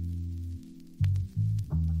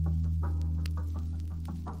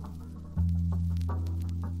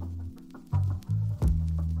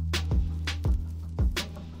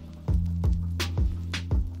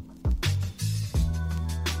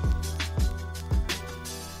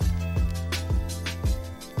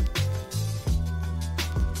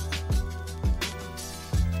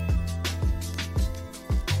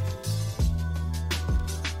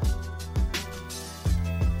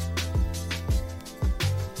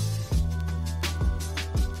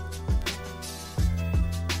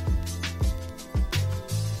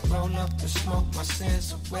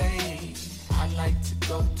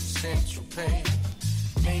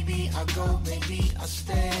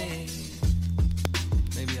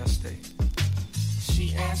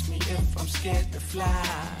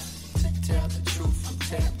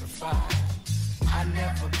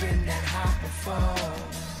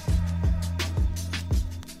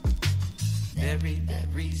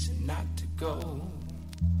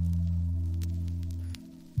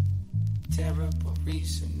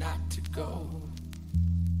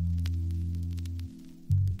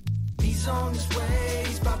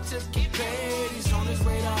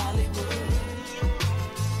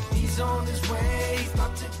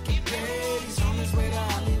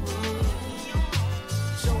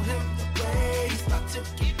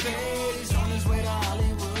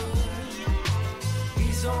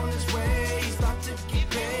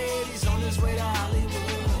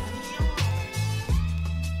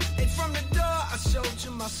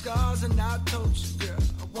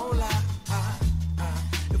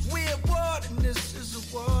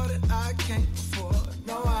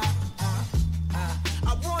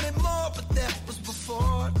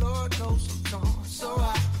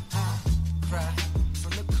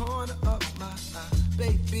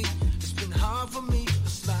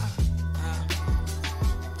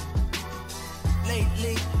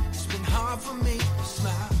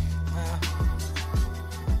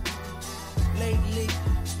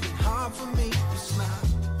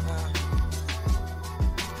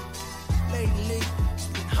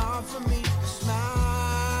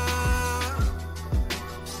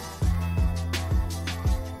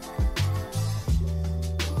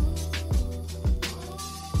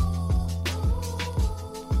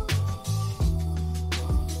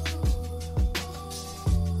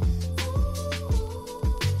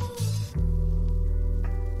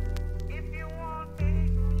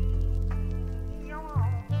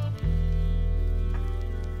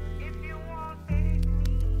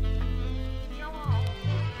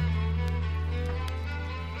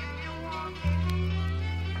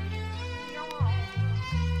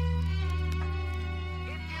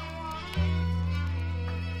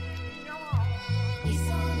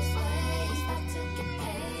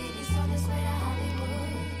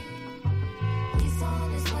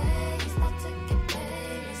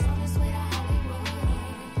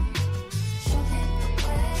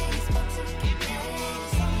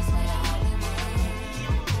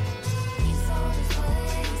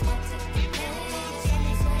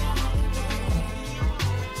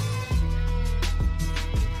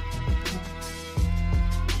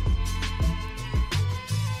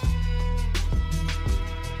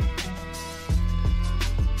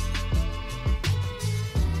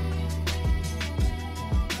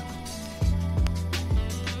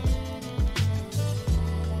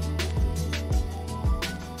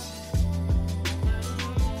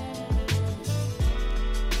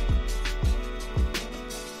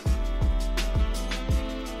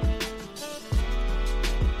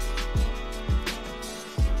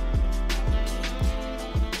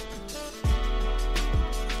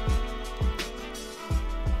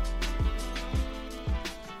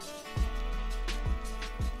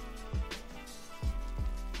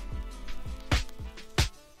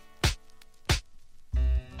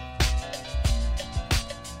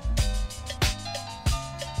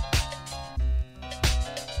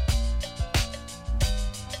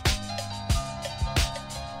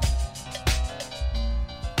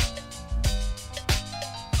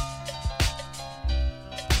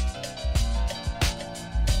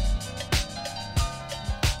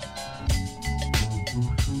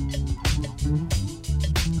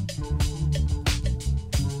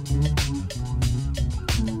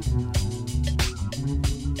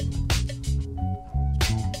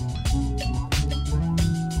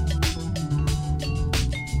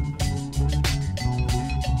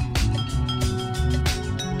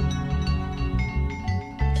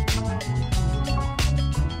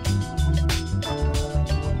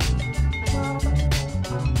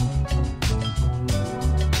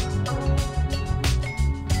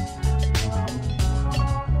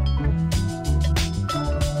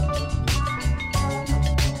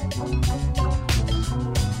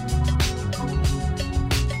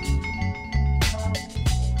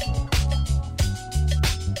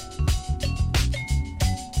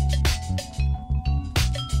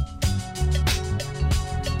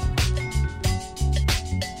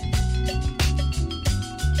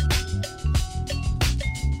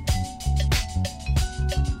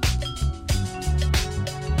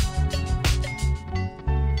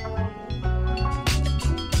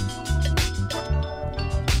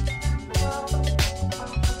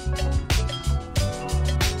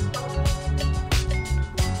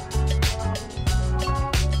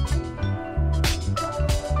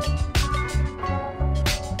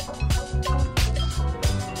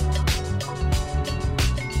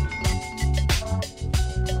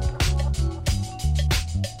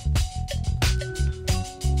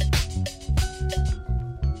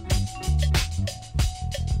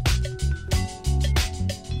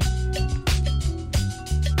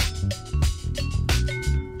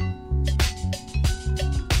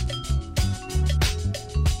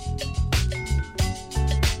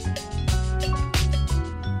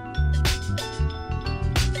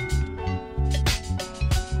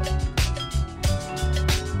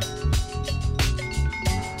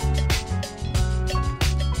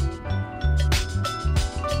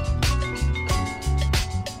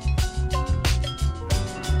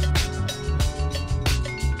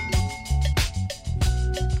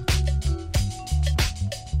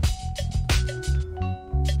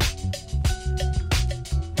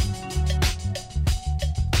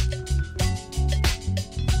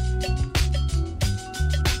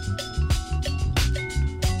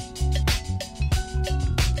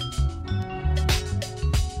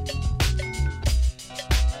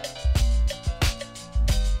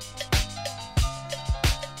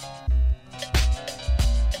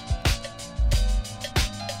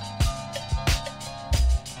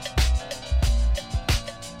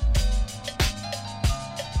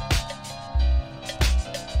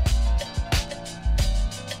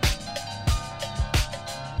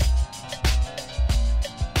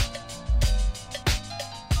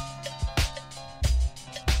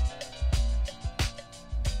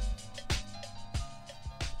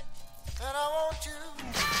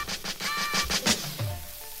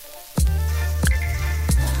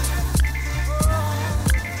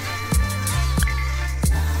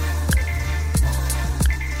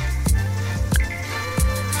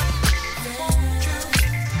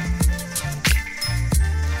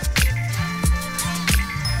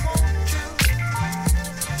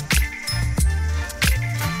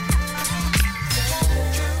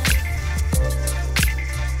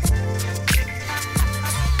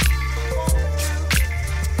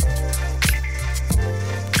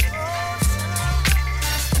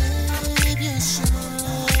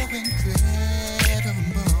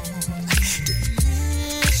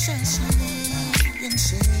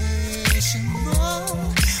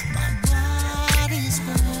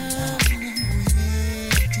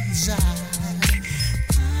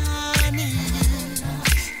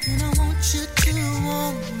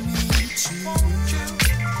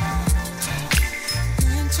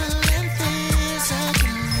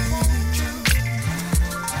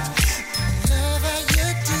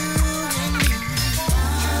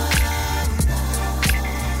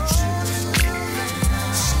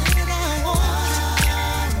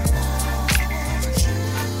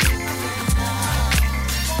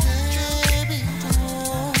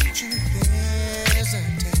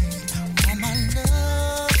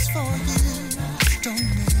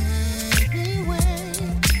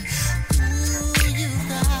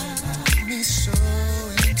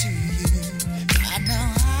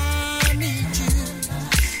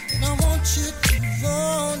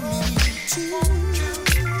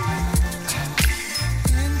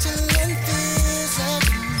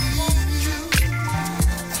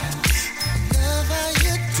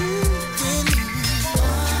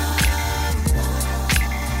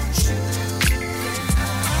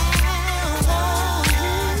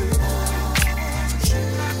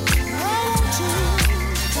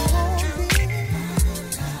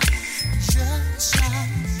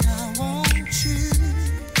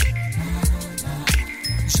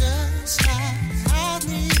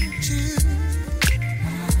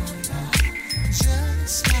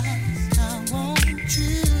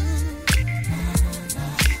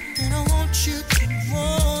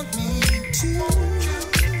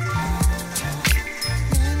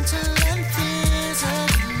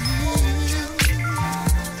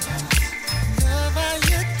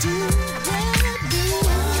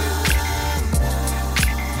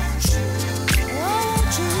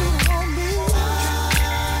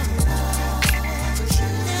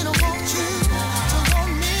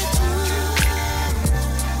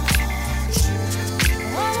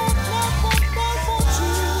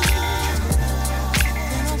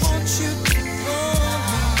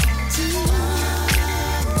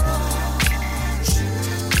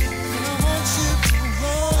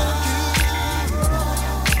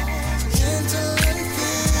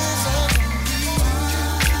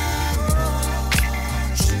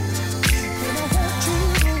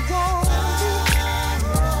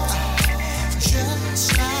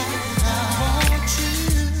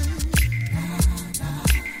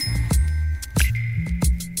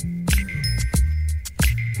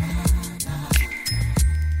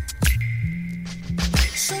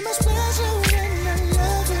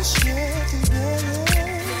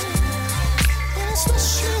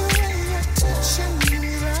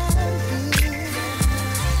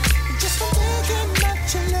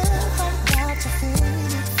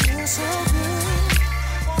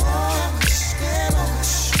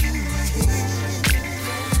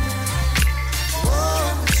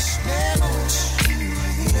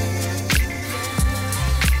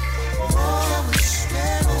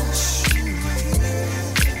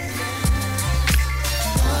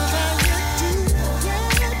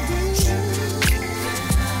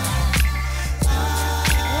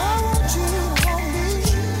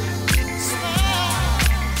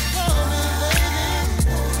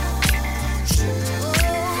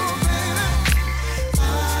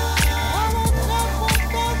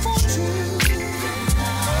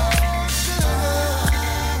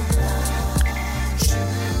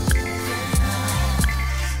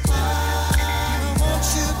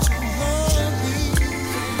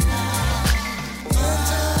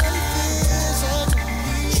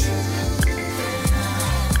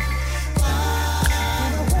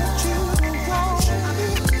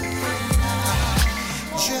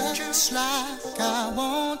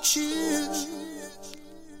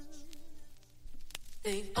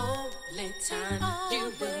 The only time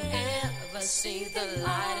you will ever see the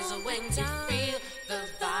light is when you feel the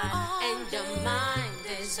vibe and your mind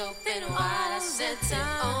is open wide. I said the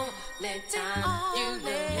only time you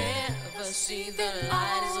will ever see the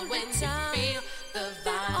light is when you feel the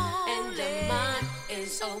vibe and your mind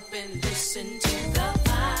is open. Listen to the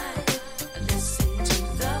vibe. Listen to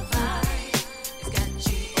the vibe. It's got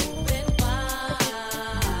you open wide.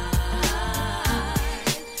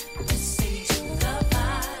 Listen to the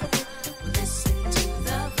vibe. Listen to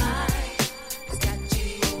the vibe. It's got you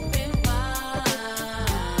open wide.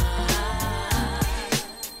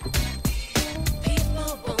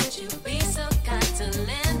 People, won't you be so kind to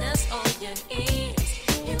lend us all your ears?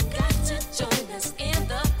 You got to join us in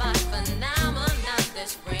the vibe phenomenon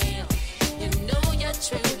that's real. You know you're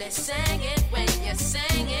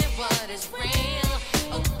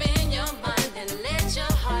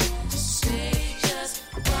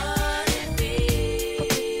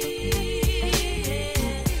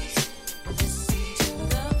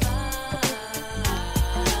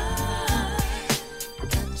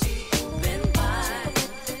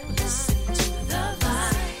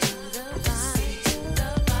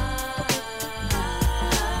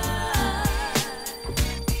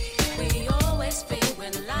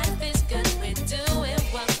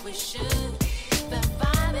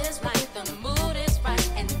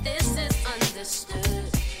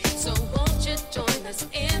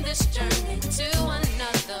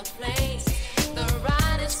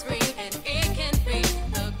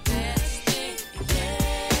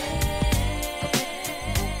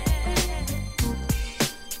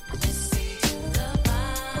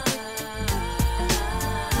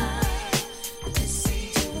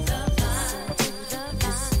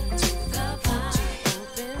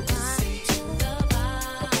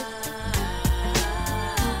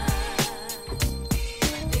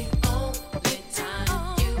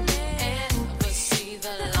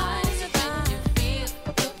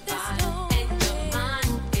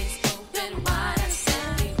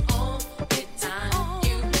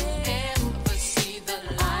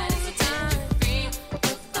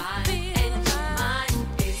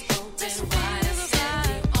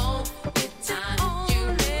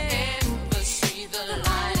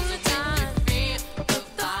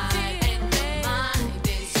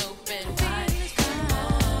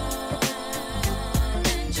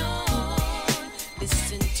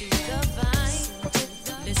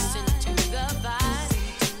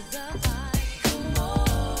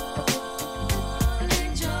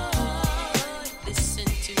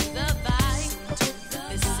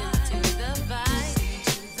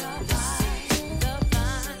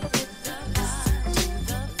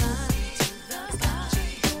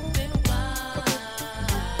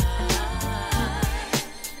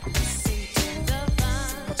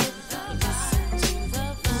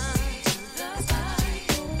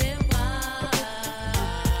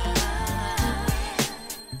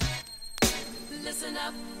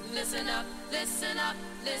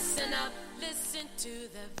Listen up, listen to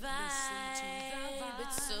the vibe.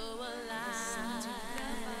 It's so alive.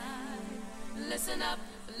 Listen up,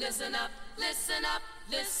 listen up, listen up,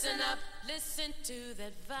 listen up, listen to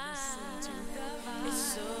that vibe. It's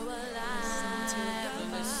so alive.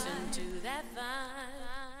 Listen to that vibe.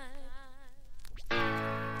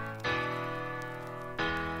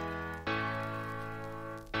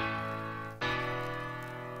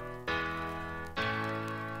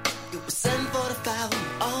 It was 7:45, we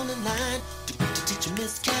were all in line to meet the teacher,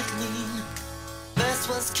 Miss Kathleen. First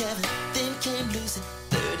was Kevin, then came Lucy,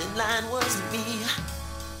 third in line was me.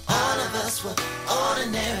 All of us were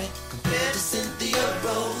ordinary compared to Cynthia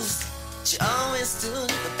Rose. She always stood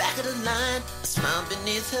at the back of the line, a smile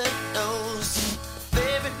beneath her nose. Her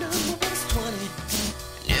favorite number was 20,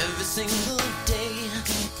 and every single day.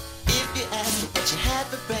 If you asked her what she had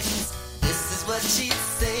for breakfast, this is what she'd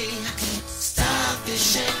say.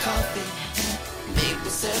 Starfish and coffee, maple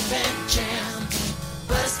syrup and jam,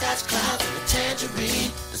 butterscotch clouds and a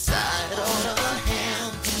tangerine, a side order of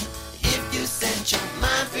ham. If you set your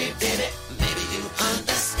mind free, baby, maybe you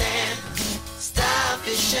understand.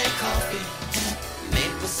 Starfish and coffee,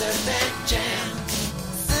 maple syrup and jam.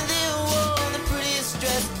 Cynthia wore the prettiest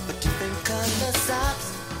dress, but different color socks.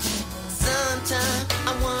 Sometimes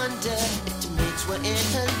I wonder if the mates were in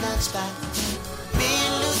her lunchbox. Me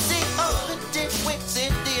and Lucy opened it when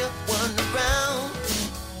Cynthia won around.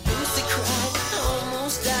 Lucy cried,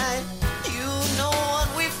 almost died. You know what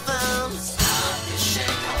we found. Starfish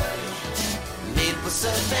and coffee, maple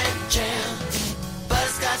syrup and jam,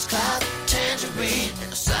 butterscotch cloud, tangerine,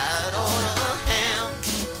 and a side order of ham.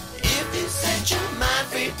 If you set your mind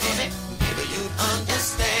free, baby, maybe you'd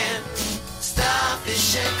understand.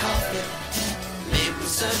 Starfish and coffee, maple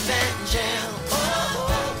syrup and jam. Oh.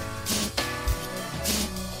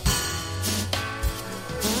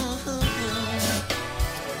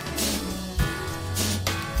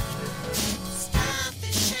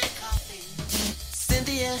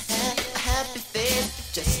 Cynthia had a happy face,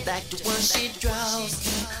 just like the one she draws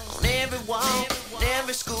on every wall, in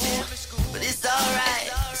every school. But it's alright,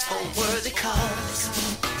 it's for worthy cause.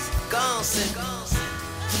 Gone,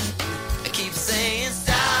 I keep saying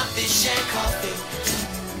starfish and coffee,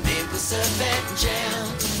 maple syrup and jam,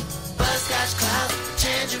 butterscotch clouds,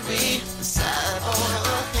 tangerine, side order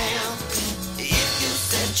of ham. If you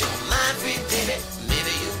set your mind free, baby,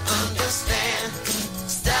 maybe you understand.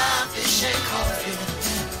 Starfish and coffee,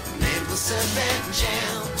 maple syrup and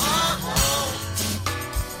jam.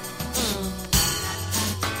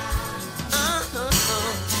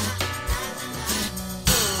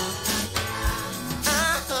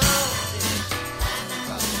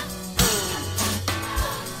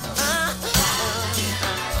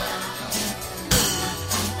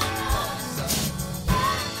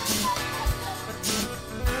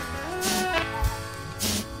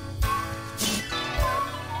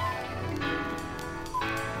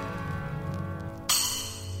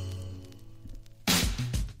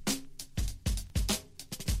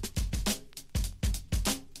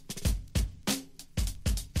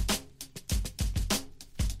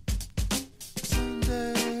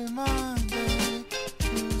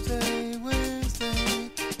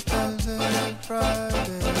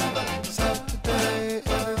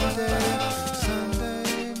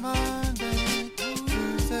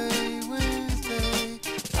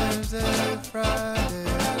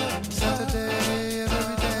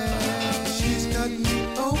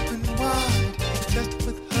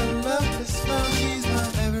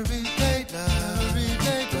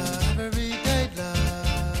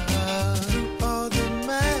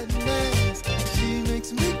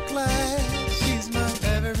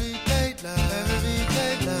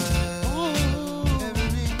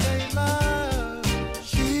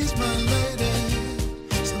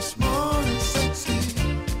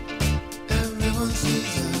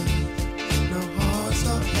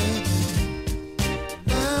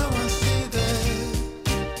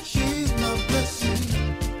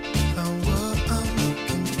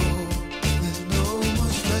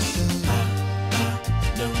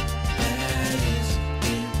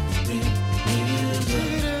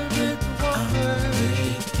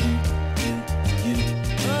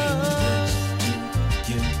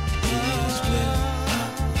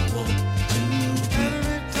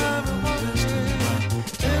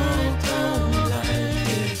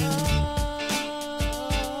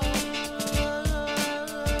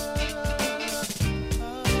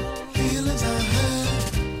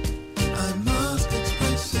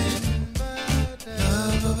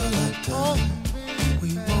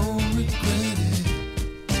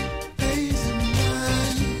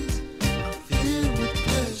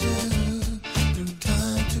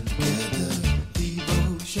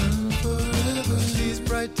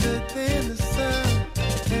 in the sun,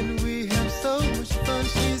 and we have so much fun.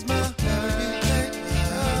 She's my everyday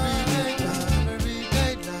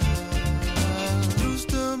love. Through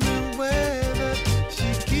storm and weather,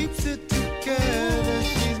 she keeps it together.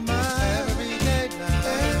 She's my everyday love.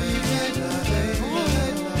 Everyday love.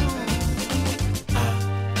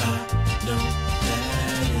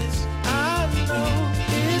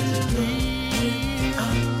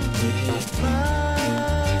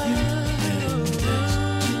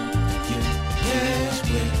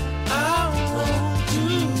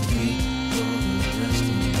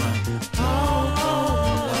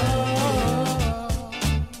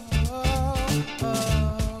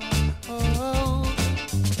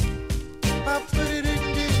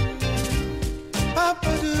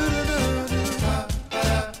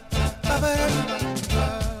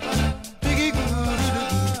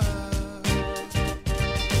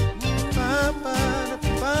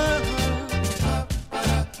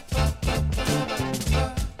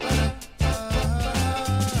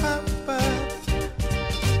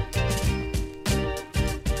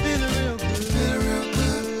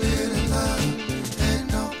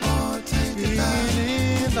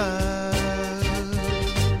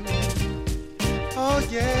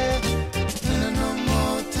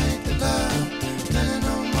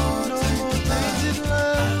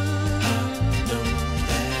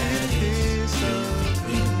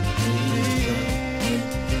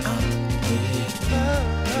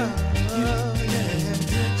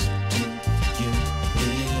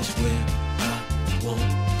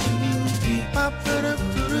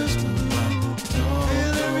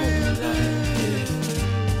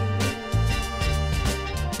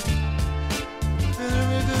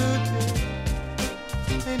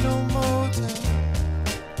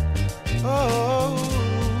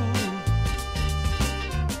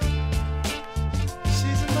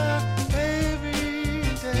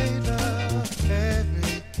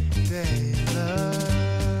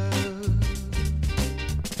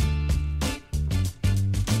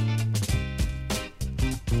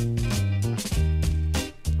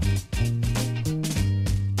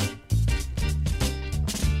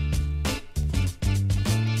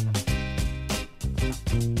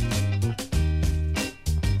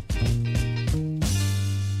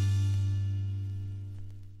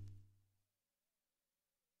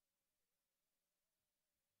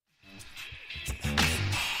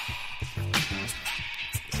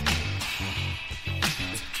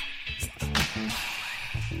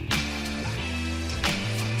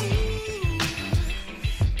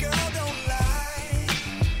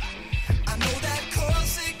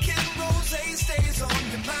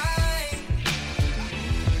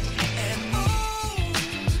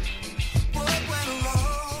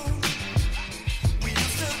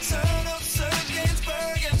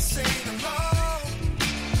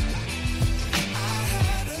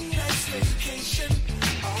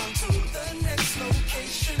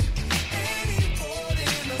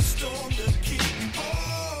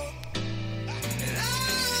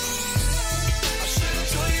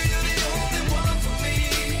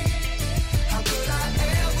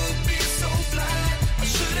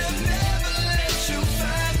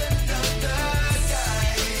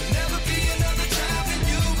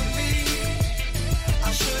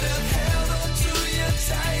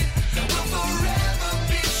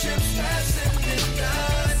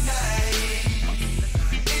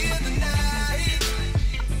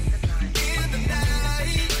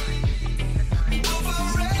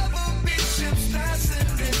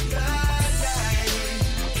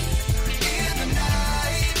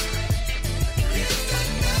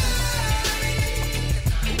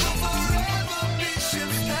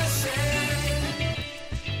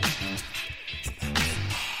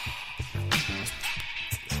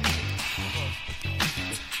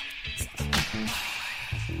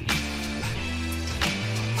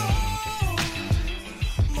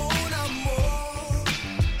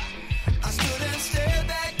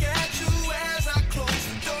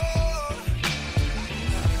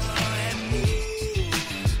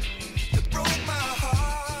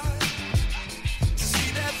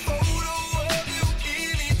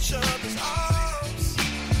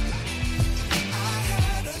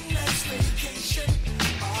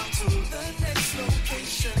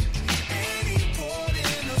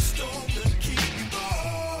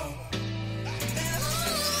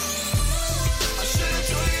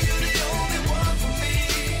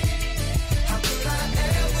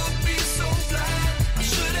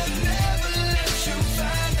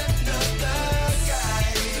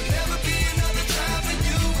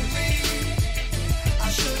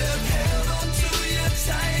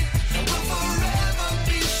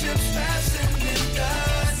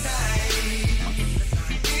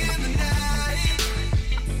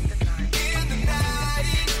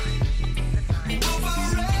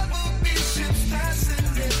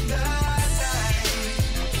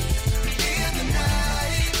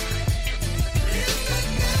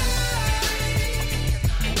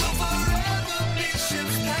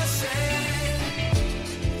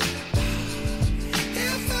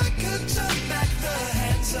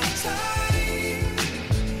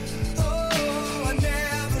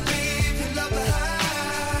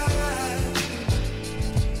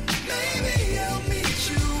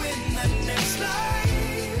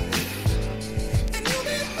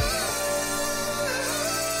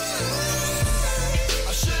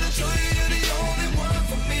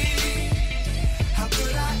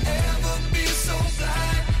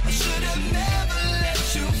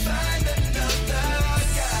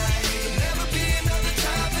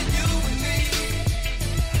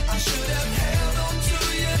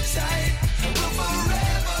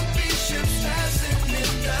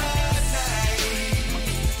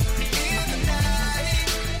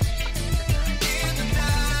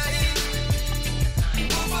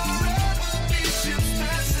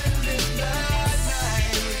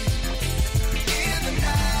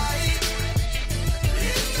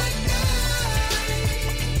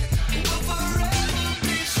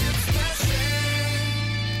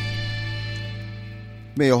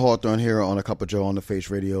 Mayor Hawthorne here on A Cup of Joe on the Face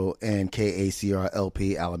Radio and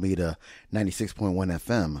KACR-LP Alameda 96.1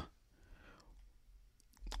 FM.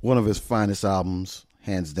 One of his finest albums,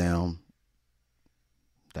 hands down.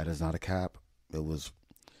 That is not a cap. It was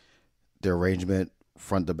the arrangement,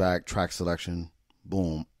 front to back, track selection,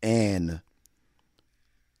 boom. And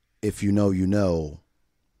if you know, you know,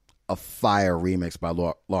 a fire remix by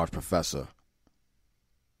Large Professor.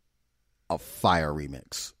 A fire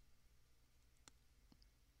remix.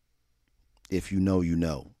 If you know, you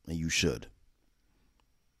know, and you should.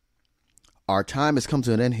 Our time has come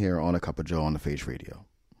to an end here on A Cup of Joe on the Face Radio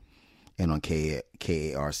and on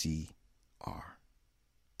KARCR-LP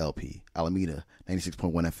Alameda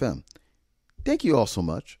 96.1 FM. Thank you all so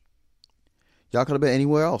much. Y'all could have been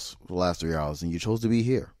anywhere else for the last 3 hours, and you chose to be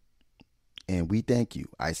here. And we thank you.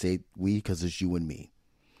 I say we because it's you and me.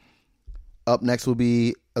 Up next will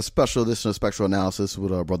be a special edition of Spectral Analysis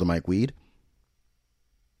with our brother Mike Weed.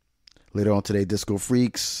 Later on today, Disco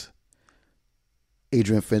Freaks,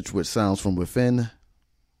 Adrian Finch with Sounds from Within,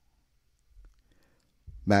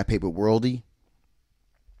 Matt Paper Worldy,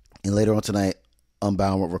 and later on tonight,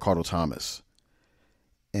 Unbound with Ricardo Thomas.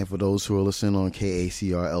 And for those who are listening on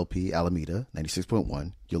KACR-LP Alameda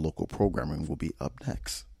 96.1, your local programming will be up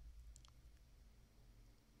next.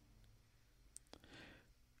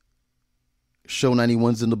 Show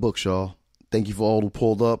 91's in the books, y'all. Thank you for all who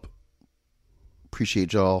pulled up.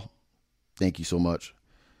 Appreciate y'all. Thank you so much.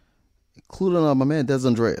 Including my man, Des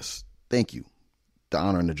Andreas. Thank you. The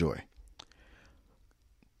honor and the joy.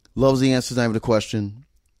 Loves the answers, not even the question.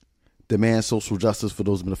 Demand social justice for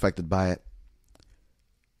those who've been affected by it.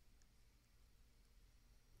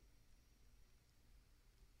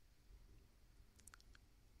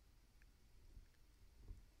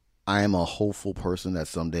 I am a hopeful person that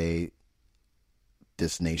someday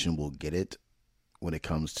this nation will get it when it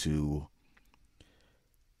comes to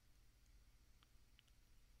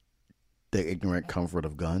the ignorant comfort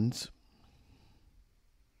of guns.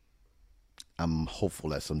 I'm hopeful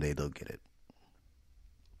that someday they'll get it.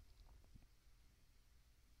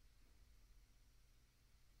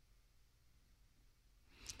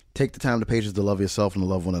 Take the time to patience to love yourself and to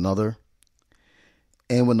love one another.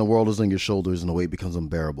 And when the world is on your shoulders and the weight becomes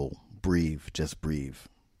unbearable, breathe, just breathe.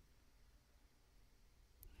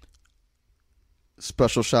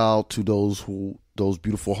 Special shout out to those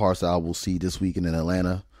beautiful hearts that I will see this weekend in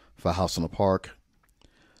Atlanta for House in the Park.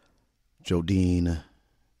 Jodine,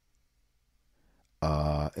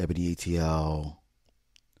 Ebony ATL,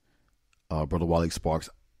 Brother Wally Sparks.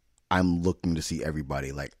 I'm looking to see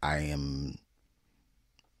everybody. Like I'm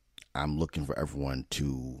looking for everyone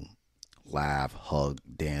to laugh, hug,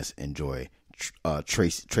 dance, enjoy,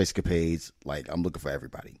 trace capades. Like I'm looking for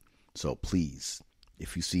everybody. So please,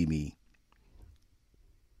 if you see me,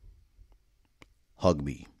 hug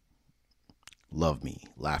me, love me,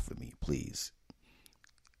 laugh with me, please.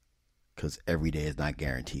 Because every day is not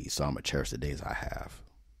guaranteed, so I'm going to cherish the days I have.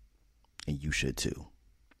 And you should too.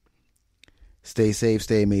 Stay safe,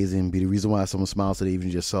 stay amazing. Be the reason why someone smiles today,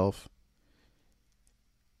 even yourself.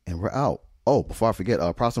 And we're out. Oh, before I forget,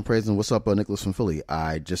 props and praise and what's up, Nicholas from Philly?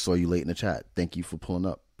 I just saw you late in the chat. Thank you for pulling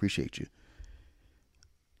up. Appreciate you.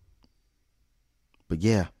 But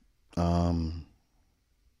yeah,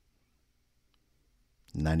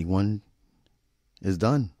 91 is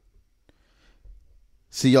done.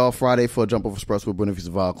 See y'all Friday for a Jump Off Express with Buena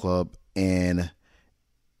Vista Vibe Club. And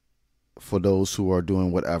for those who are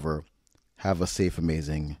doing whatever, have a safe,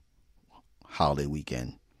 amazing holiday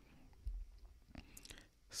weekend.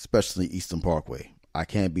 Especially Eastern Parkway. I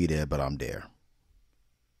can't be there, but I'm there.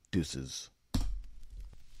 Deuces.